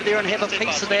to go over there and have a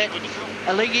piece of that.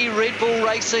 Lingy Red Bull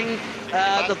Racing,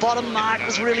 the bottom mark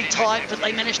was really tight, but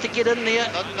they managed to get in there.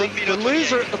 The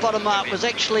loser at the bottom mark was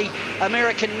actually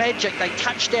American Magic. They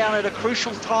touched down at a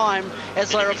crucial time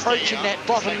as they're approaching that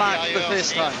bottom mark for the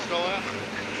first time.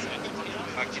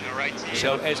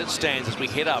 So as it stands, as we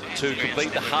head up to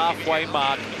complete the halfway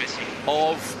mark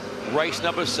of race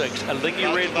number 6, Lingy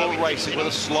Red Bull Racing with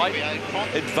a slight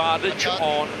advantage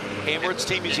on Emirates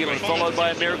Team New Zealand, followed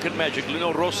by American Magic,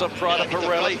 Luna Rossa, Prada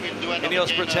Pirelli,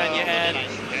 Ineos Britannia, and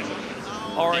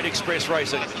Orient Express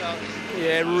Racing.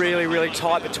 Yeah, really, really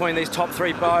tight between these top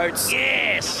 3 boats.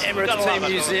 Yes! Emirates Team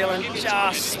New Zealand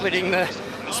just splitting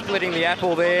the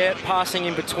apple there, passing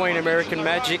in between American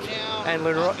Magic and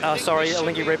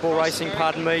Lingy Red Bull Racing,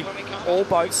 pardon me. All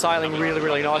boats sailing really,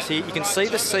 really nice here. You can see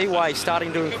the seaway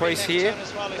starting to increase here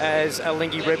as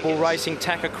Lingy Red Bull Racing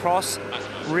tack across,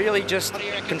 really just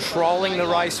controlling the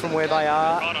race from where they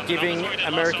are, giving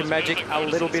American Magic a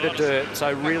little bit of dirt.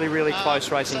 So really, really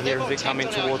close racing here as we come in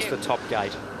towards the top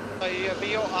gate.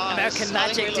 American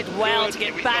Magic did well to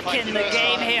get back in the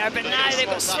game here, but now they've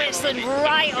got Switzerland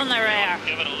right on their rear.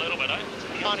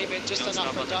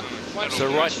 So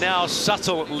right now,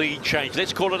 subtle lead change.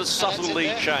 Let's call it a subtle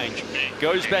lead change.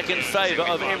 Goes back in favour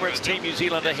of Emirates Team New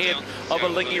Zealand ahead of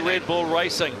Lingy Red Bull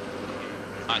Racing.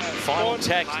 Final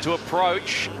tack to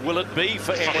approach. Will it be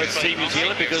for Emirates Team New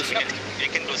Zealand? Because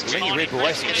Lingy Red Bull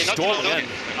Racing is storming in.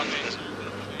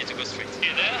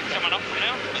 Coming up from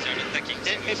now.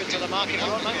 Keep it to the mark if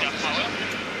you want, mate.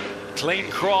 Clean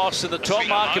cross and the top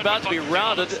mark about to be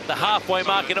rounded, the halfway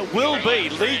mark, and it will be.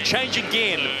 Lead change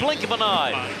again, blink of an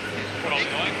eye.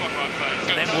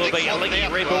 And then will be Lingy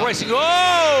Red Bull Racing. Oh!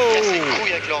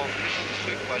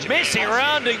 Messy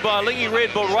rounding by Lingy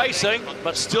Red Bull Racing,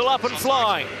 but still up and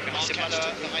flying.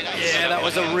 Yeah, that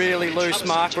was a really loose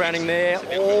mark rounding there.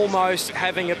 Almost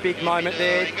having a big moment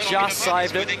there. Just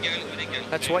saved it.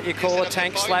 That's what you call a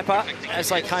tank slapper. As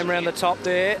they came around the top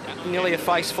there, nearly a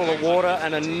face full of water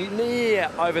and a near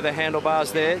over the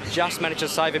handlebars there. Just managed to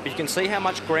save it. But you can see how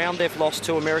much ground they've lost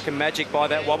to American Magic by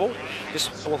that wobble.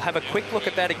 We'll have a quick look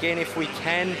at that again if we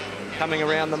can, coming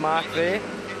around the mark there.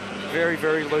 Very,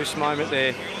 very loose moment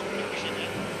there.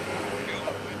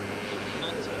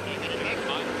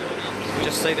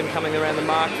 Just see them coming around the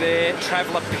mark there.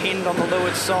 Traveller pinned on the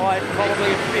leeward side.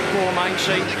 Probably a bit more main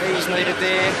sheet ease needed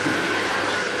there.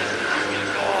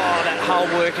 Oh, that hull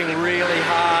working really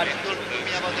hard.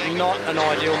 Not an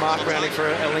ideal mark rounding for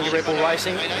Lingy Red Bull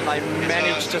Racing. They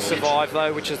managed to survive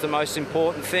though, which is the most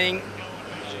important thing.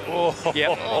 Oh.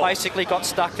 Yep, basically got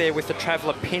stuck there with the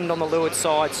Traveller pinned on the leeward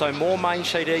side, so more main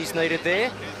sheet ease needed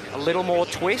there. A little more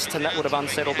twist, and that would have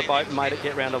unsettled the boat and made it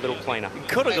get round a little cleaner.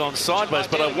 Could have gone sideways,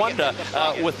 but I wonder,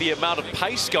 with the amount of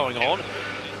pace going on.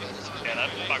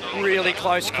 Really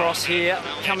close cross here,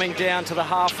 coming down to the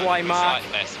halfway mark.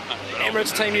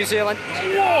 Emirates Team New Zealand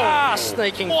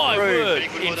sneaking through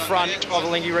in front of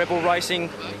Lingy Red Bull Racing.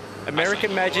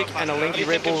 American Magic and Lingy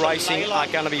Red Bull Racing are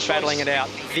going to be battling it out.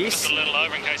 This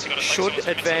should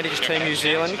advantage Team New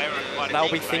Zealand.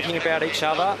 They'll be thinking about each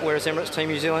other, whereas Emirates Team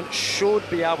New Zealand should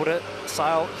be able to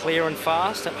sail clear and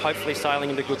fast, and hopefully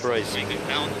sailing into good breeze.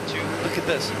 Look at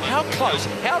this. How close?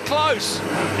 How close?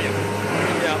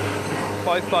 Yeah.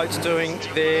 Both boats doing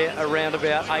there around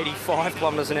about 85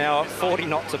 kilometres an hour, 40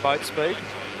 knots of boat speed.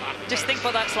 Just think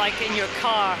what that's like in your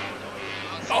car.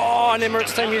 Oh, and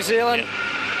Emirates Team New Zealand.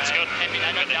 That's good.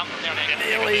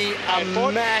 Nearly a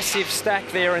massive stack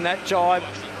there in that jibe.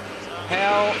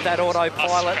 How that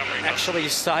autopilot actually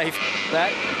saved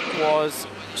that was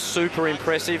super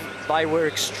impressive. They were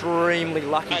extremely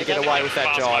lucky to get away with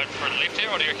that jibe.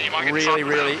 Really,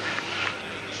 really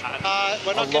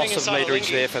a loss of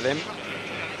meterage there for them.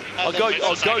 I'll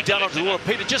go down onto the water.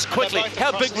 Peter, just quickly,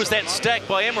 how big was that stack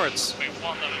by Emirates?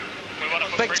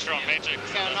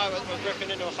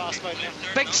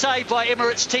 Big save by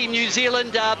Emirates Team New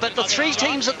Zealand, but the three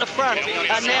teams at the front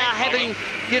are now having,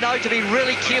 to be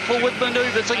really careful with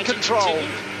manoeuvres and control.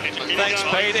 Thanks,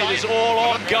 Pete. It is all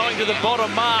on, going to the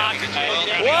bottom mark.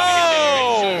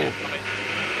 Whoa!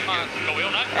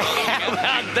 How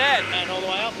about that? And all the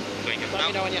way up. Let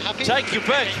me know when you're happy. Take your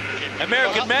pick.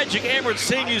 American Magic, Emirates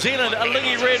Team New Zealand,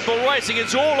 Lingy Red Bull Racing.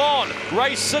 It's all on.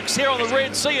 Race 6 here on the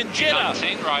Red Sea in Jeddah.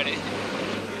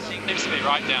 Seems to be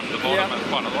right down to the bottom of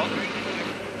quite a lot.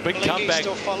 Big comeback.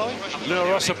 Luna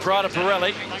Rossa Prada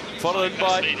Pirelli, followed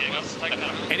by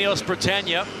Ineos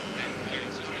Britannia.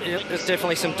 Yep, there's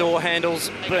definitely some door handles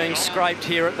being scraped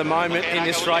here at the moment in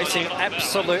this racing.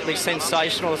 Absolutely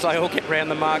sensational as they all get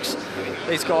round the marks.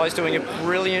 These guys doing a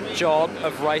brilliant job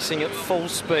of racing at full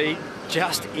speed,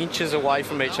 just inches away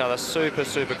from each other. Super,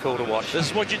 super cool to watch. This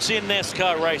is what you'd see in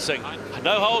NASCAR racing.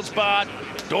 No holds barred.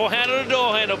 Door handle to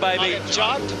door handle, baby.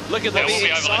 Look at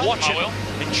this. Watch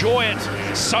it. Enjoy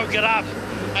it. Soak it up.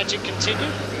 Magic continue.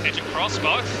 Magic cross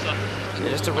both. Yeah,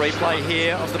 just a replay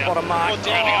here of the bottom mark.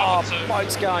 Oh,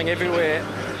 boats going everywhere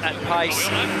at pace.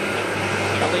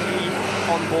 Lingy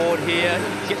on board here.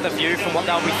 Get the view from what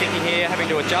they'll be thinking here. Having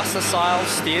to adjust the sails,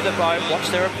 steer the boat, watch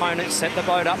their opponents, set the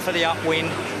boat up for the upwind.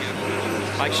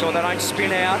 Make sure they don't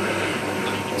spin out.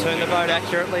 Turn the boat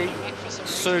accurately.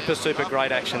 Super, super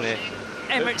great action there.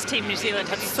 Emirates Team New Zealand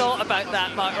had thought about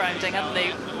that mark rounding, hadn't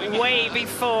they, way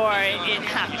before it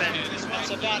happened.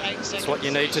 That's what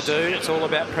you need to do. It's all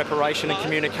about preparation and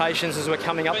communications as we're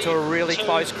coming up to a really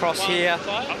close cross here.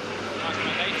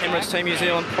 Emirates Team New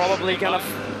Zealand probably going to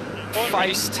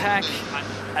face tack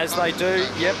as they do.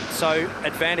 Yep, so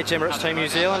advantage Emirates Team New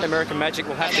Zealand. American Magic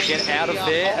will have to get out of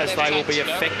there as they will be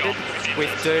affected with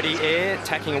dirty air,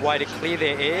 tacking away to clear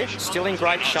their air. Still in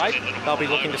great shape. They'll be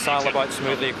looking to sail the boat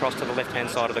smoothly across to the left-hand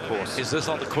side of the course. Is this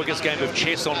not the quickest game of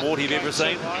chess on water you've ever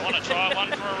seen? I want to try one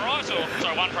for a right or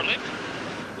sorry, one for a left.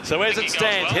 So as it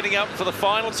stands, heading up for the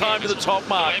final time to the top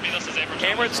mark,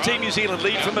 Emirates Team New Zealand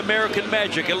lead from American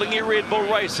Magic, Lingy Red Bull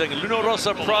Racing, Luna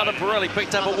Rossa Prada Pirelli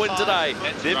picked up a win today.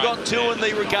 They've got 2 in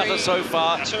the regatta so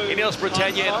far, Ineos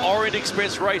Britannia and Orient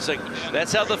Express Racing.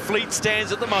 That's how the fleet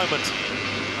stands at the moment.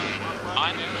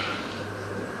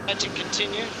 Magic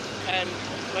continue, and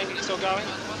Lingy still going.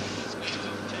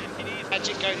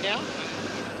 Magic go now.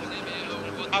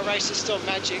 Our race is still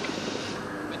Magic.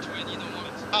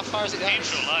 How far is it down?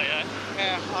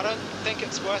 Yeah, I don't think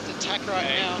it's worth the tack right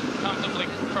now. Comfortably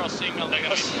cross signal, they're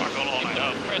going to be quite all the way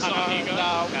up. Press on, here you go.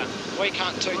 No, we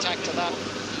can't 2-tack to that.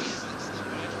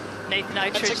 Nathan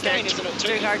Outridge there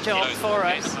doing our job for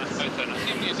us.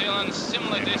 Team New Zealand,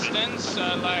 similar distance,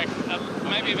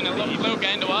 maybe even a little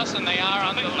gain to us, and they are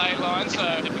under the lay line, so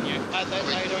they're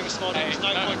doing a small damage.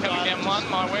 No point coming down one,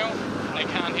 my wheel. They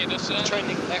can't hit us.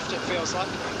 Trending left, it feels like.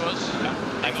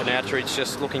 Nathan Outridge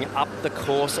just looking up the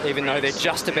course, even though they're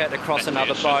just about to cross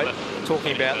another boat,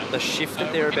 talking about the shift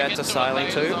that they're about to sail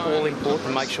into. All important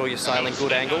to make sure you're sailing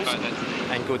good angles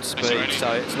and good speed.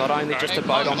 So it's not only just a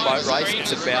boat-on-boat race,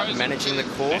 it's about managing the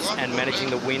course and managing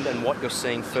the wind and what you're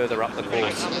seeing further up the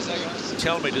course.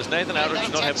 Tell me, does Nathan Outridge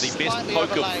not have the best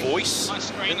poker voice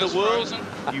in the world?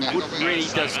 You would really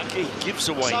he gives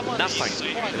away nothing.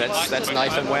 That's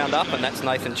Nathan wound up and that's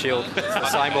Nathan chilled. It's the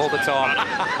same all the time.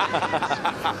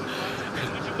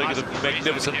 Look at the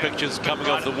magnificent pictures coming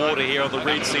off the water here on the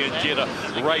Red Sea in Jeddah.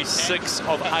 Race 6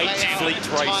 of 8 fleet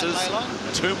races.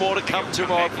 2 more to come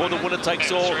tomorrow before the winner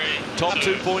takes all. Top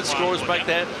 2 point scorers make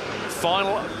that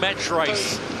final match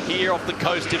race here off the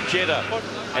coast of Jeddah.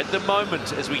 At the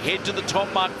moment, as we head to the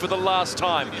top mark for the last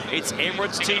time, it's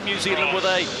Emirates Team New Zealand with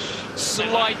a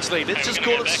slight lead. Let's just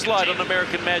call it slight on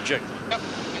American Magic. 5, 3,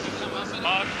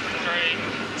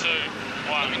 2,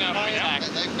 1.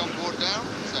 They've gone board down,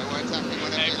 so we're attacking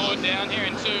whenever they board down here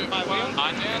in 2, 1.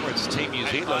 Emirates Team New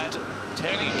Zealand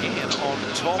tagging again on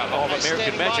top of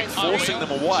American Magic, forcing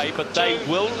them away, but they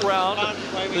will round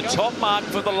the top mark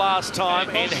for the last time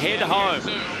and head home.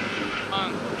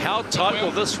 How tight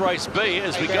will this race be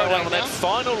as we go down on that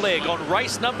final leg on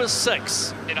race number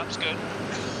 6? Head up's good.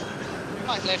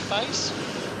 Right left face.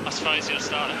 That's face here to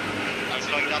start it.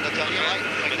 going down the turn right.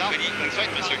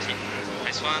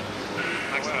 Nice one.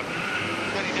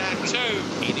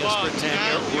 Ineos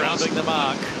Britannia rounding the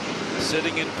mark,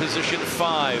 sitting in position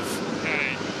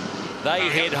 5. They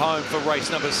head home for race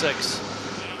number 6.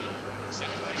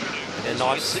 And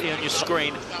nice see on your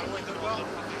screen,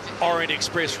 Orient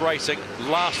Express Racing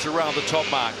last around the top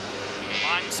mark.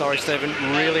 Sorry, Stephen,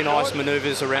 really nice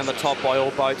manoeuvres around the top by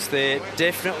all boats there.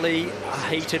 Definitely a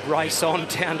heated race on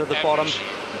down to the bottom.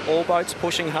 All boats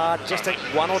pushing hard, just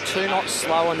 1 or 2 knots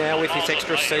slower now with this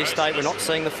extra sea state. We're not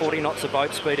seeing the 40 knots of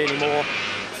boat speed anymore.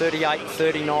 38,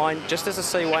 39, just as the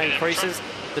seaway increases,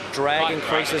 the drag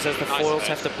increases as the foils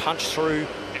have to punch through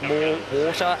more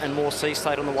water and more sea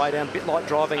state on the way down. A bit like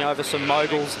driving over some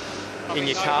moguls in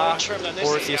your car,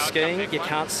 or if you're skiing, you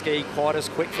can't ski quite as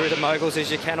quick through the moguls as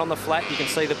you can on the flat. You can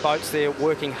see the boats there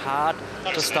working hard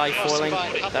to stay foiling.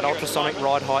 That ultrasonic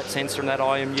ride height sensor and that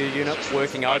IMU unit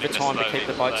working overtime to keep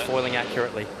the boats foiling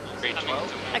accurately.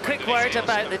 A quick word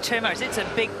about the trimmers. It's a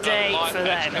big day for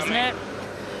them, isn't it?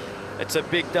 It's a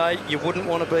big day. You wouldn't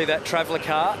want to be that traveller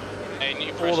car.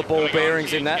 All the ball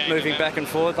bearings in that moving back and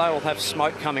forward, they will have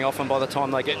smoke coming off, and by the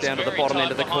time they get down to the bottom end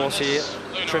of the course here,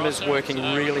 trimmers working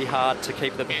really hard to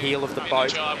keep the heel of the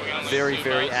boat very,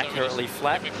 very accurately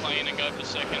flat. Boys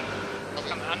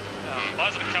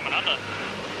are coming under.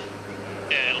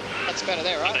 Yeah, that's better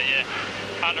there, right? Yeah,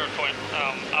 under a point,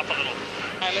 up a little.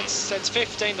 Hey, it's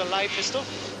 15 to lay pistol.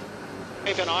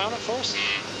 Keep an eye on it for us.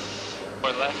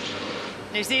 We're left.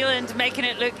 New Zealand making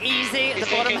it look easy at the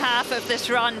bottom half of this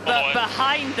run, but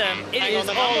behind them, it is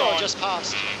all on. Just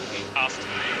past.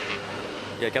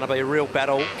 Yeah, going to be a real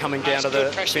battle coming down to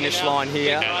the finish line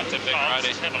here.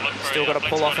 Still got to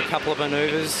pull off a couple of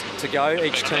manoeuvres to go.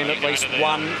 Each team at least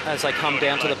one as they come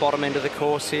down to the bottom end of the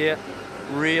course here.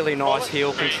 Really nice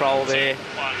heel control there.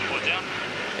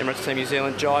 Emirates Team New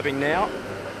Zealand jibing now.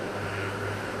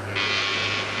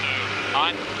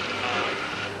 9.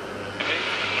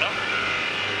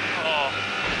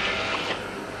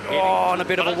 Oh, and a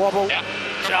bit of a wobble.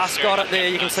 Just got it there.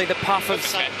 You can see the puff of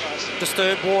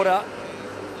disturbed water.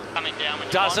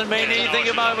 Doesn't mean anything at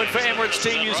the moment for Emirates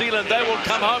Team New Zealand. They will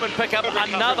come home and pick up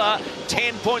another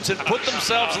 10 points and put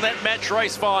themselves in that match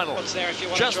race final.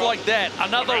 Just like that,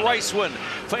 another race win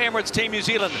for Emirates Team New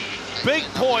Zealand. Big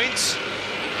points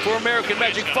for American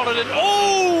Magic, followed in,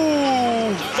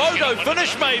 oh, photo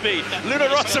finish maybe. Luna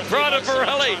Rossa, Prada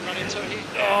Pirelli.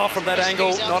 Oh, from that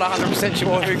angle, not 100%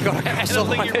 sure who got across the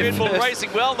line Red Bull first.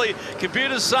 Racing. Well, the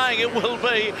computer's saying it will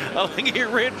be a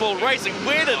Red Bull Racing.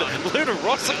 Where did Luna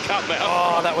Rossa come out?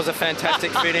 Oh, that was a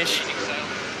fantastic finish.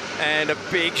 And a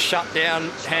big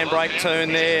shutdown handbrake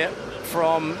turn there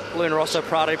from Luna Rossa,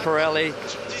 Prada Pirelli.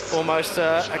 Almost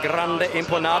a grande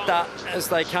imponata as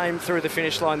they came through the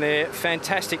finish line there.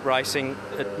 Fantastic racing.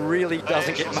 It really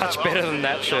doesn't get much better than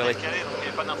that, Shirley.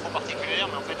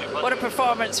 What a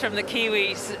performance from the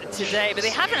Kiwis today, but they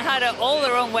haven't had it all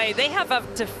their own way. They have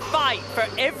to fight for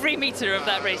every metre of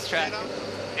that racetrack.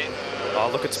 Oh,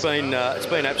 look, it's been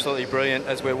absolutely brilliant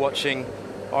as we're watching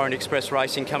Orient Express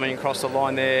Racing coming across the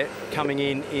line there, coming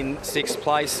in 6th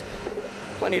place.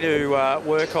 Plenty to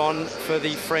work on for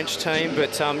the French team,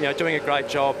 but you know, doing a great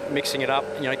job mixing it up.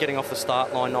 You know, getting off the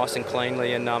start line nice and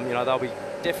cleanly, and you know, they'll be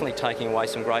definitely taking away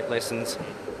some great lessons,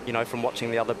 you know, from watching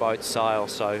the other boats sail.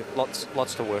 So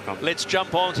lots to work on. Let's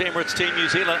jump on to Emirates Team New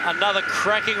Zealand. Another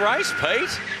cracking race, Pete.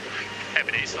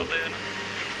 Happy to stop there.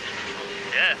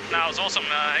 Yeah, no, it was awesome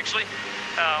actually.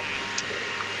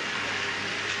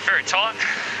 Very tight.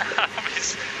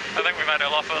 I think we made our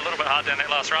life a little bit hard down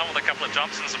that last run with a couple of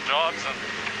jumps and some dives and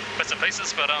bits and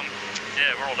pieces, but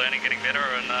yeah, we're all learning, getting better,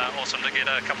 and awesome to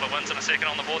get a couple of wins and a second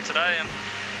on the board today, and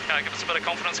give us a bit of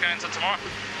confidence going into tomorrow.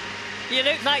 You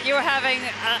look like you're having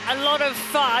a lot of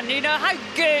fun. You know, how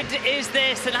good is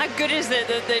this, and how good is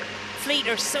it that the fleet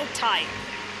are so tight?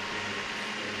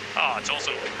 Oh, it's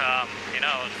awesome. You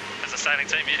know, as a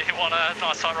sailing team, you want a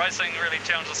nice tight racing, really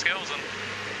challenge the skills, and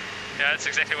yeah, that's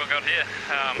exactly what we got here.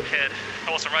 Had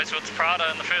an awesome race with Prada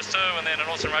in the first two, and then an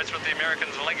awesome race with the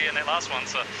Americans and Lingy in that last one.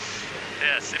 So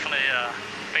yeah, it's definitely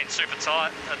been super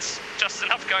tight. It's just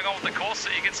enough going on with the course so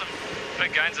you get some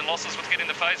big gains and losses with getting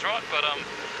the phase right. But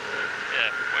yeah,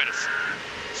 we're just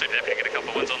super happy to get a couple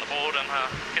of wins on the board and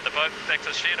get the boat back to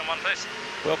the shed in one piece.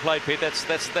 Well played, Pete.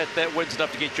 That win's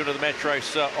enough to get you into the match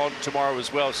race on tomorrow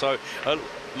as well. So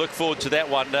look forward to that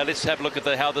one. Let's have a look at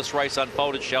how this race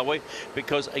unfolded, shall we?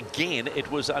 Because again,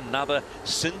 it was another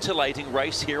scintillating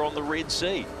race here on the Red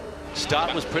Sea.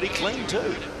 Start was pretty clean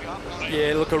too.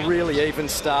 Yeah, look, a really even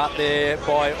start there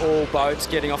by all boats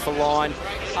getting off the line.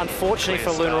 Unfortunately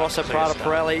for Luna Rossa, Prada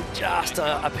Pirelli, just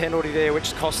a penalty there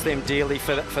which cost them dearly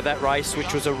for that race,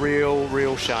 which was a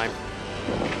real shame.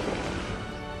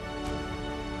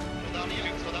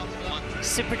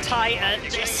 Super tight at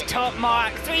this top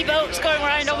mark. 3 boats going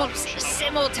around almost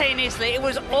simultaneously. It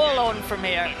was all on from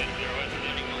here.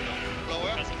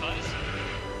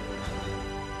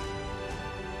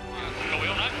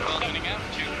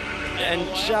 And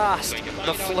just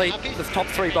the fleet, the top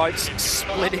 3 boats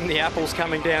splitting the apples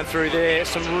coming down through there.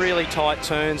 Some really tight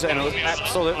turns, and it was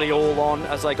absolutely all on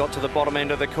as they got to the bottom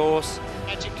end of the course.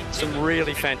 Some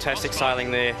really fantastic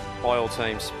sailing there by all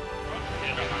teams.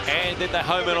 And then they're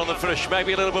home in on the finish.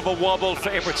 Maybe a little bit of a wobble for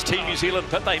Emirates Team New Zealand,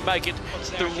 but they make it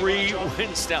 3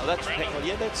 wins now.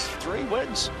 That's 3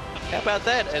 wins. How about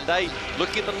that? And they,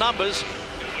 looking at the numbers,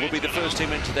 will be the first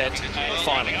team into that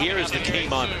final. Here is the key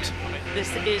moment.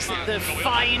 This is the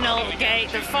final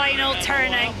gate, the final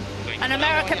turning. And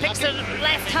America picks the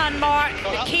left-hand mark,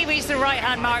 the Kiwis the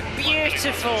right-hand mark.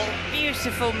 Beautiful,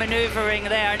 beautiful manoeuvring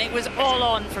there, and it was all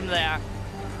on from there.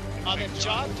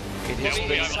 It has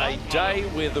been a day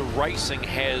where the racing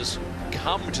has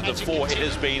come to the fore. It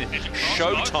has been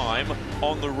showtime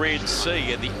on the Red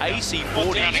Sea, and the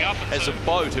AC40s as a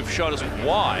boat have shown us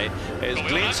why, as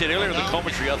Glenn said earlier in the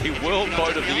commentary, are the world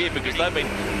boat of the year, because they've been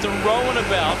thrown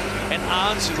about and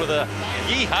answered with a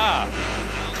yeehaw.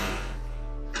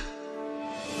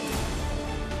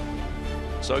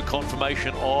 So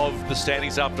confirmation of the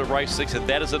standings after race 6, and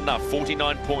that is enough.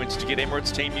 49 points to get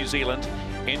Emirates Team New Zealand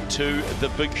into the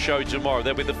big show tomorrow.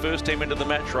 They'll be the first team into the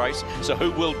match race. So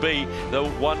who will be the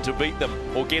one to beat them,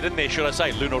 or get in there, should I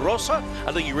say? Luna Rossa,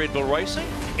 I think Red Bull Racing,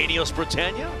 Ineos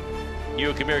Britannia, New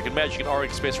York American Magic and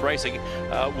Orient Express Racing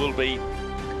will be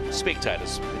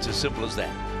spectators. It's as simple as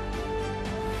that.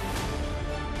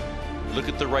 Look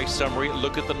at the race summary,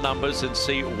 look at the numbers, and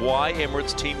see why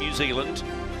Emirates Team New Zealand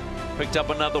picked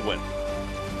up another win.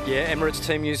 Yeah, Emirates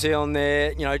Team New Zealand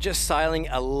there, you know, just sailing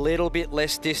a little bit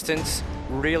less distance,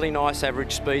 really nice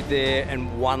average speed there,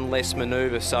 and 1 less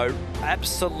manoeuvre. So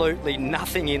absolutely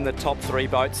nothing in the top 3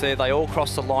 boats there. They all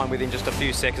crossed the line within just a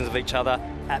few seconds of each other.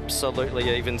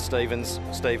 Absolutely even, Stephen.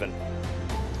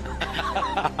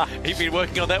 You've been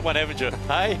working on that one, haven't you?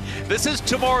 Hey, this is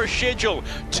tomorrow's schedule.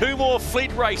 2 more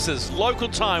fleet races, local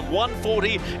time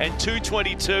 1:40 and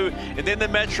 2:22, and then the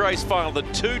match race final. The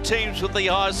 2 teams with the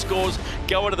highest scores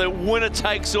go into the winner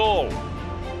takes all.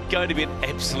 Going to be an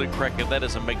absolute cracker. That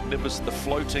is a magnificent, the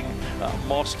floating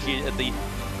mosque here at the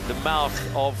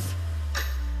mouth of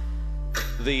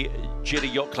the Jeddah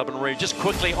Yacht Club and Marine. Just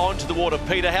quickly onto the water.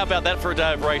 Peter, how about that for a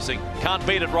day of racing? Can't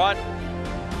beat it, right?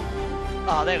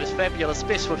 Oh, that was fabulous.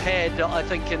 Best we've had, I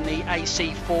think, in the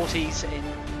AC40s. And,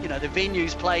 you know, the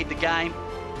venues played the game.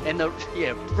 And,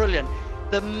 brilliant.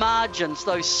 The margins,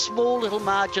 those small little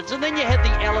margins. And then you had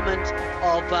the element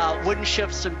of wind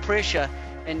shifts and pressure.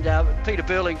 And Peter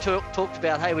Burling talked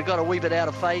about, hey, we got a wee bit out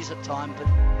of phase at time.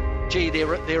 But, gee,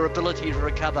 their ability to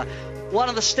recover. One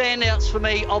of the standouts for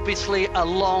me, obviously,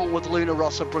 along with Luna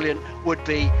Rossa, brilliant, would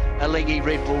be Lingy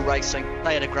Red Bull Racing.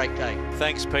 They had a great day.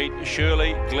 Thanks, Pete.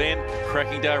 Shirley, Glenn,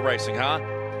 cracking day racing, huh?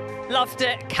 Loved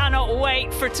it. Cannot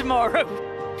wait for tomorrow.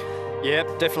 Yeah,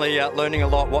 definitely learning a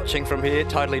lot watching from here.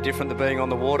 Totally different than being on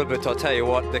the water, but I'll tell you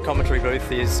what, the commentary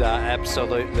booth is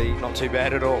absolutely not too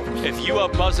bad at all. If you are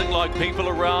buzzing like people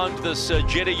around this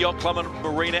Jeddah Yacht Club and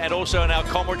Marina, and also in our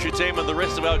commentary team and the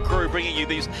rest of our crew bringing you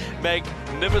these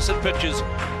magnificent pictures,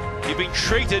 you've been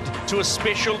treated to a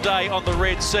special day on the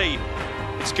Red Sea.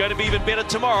 It's going to be even better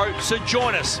tomorrow, so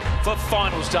join us for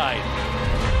finals day.